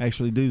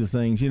actually do the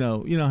things. You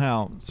know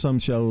how some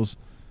shows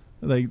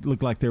they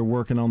look like they're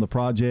working on the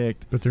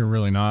project, but they're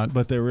really not.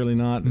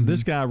 Mm-hmm.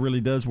 This guy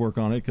really does work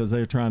on it because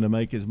they're trying to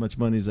make as much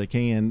money as they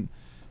can.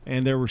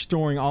 And they're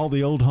restoring all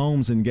the old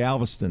homes in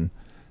Galveston,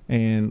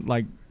 and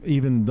like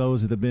even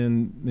those that have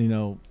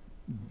been,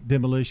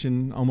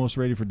 demolition, almost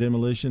ready for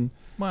demolition.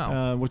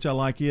 Wow. Which I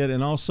like it.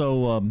 And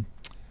also,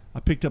 I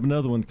picked up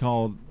another one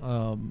called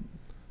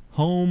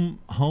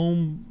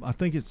Home. I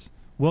think it's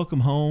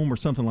Welcome Home or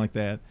something like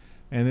that.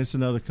 And it's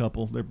another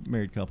couple. They're a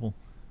married couple.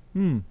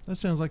 That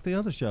sounds like the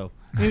other show.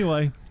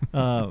 Anyway,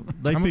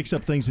 they fix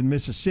up things in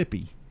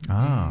Mississippi.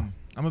 Ah.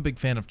 I'm a big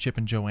fan of Chip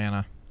and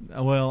Joanna.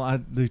 Well, I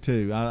do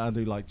too. I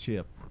do like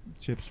Chip.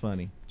 Chip's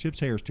funny. Chip's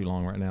hair's too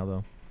long right now,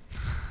 though.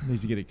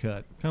 Needs to get it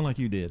cut, kind of like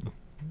you did.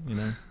 You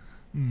know.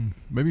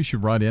 Maybe you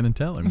should write in and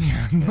tell him.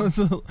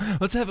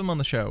 Let's have him on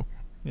the show.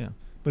 Yeah,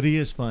 but he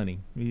is funny.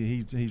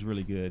 He's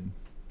really good.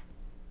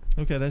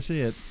 Okay, that's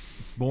it.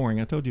 It's boring.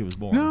 I told you it was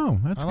boring. No,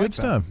 that's good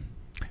stuff.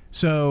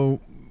 So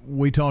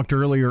we talked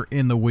earlier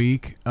in the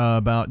week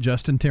about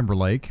Justin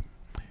Timberlake.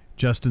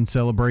 Justin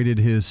celebrated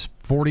his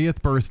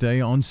 40th birthday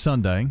on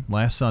Sunday,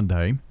 last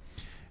Sunday,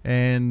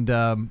 and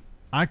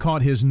I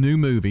caught his new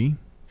movie.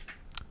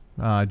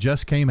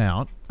 Just came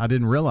out. I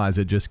didn't realize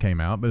it just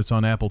came out, but it's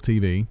on Apple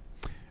TV,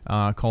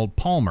 called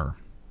Palmer.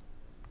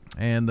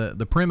 And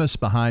the premise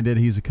behind it,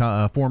 he's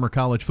a former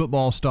college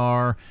football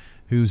star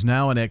who's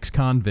now an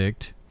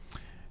ex-convict,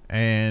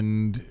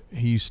 and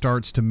he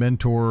starts to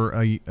mentor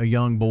a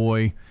young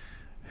boy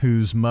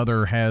whose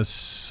mother has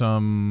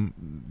some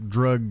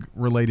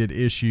drug-related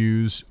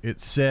issues.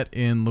 It's set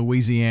in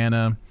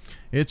Louisiana.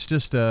 It's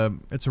just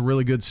it's a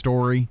really good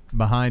story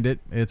behind it.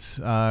 It's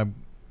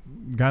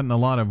gotten a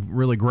lot of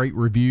really great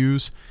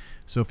reviews.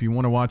 So if you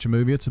want to watch a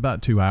movie, it's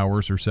about 2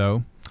 hours or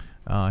so.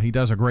 He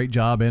does a great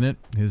job in it.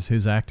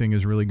 His acting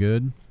is really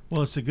good.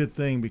 Well, it's a good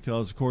thing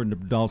because according to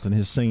Dalton,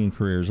 his singing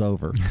career is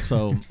over.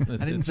 So I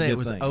didn't say it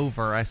was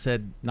over. I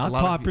said not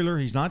popular.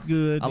 He's not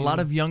good. A lot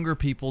of younger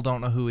people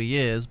don't know who he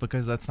is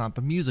because that's not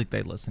the music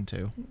they listen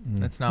to.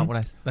 That's not what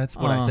I. That's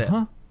what I said.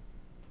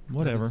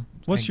 Whatever.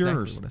 What's exactly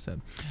yours? What I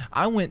said.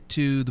 I went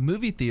to the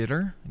movie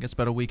theater, I guess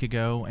about a week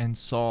ago, and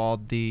saw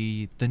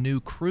the new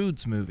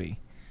Croods movie,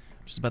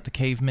 which is about the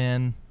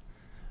cavemen.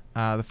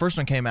 The first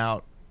one came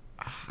out,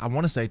 I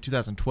want to say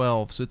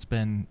 2012, so it's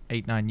been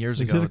 8-9 years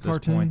ago. Is it a at this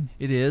cartoon? point.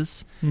 It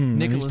is.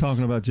 Nicholas, he's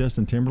talking about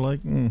Justin Timberlake.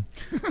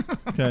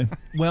 Okay.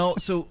 Well,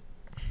 so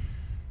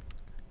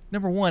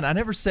number one, I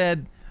never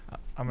said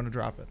I'm going to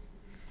drop it.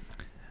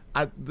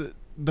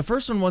 The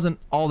first one wasn't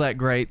all that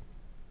great,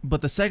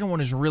 but the second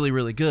one is really,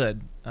 really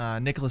good.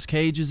 Nicolas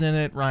Cage is in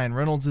it. Ryan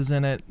Reynolds is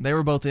in it. They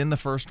were both in the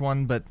first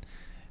one, but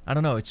I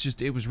don't know.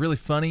 It was really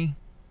funny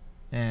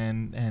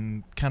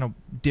and kind of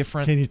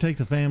different. Can you take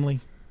the family?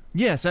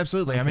 Yes,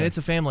 absolutely. Okay. I mean, it's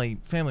a family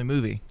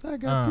movie. I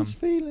got this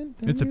feeling.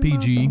 It's a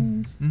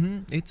PG.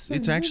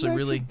 It's actually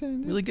really,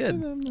 really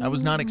good. I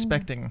was not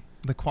expecting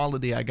the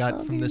quality I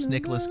got from this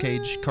Nicolas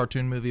Cage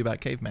cartoon movie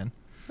about cavemen.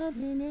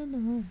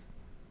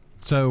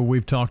 So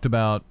we've talked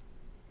about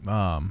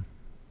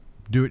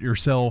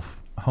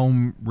do-it-yourself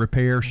home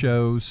repair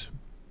shows,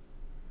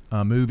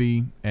 a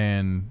movie,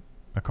 and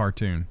a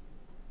cartoon.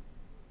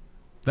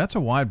 That's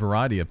a wide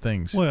variety of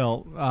things.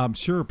 Well, I'm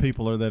sure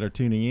people that are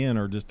tuning in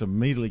are just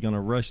immediately going to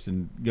rush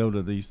and go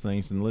to these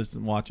things and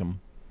watch them.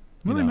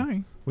 Well, they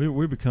may.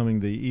 We're becoming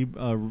the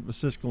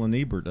Siskel and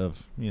Ebert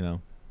of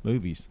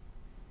movies.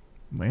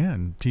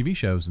 Man, TV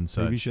shows and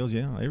such. TV shows,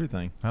 yeah,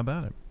 everything. How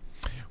about it?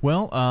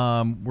 Well,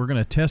 we're going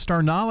to test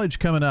our knowledge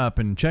coming up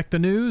and check the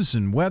news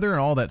and weather and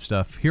all that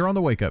stuff here on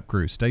the Wake Up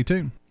Crew. Stay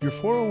tuned. Your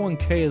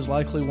 401k is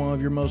likely one of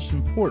your most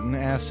important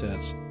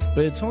assets,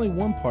 but it's only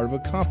one part of a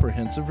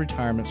comprehensive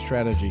retirement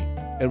strategy.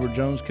 Edward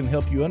Jones can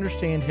help you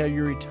understand how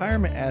your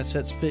retirement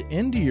assets fit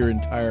into your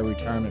entire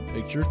retirement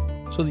picture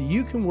so that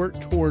you can work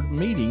toward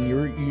meeting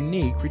your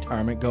unique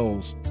retirement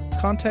goals.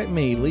 Contact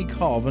me, Lee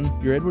Colvin,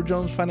 your Edward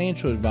Jones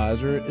financial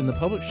advisor in the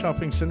Public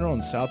Shopping Center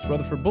on South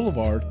Rutherford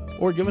Boulevard,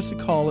 or give us a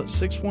call at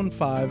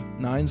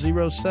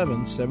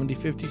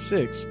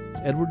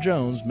 615-907-7056. Edward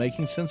Jones,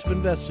 Making Sense of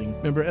Investing,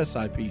 member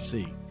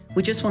SIPC.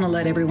 We just want to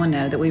let everyone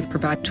know that we've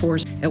provided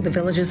tours at the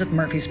Villages of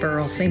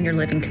Murfreesboro Senior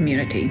Living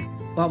Community.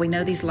 While we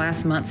know these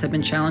last months have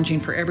been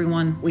challenging for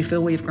everyone, we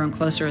feel we've grown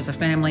closer as a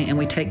family, and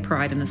we take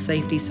pride in the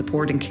safety,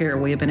 support, and care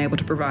we have been able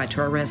to provide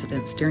to our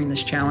residents during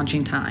this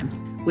challenging time.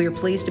 We are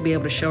pleased to be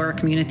able to show our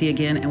community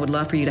again and would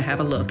love for you to have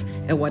a look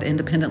at what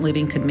independent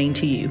living could mean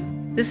to you.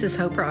 This is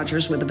Hope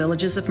Rogers with the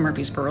Villages of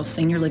Murfreesboro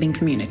Senior Living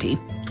Community,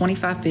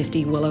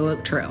 2550 Willow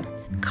Oak Trail.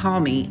 Call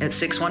me at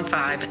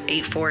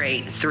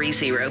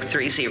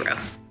 615-848-3030.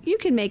 You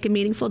can make a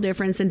meaningful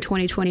difference in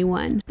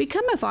 2021.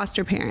 Become a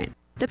foster parent.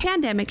 The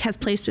pandemic has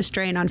placed a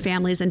strain on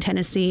families in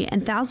Tennessee,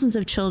 and thousands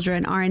of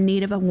children are in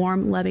need of a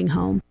warm, loving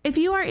home. If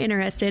you are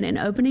interested in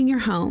opening your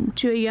home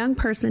to a young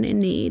person in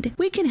need,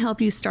 we can help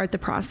you start the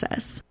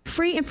process.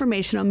 Free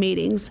informational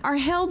meetings are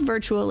held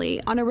virtually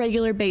on a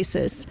regular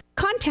basis.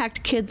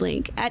 Contact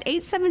KidLink at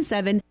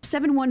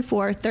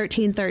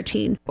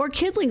 877-714-1313 or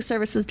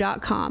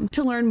kidlinkservices.com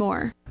to learn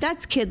more.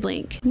 That's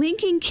KidLink,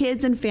 linking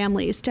kids and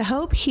families to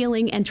hope,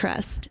 healing, and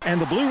trust.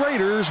 And the Blue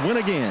Raiders win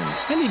again.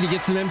 I need to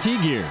get some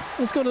MT gear.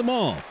 Let's go to the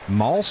mall.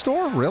 Mall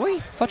store? Really?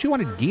 Thought you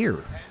wanted gear.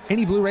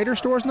 Any Blue Raider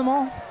stores in the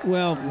mall?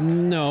 Well,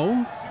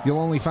 no. You'll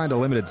only find a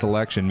limited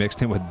selection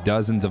mixed in with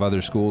dozens of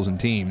other schools and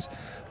teams.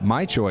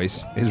 My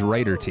choice is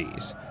Raider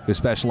Tees, who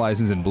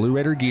specializes in Blue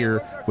Raider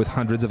gear with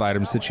hundreds of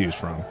items to choose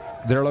from.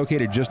 They're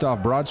located just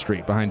off Broad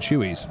Street behind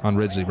Chewy's on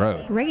Ridgely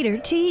Road. Raider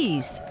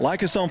Tees.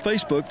 Like us on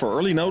Facebook for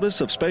early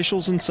notice of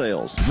specials and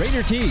sales.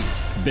 Raider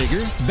Tees.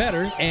 Bigger,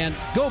 better, and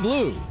go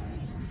blue.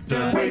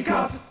 The Wake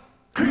Up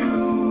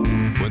Crew.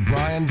 With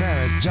Brian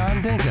Barrett,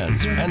 John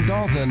Dinkins, and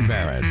Dalton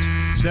Barrett.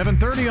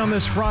 7:30 on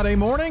this Friday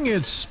morning.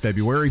 It's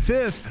February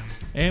 5th.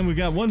 And we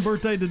got one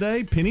birthday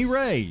today, Penny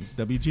Ray.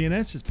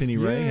 WGNS's Penny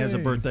Ray has a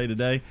birthday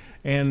today.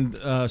 And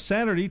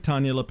Saturday,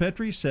 Tanya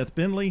LaPetri, Seth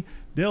Bentley,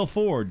 Dale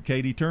Ford,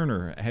 Katie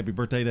Turner. Happy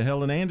birthday to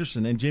Helen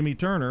Anderson and Jimmy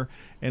Turner.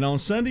 And on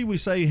Sunday, we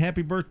say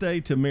happy birthday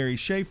to Mary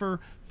Schaefer,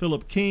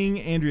 Philip King,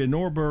 Andrea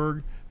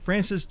Norberg,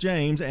 Francis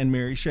James, and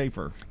Mary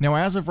Schaefer. Now,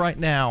 as of right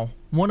now,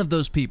 one of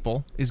those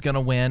people is going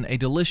to win a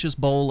delicious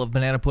bowl of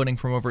banana pudding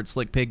from over at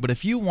Slick Pig. But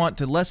if you want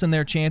to lessen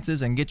their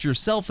chances and get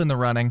yourself in the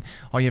running,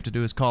 all you have to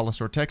do is call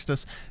us or text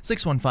us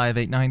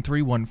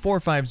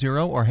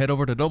 615-893-1450 or head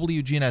over to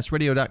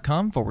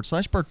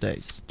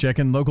WGNSradio.com/birthdays.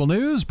 Checking local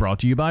news brought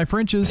to you by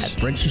French's. At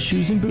French's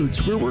Shoes and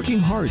Boots, we're working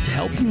hard to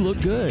help you look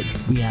good.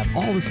 We have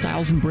all the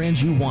styles and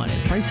brands you want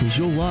at prices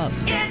you'll love.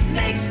 It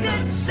makes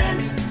good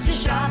sense to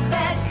shop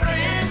at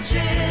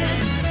French's.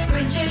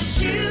 French's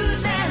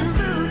Shoes and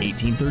Boots.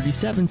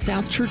 1837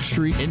 South Church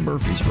Street in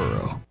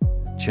Murfreesboro.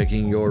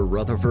 Checking your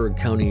Rutherford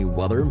County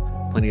weather.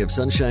 Plenty of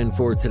sunshine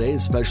for today,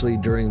 especially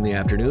during the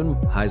afternoon.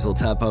 Highs will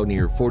top out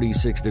near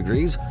 46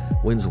 degrees.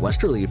 Winds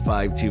westerly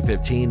 5 to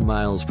 15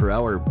 miles per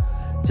hour.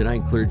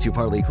 Tonight, clear to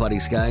partly cloudy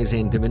skies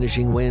and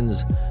diminishing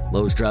winds.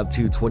 Lows drop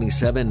to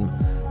 27.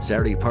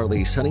 Saturday,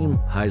 partly sunny.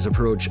 Highs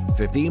approach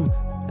 50.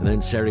 And then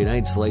Saturday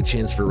night, slight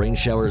chance for rain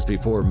showers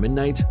before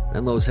midnight.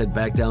 And lows head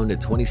back down to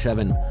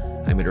 27.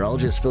 I'm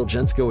meteorologist Phil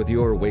Jensko with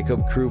your Wake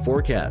Up Crew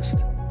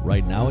forecast.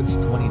 Right now it's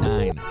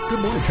 29. Good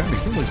morning. Traffic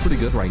still looks pretty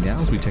good right now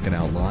as we check it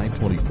out live.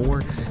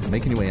 24,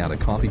 making your way out of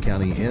Coffee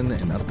County in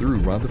and up through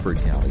Rutherford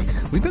County.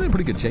 We've been in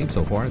pretty good shape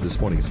so far this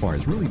morning as far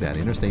as really bad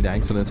interstate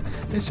accidents.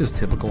 It's just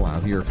typical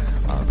out here,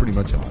 pretty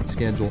much on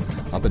schedule,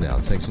 up and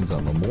down sections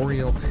of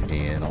Memorial,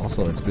 and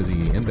also it's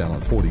busy inbound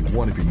on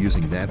 41 if you're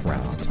using that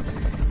route.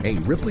 Hey,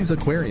 Ripley's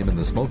Aquarium in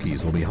the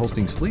Smokies will be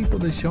hosting Sleep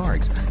with the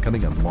Sharks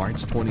coming up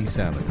March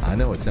 27th. I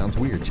know it sounds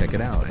weird. Check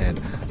it out.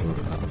 And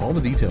all the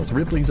details,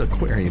 Ripley's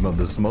Aquarium of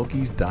the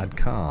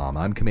Smokies.com.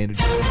 I'm Commander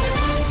Joe.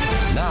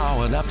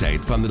 Now an update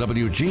from the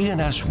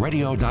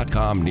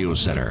WGNSradio.com News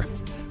Center.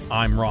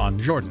 I'm Ron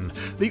Jordan.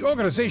 The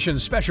organization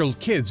Special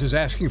Kids is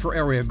asking for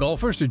area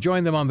golfers to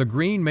join them on the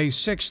green May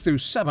 6th through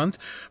 7th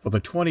for the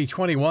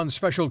 2021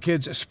 Special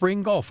Kids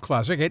Spring Golf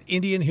Classic at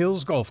Indian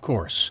Hills Golf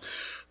Course.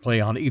 Play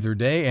on either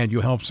day, and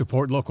you help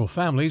support local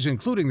families,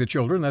 including the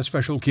children that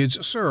Special Kids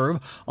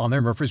serve on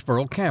their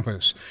Murfreesboro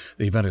campus.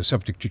 The event is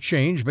subject to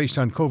change based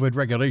on COVID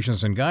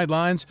regulations and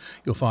guidelines.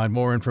 You'll find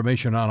more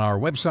information on our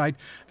website,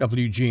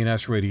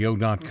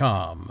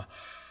 WGNSradio.com.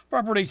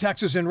 Property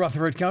taxes in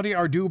Rutherford County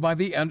are due by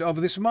the end of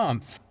this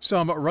month.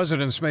 Some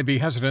residents may be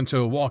hesitant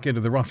to walk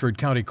into the Rutherford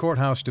County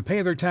Courthouse to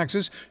pay their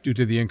taxes due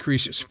to the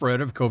increased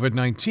spread of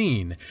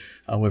COVID-19.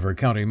 However,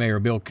 County Mayor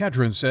Bill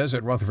Kedron says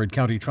that Rutherford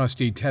County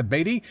trustee Ted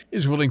Beatty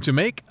is willing to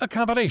make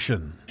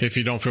accommodation. If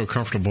you don't feel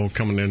comfortable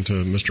coming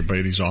into Mr.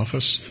 Beatty's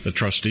office, the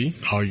trustee,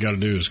 all you got to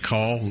do is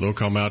call. They'll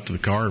come out to the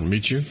car and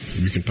meet you.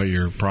 You can pay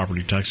your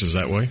property taxes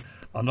that way.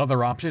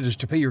 Another option is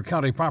to pay your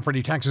county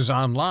property taxes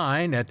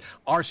online at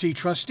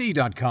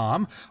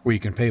rctrustee.com, where you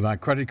can pay by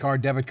credit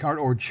card, debit card,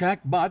 or check,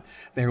 but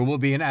there will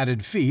be an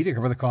added fee to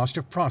cover the cost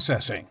of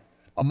processing.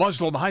 A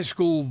Muslim high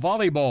school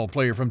volleyball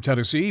player from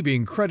Tennessee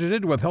being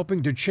credited with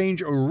helping to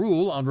change a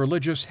rule on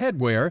religious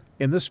headwear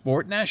in the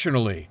sport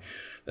nationally.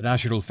 The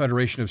National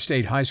Federation of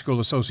State High School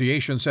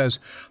Association says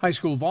high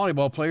school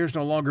volleyball players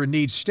no longer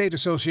need state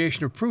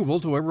association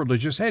approval to wear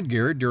religious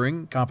headgear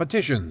during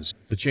competitions.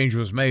 The change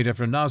was made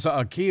after Naza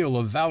Akil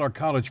of Valor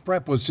College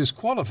Prep was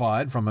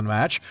disqualified from a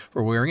match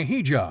for wearing a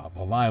hijab,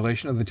 a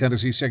violation of the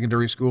Tennessee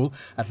Secondary School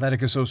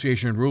Athletic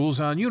Association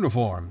rules on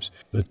uniforms.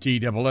 The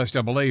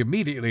TSSAA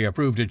immediately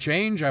approved a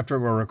change after a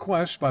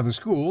request by the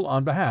school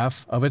on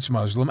behalf of its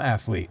Muslim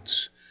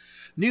athletes.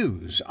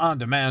 News on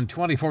demand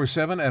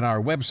 24/7 at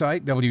our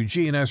website,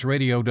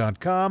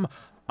 WGNSradio.com.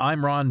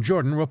 I'm Ron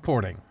Jordan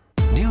reporting.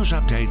 News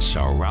updates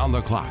around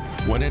the clock,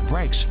 when it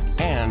breaks,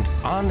 and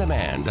on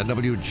demand at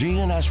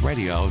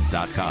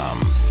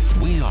WGNSradio.com.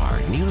 We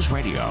are News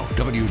Radio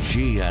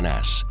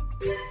WGNS.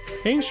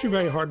 Haines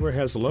True Hardware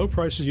has the low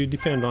prices you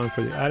depend on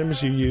for the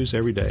items you use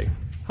every day.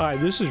 Hi,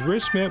 this is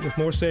Rich Smith with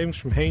more savings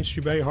from Haines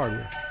True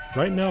Hardware.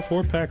 Right now,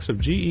 4 packs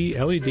of GE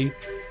LED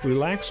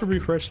Relax or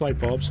Refresh light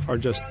bulbs are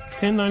just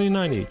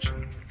 $10.99 each.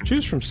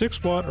 Choose from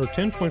 6-watt or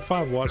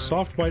 10.5-watt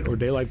soft white or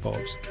daylight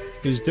bulbs.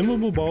 These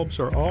dimmable bulbs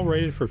are all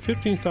rated for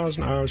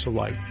 15,000 hours of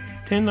light,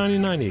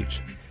 $10.99 each.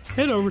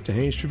 Head over to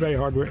Haines True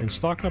Hardware and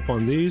stock up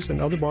on these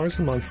and other bars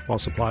a month while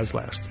supplies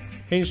last.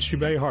 Haines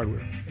True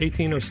Hardware,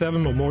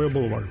 1807 Memorial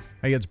Boulevard.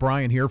 Hey, it's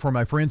Brian here for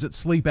my friends at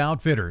Sleep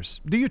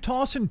Outfitters. Do you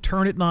toss and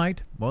turn at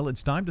night? Well,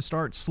 it's time to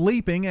start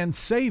sleeping and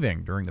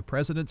saving during the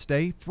President's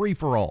Day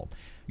free-for-all.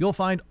 You'll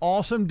find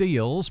awesome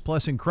deals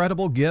plus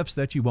incredible gifts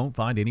that you won't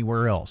find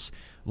anywhere else.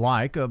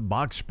 Like a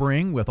box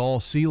spring with all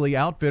Sealy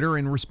Outfitter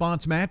and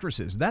Response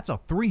mattresses. That's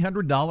a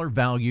 $300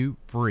 value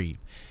free.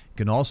 You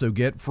can also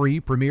get free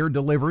Premier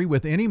delivery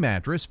with any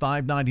mattress,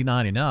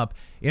 $599 and up,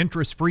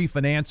 interest-free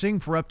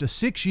financing for up to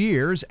 6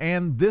 years,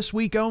 and this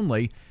week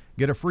only,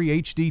 Get a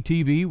free HD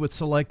TV with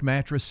select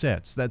mattress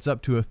sets. That's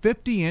up to a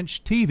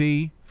 50-inch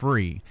TV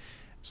free.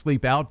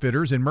 Sleep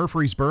Outfitters in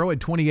Murfreesboro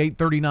at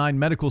 2839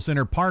 Medical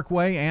Center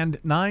Parkway and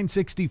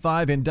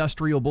 965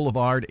 Industrial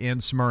Boulevard in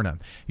Smyrna.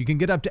 You can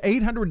get up to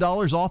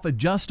 $800 off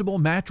adjustable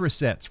mattress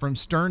sets from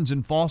Stearns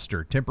 &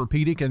 Foster,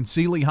 Tempur-Pedic, and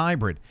Sealy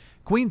Hybrid.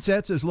 Queen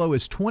sets as low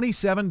as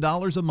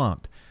 $27 a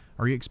month.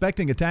 Are you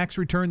expecting a tax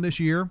return this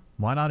year?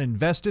 Why not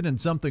invest it in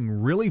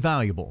something really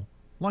valuable,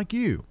 like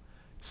you?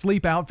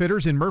 Sleep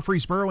Outfitters in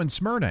Murfreesboro and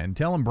Smyrna, and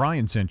tell them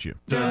Brian sent you.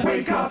 The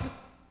Wake Up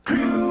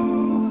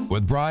Crew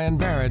with Brian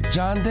Barrett,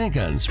 John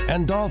Dinkins,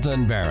 and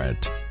Dalton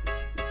Barrett.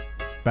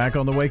 Back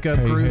on the Wake Up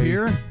Crew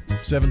here,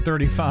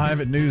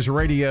 7:35 at News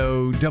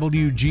Radio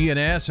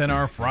WGNS, and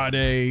our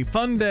Friday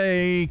Fun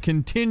Day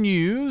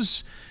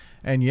continues.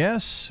 And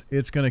yes,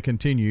 it's going to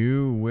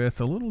continue with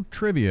a little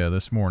trivia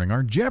this morning.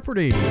 Our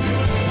Jeopardy!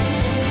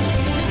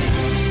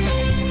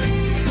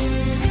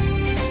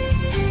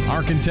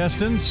 Our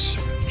contestants,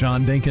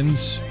 John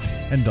Dinkins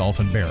and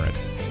Dalton Barrett.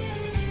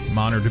 I'm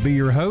honored to be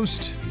your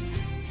host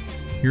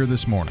here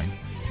this morning.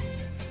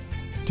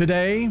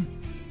 Today,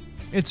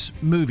 it's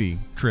movie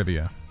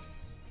trivia.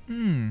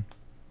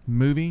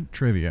 Movie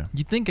trivia.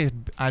 You'd think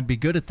I'd be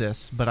good at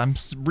this, but I'm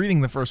reading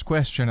the first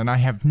question and I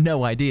have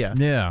no idea.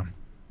 Yeah.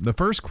 The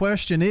first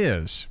question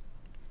is,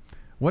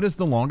 what is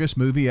the longest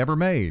movie ever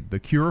made? The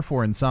Cure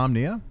for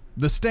Insomnia,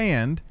 The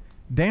Stand,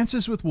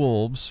 Dances with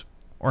Wolves,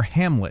 or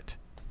Hamlet?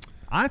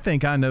 I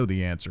think I know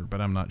the answer, but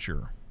I'm not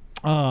sure.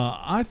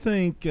 I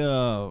think,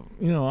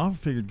 I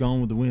figured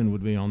Gone with the Wind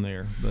would be on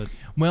there. But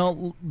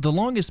well, the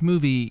longest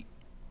movie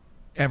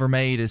ever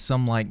made is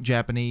some like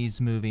Japanese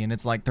movie, and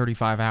it's like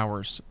 35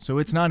 hours. So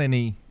it's not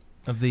any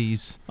of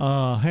these.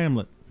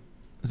 Hamlet.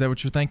 Is that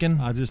what you're thinking?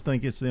 I just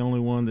think it's the only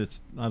one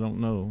that's, I don't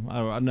know.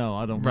 I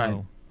don't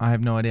know. I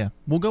have no idea.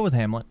 We'll go with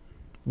Hamlet.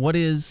 What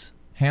is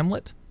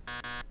Hamlet?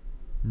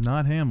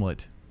 Not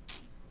Hamlet.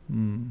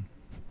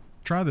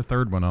 Try the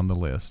third one on the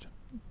list.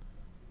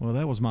 Well,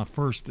 that was my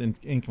first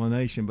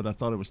inclination, but I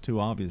thought it was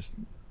too obvious.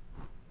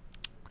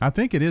 I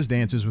think it is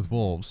Dances with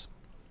Wolves.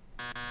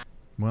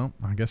 Well,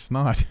 I guess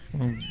not.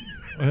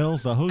 Well,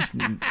 the host...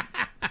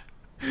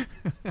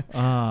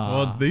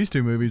 well, these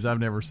two movies I've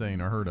never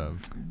seen or heard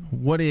of.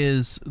 What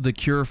is The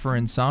Cure for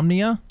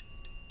Insomnia?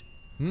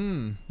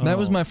 That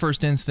was my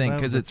first instinct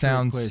because it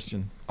sounds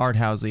art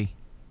housey.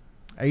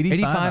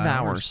 85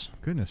 hours.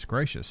 Goodness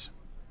gracious.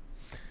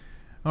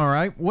 All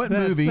right, what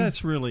movie?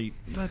 That's really.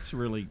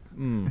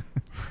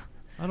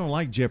 I don't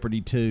like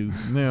Jeopardy 2.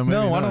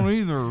 No, I don't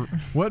either.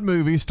 What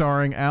movie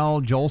starring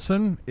Al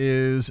Jolson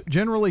is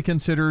generally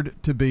considered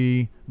to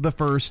be the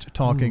first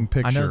talking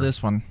picture? I know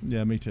this one.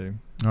 Yeah, me too.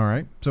 All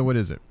right, so what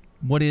is it?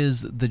 What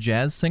is The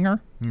Jazz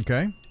Singer?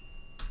 Okay,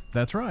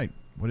 that's right.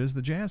 What is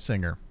The Jazz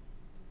Singer?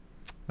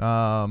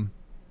 What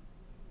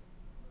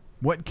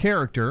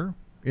character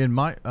in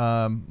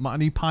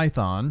Monty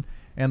Python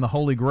and the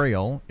Holy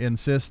Grail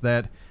insists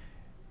that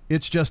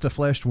it's just a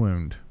flesh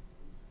wound?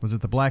 Was it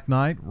the Black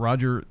Knight,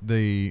 Roger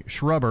the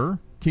Shrubber,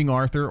 King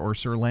Arthur, or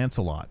Sir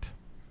Lancelot?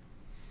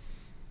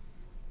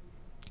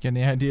 Got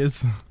any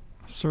ideas?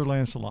 Sir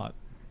Lancelot.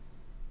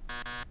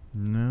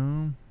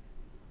 No.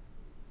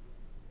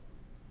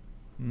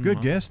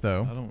 Good guess,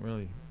 though. I don't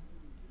really.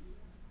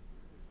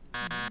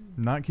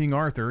 Not King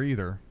Arthur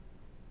either.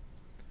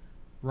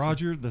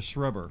 Roger the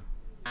Shrubber.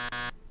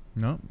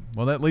 No.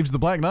 Well, that leaves the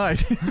Black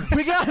Knight.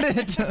 We got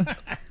it.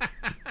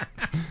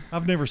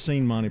 I've never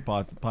seen Monty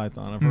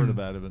Python. I've heard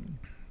about it. But...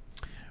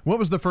 What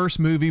was the first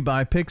movie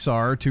by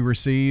Pixar to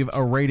receive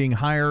a rating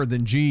higher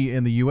than G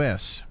in the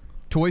U.S.?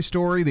 Toy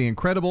Story, The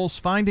Incredibles,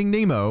 Finding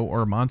Nemo,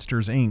 or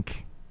Monsters, Inc.?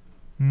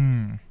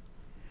 I'm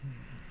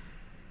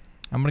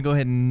going to go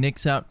ahead and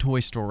nix out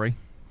Toy Story.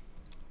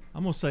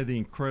 I'm going to say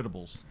The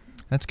Incredibles.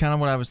 That's kind of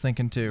what I was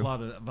thinking, too. A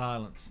lot of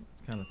violence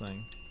kind of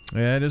thing.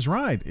 That is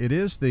right. It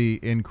is The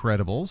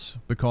Incredibles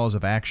because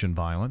of action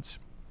violence.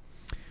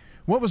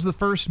 What was the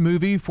first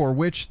movie for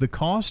which the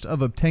cost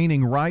of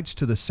obtaining rights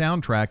to the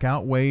soundtrack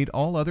outweighed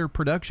all other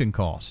production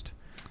cost?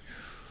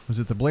 Was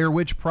it The Blair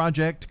Witch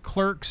Project,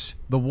 Clerks,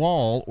 The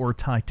Wall, or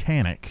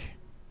Titanic?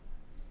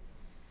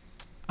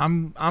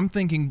 I'm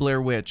thinking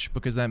Blair Witch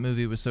because that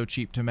movie was so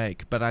cheap to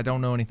make, but I don't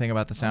know anything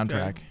about the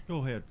soundtrack. Okay. Go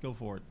ahead. Go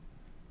for it.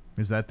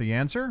 Is that the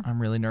answer? I'm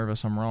really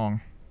nervous I'm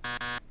wrong.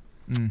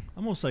 I'm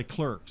going to say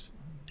Clerks.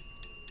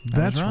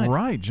 That's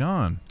right,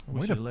 John. I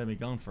wish you'd let me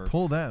go first.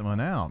 Pull that one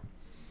out.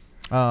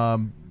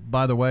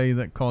 By the way,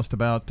 that cost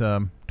about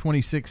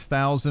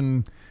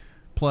 $26,000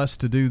 plus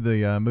to do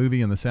the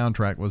movie, and the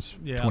soundtrack was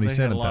 $27,000. Yeah, they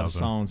had a lot of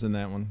songs in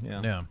that one.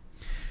 Yeah.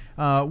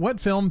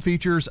 What film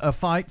features a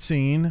fight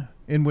scene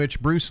in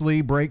which Bruce Lee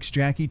breaks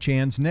Jackie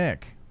Chan's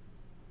neck?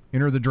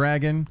 Enter the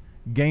Dragon,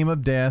 Game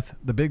of Death,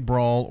 The Big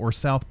Brawl, or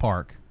South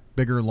Park?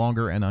 Bigger,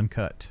 longer, and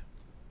uncut.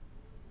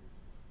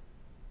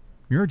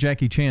 You're a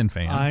Jackie Chan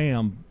fan. I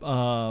am,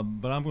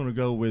 but I'm going to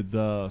go with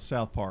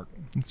South Park.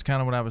 It's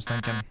kind of what I was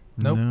thinking.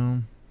 Nope.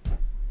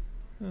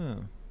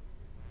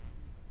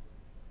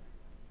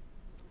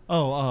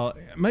 No.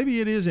 Maybe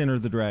it is Enter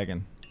the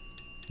Dragon.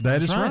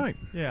 That is right.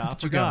 Yeah, I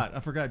forgot. I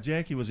forgot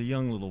Jackie was a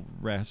young little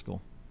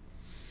rascal.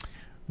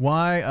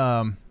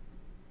 Why,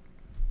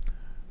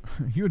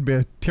 you would be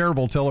a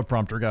terrible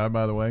teleprompter guy,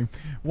 by the way.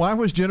 Why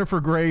was Jennifer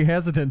Grey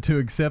hesitant to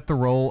accept the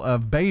role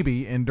of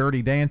Baby in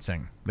Dirty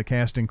Dancing? The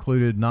cast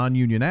included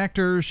non-union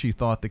actors. She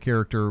thought the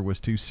character was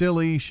too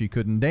silly, she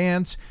couldn't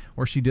dance,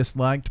 or she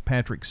disliked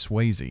Patrick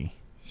Swayze.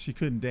 She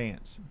couldn't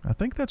dance. I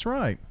think that's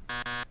right.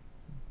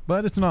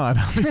 But it's not.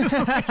 She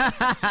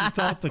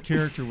thought the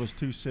character was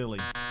too silly.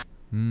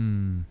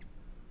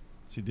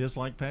 She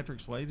disliked Patrick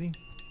Swayze?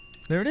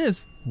 There it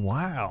is.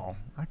 Wow.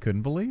 I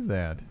couldn't believe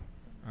that.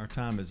 Our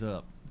time is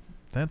up.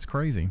 That's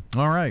crazy.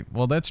 All right.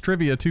 Well, that's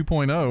Trivia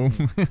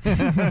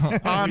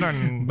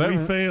 2.0.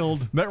 We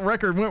failed. That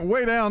record went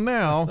way down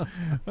now.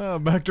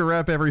 Back to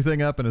wrap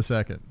everything up in a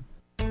second.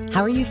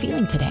 How are you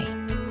feeling today?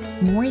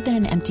 More than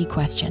an empty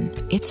question,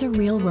 it's a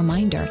real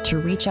reminder to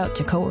reach out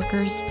to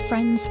coworkers,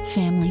 friends,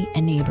 family,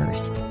 and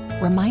neighbors.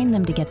 Remind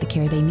them to get the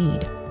care they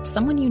need.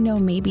 Someone you know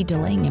may be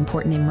delaying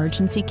important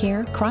emergency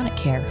care, chronic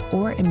care,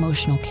 or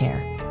emotional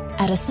care.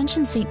 At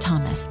Ascension St.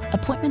 Thomas,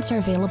 appointments are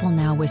available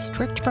now with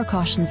strict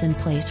precautions in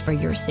place for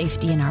your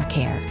safety and our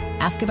care.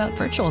 Ask about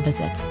virtual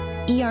visits.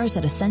 ERs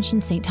at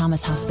Ascension St.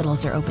 Thomas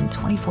hospitals are open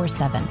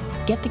 24/7.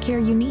 Get the care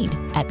you need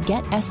at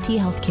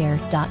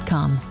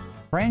getsthealthcare.com.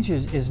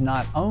 Branches is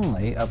not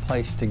only a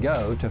place to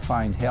go to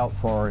find help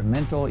for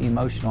mental,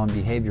 emotional, and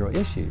behavioral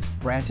issues.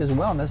 Branches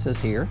Wellness is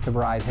here to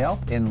provide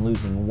help in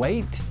losing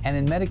weight and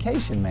in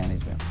medication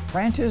management.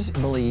 Branches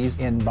believes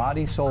in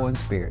body, soul, and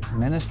spirit,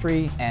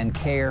 ministry, and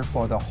care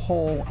for the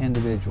whole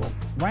individual.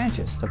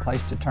 Branches, the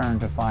place to turn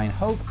to find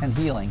hope and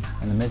healing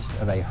in the midst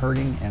of a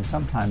hurting and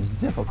sometimes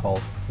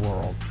difficult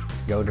world.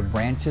 Go to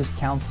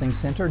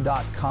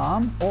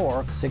branchescounselingcenter.com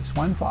or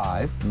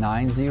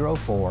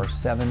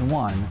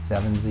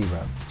 615-904-7170.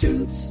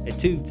 Toots. At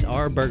Toots,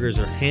 our burgers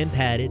are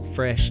hand-patted,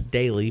 fresh,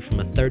 daily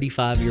from a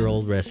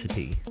 35-year-old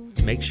recipe.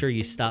 Make sure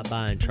you stop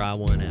by and try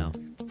one out.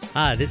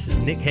 Hi, this is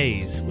Nick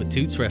Hayes with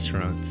Toots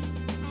Restaurants.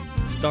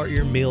 Start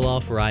your meal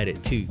off right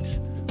at Toots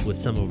with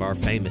some of our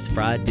famous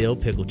fried dill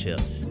pickle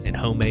chips and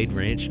homemade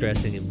ranch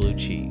dressing and blue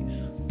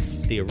cheese.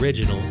 The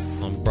Original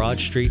on Broad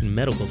Street and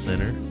Medical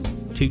Center,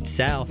 Toots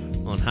South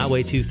on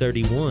Highway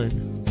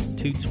 231,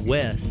 Toots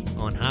West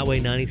on Highway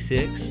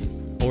 96,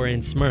 or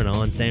in Smyrna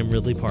on Sam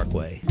Ridley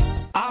Parkway.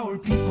 Our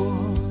people,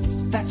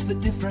 that's the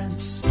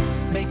difference.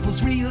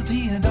 Maples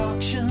Realty and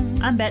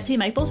Auction. I'm Betsy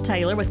Maples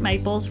Taylor with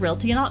Maples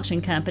Realty and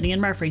Auction Company in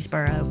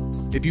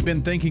Murfreesboro. If you've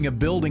been thinking of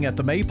building at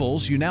the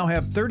Maples, you now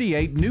have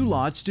 38 new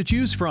lots to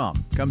choose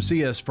from. Come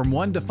see us from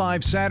 1 to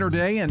 5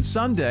 Saturday and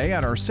Sunday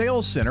at our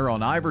sales center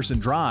on Iverson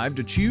Drive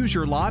to choose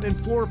your lot and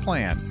floor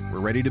plan. We're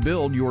ready to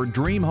build your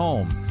dream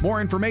home.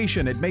 More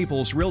information at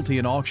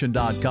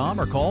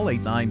maplesrealtyandauction.com or call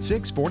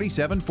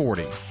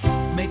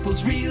 896-4740.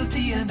 Maples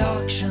Realty and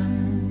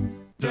Auction.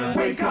 The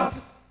Wake Up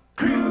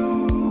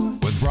Crew.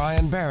 With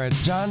Brian Barrett,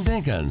 John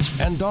Dinkins,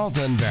 and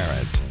Dalton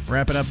Barrett.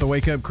 Wrapping up the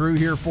Wake Up Crew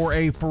here for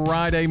a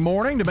Friday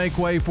morning to make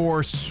way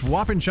for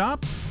Swap and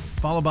Shop,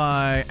 followed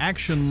by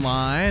Action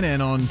Line.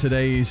 And on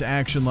today's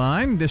Action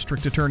Line,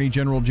 District Attorney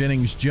General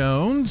Jennings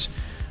Jones,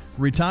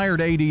 retired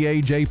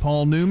ADA J.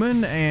 Paul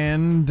Newman,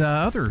 and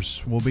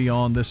others will be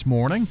on this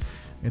morning.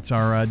 It's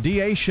our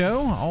DA show.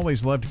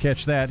 Always love to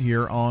catch that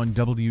here on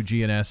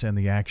WGNS and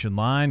the Action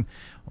Line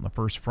on the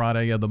first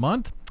Friday of the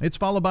month. It's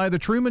followed by the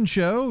Truman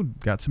Show.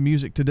 Got some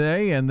music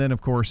today, and then,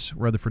 of course,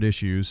 Rutherford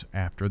Issues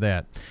after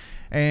that.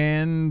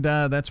 And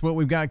that's what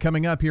we've got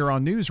coming up here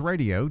on News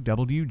Radio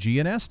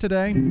WGNS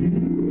today.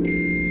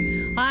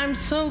 I'm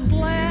so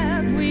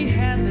glad we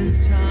had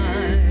this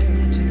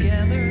time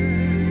together.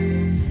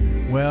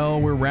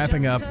 Well, we're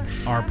wrapping up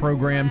our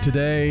program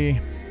today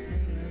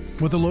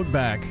with a look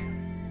back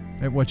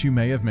at what you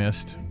may have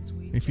missed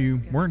if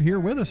you weren't here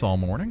with us all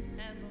morning.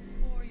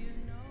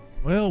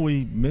 Well,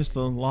 we missed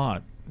a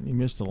lot. You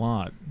missed a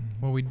lot.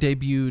 Well, we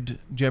debuted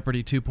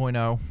Jeopardy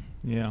 2.0.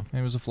 Yeah.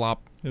 It was a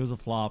flop. It was a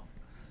flop.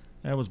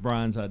 That was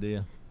Brian's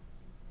idea.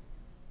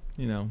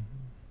 You know.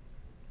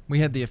 We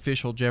had the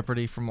official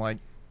Jeopardy from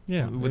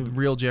with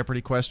real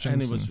Jeopardy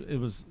questions. And it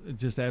was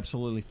just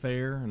absolutely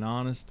fair and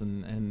honest,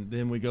 and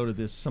then we go to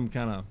this some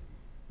kind of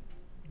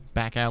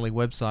back alley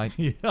website.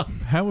 Yeah.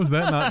 How was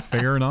that not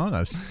fair and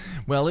honest?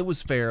 Well, it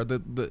was fair.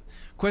 The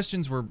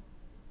questions were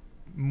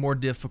more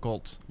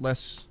difficult,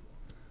 less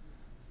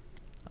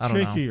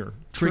Trickier.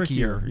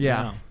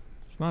 Yeah.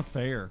 It's not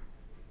fair.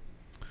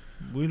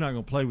 We're not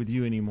going to play with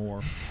you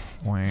anymore.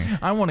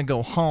 I want to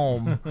go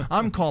home.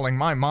 I'm calling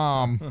my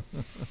mom.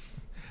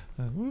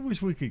 We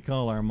wish we could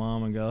call our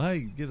mom and go, hey,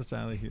 get us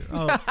out of here.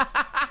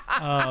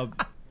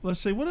 Let's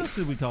see. What else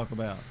did we talk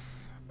about?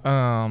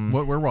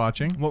 What we're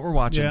watching.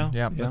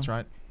 Yeah, that's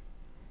right.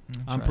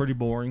 I'm pretty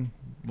boring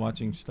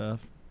watching stuff.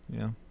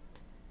 Yeah.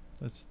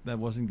 That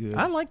wasn't good.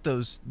 I like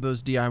those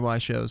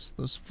DIY shows,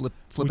 those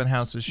flipping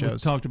houses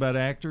shows. We talked about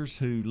actors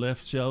who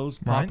left shows,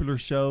 popular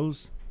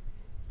shows,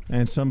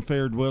 and some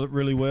fared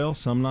really well,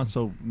 some not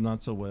so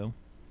well.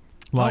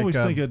 Like I always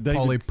think of David,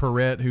 Paulie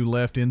Perrette, who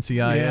left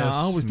NCIS. Yeah, I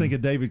always think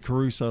of David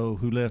Caruso,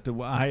 who left.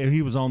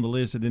 He was on the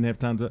list. I didn't have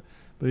time to,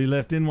 but he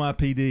left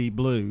NYPD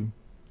Blue,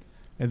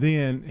 and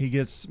then he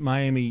gets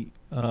Miami,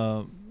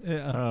 CSI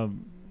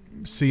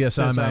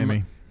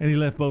Miami, and he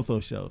left both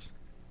those shows,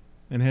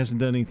 and hasn't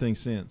done anything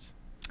since.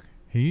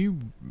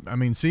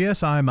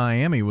 CSI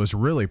Miami was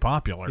really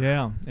popular.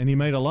 Yeah, and he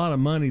made a lot of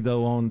money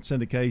though on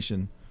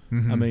syndication.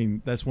 Mhm. I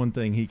mean, that's one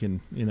thing he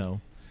can.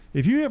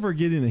 If you ever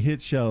get in a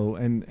hit show,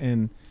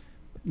 and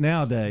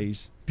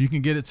nowadays, if you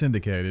can get it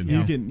syndicated,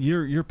 you can.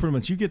 You're pretty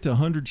much, you get to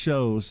 100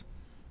 shows,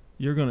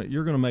 you're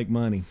gonna make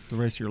money the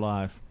rest of your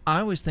life.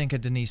 I always think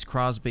of Denise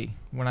Crosby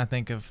when I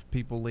think of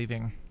people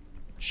leaving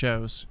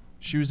shows.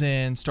 She was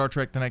in Star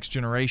Trek: The Next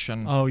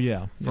Generation. Oh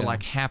yeah, for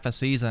like half a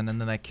season,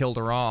 and then they killed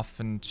her off,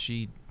 and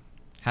she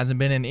hasn't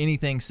been in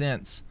anything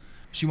since.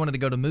 She wanted to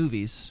go to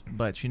movies,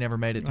 but she never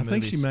made it to movies. I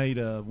think she made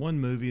one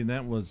movie, and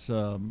that was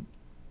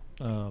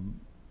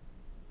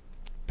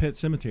Pet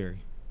Sematary.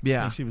 Yeah.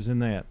 I think she was in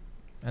that.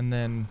 And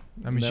then,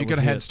 she could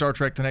have had Star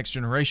Trek: The Next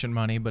Generation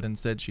money, but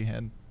instead she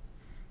had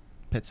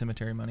Pet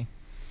Sematary money.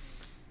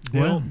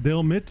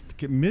 Dale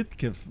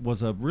Mitkiff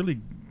was a really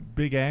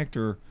big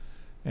actor,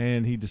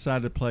 and he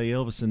decided to play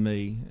Elvis and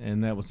Me,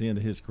 and that was the end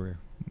of his career.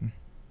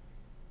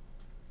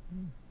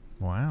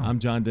 Wow. I'm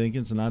John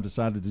Dinkins, and I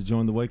decided to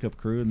join the Wake Up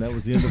Crew, and that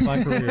was the end of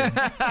my career.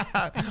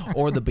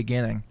 Or the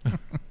beginning.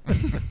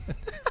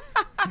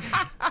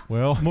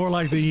 Well, more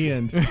like the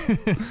end.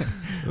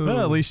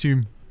 Well, at least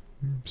you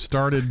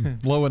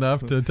started low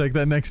enough to take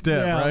that next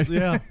step, right?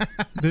 Yeah.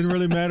 Didn't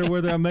really matter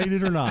whether I made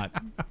it or not.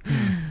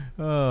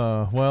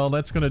 Well,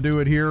 that's going to do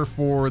it here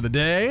for the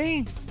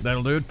day.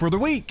 That'll do it for the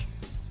week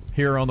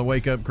here on the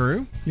Wake Up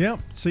Crew. Yep.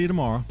 See you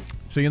tomorrow.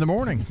 See you in the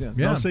morning.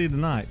 Yeah. I'll see you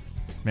tonight.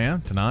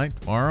 Man, tonight,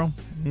 tomorrow,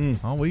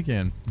 all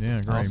weekend.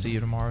 Yeah, great. I'll see you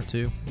tomorrow,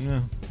 too.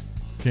 Yeah.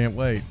 Can't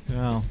wait.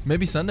 Yeah.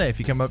 Maybe Sunday if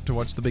you come up to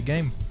watch the big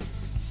game.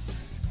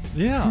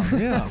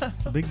 Yeah.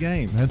 Big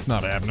game. That's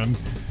not happening.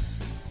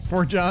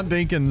 For John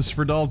Dinkins,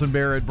 for Dalton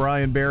Barrett,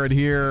 Brian Barrett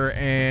here,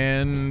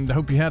 and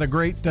hope you had a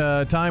great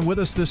time with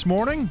us this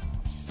morning.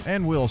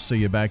 And we'll see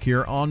you back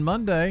here on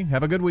Monday.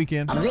 Have a good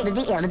weekend.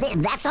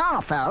 That's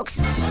all,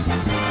 folks.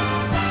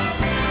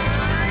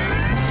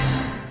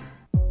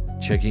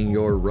 Checking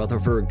your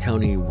Rutherford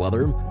County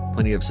weather.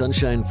 Plenty of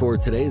sunshine for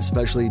today,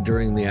 especially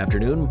during the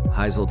afternoon.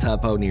 Highs will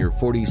top out near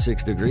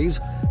 46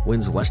 degrees.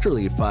 Winds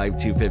westerly 5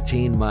 to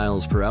 15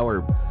 miles per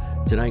hour.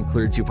 Tonight,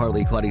 clear to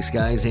partly cloudy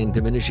skies and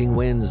diminishing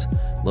winds.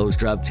 Lows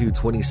drop to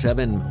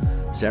 27.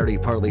 Saturday,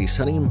 partly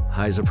sunny.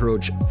 Highs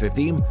approach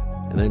 50.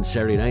 And then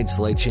Saturday night,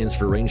 slight chance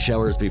for rain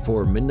showers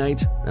before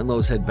midnight. And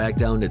lows head back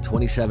down to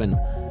 27.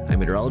 I'm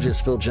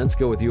meteorologist Phil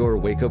Jensko with your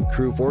Wake Up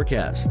Crew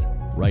forecast.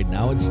 Right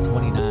now, it's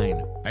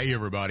 29. Hey,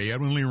 everybody.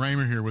 Edwin Lee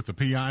Raymer here with the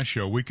PI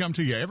Show. We come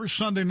to you every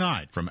Sunday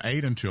night from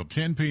 8 until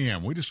 10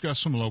 p.m. We discuss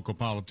some local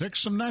politics,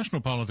 some national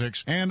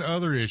politics, and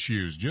other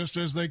issues just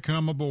as they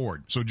come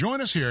aboard. So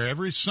join us here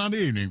every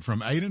Sunday evening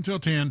from 8 until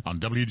 10 on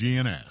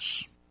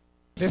WGNS.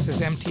 This is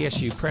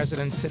MTSU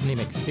President Sidney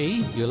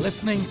McPhee. You're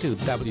listening to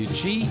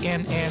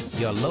WGNS,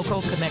 your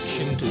local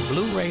connection to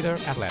Blue Raider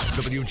Athletics.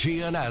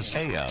 WGNS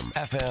AM,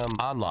 FM,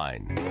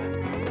 online.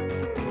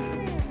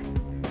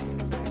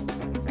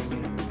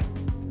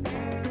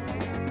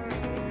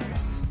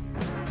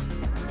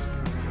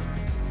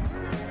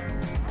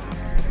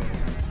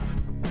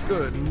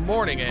 Good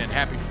morning and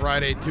happy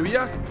Friday to you.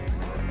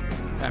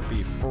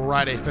 Happy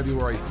Friday,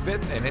 February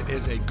 5th, and it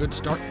is a good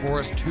start for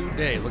us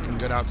today. Looking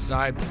good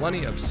outside,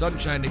 plenty of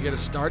sunshine to get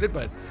us started,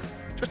 but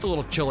just a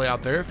little chilly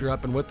out there if you're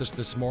up and with us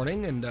this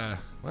morning. And,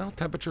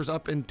 temperatures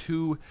up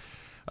into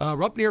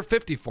we're up near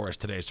 50 for us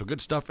today, so good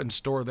stuff in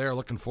store there.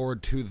 Looking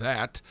forward to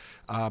that.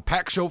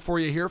 Packed show for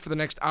you here for the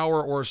next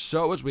hour or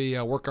so as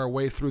we work our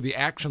way through the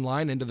action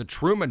line into the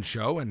Truman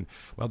Show. And,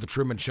 well, the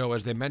Truman Show,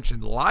 as they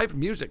mentioned, live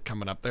music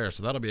coming up there,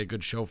 so that'll be a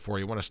good show for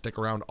you. Want to stick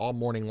around all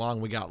morning long.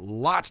 We got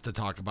lots to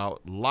talk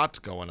about, lots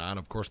going on.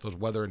 Of course, those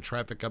weather and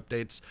traffic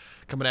updates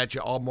coming at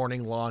you all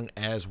morning long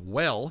as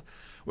well.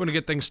 We're going to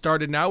get things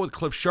started now with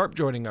Cliff Sharp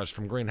joining us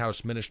from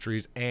Greenhouse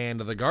Ministries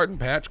and the Garden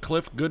Patch.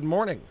 Cliff, good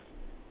morning.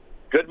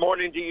 Good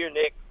morning to you,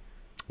 Nick.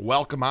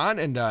 Welcome on,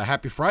 and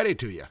happy Friday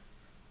to you.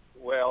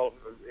 Well,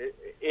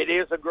 it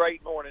is a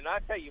great morning. I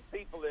tell you,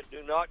 people that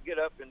do not get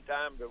up in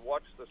time to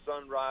watch the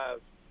sunrise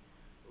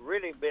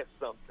really miss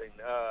something.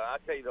 I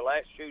tell you, the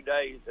last few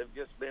days have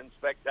just been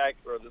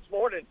spectacular. This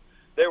morning,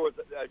 there was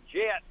a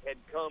jet had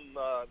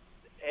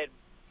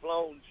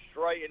flown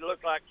straight. It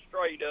looked like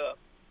straight up.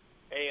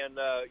 And,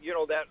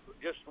 that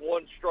just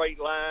one straight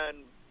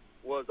line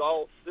was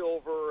all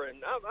silver,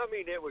 and I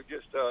mean, it was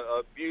just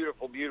a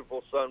beautiful,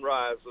 beautiful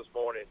sunrise this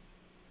morning.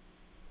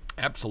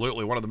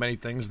 Absolutely. One of the many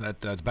things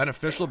that's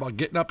beneficial about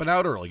getting up and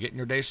out early, getting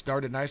your day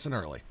started nice and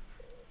early.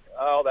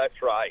 Oh,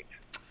 that's right.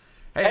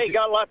 Hey,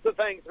 got lots of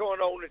things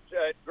going on at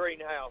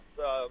Greenhouse.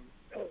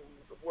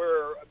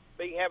 We're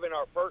be having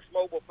our first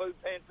mobile food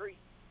pantry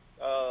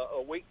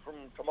a week from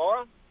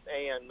tomorrow,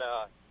 and,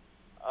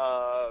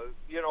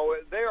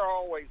 they're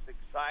always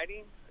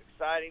exciting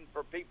exciting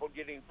for people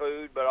getting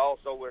food, but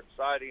also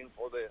exciting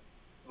for the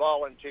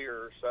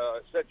volunteers.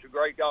 It's such a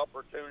great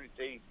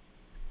opportunity,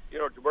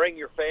 to bring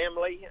your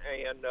family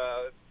and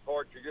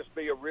for it to just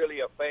be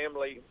a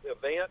family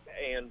event,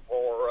 and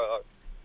for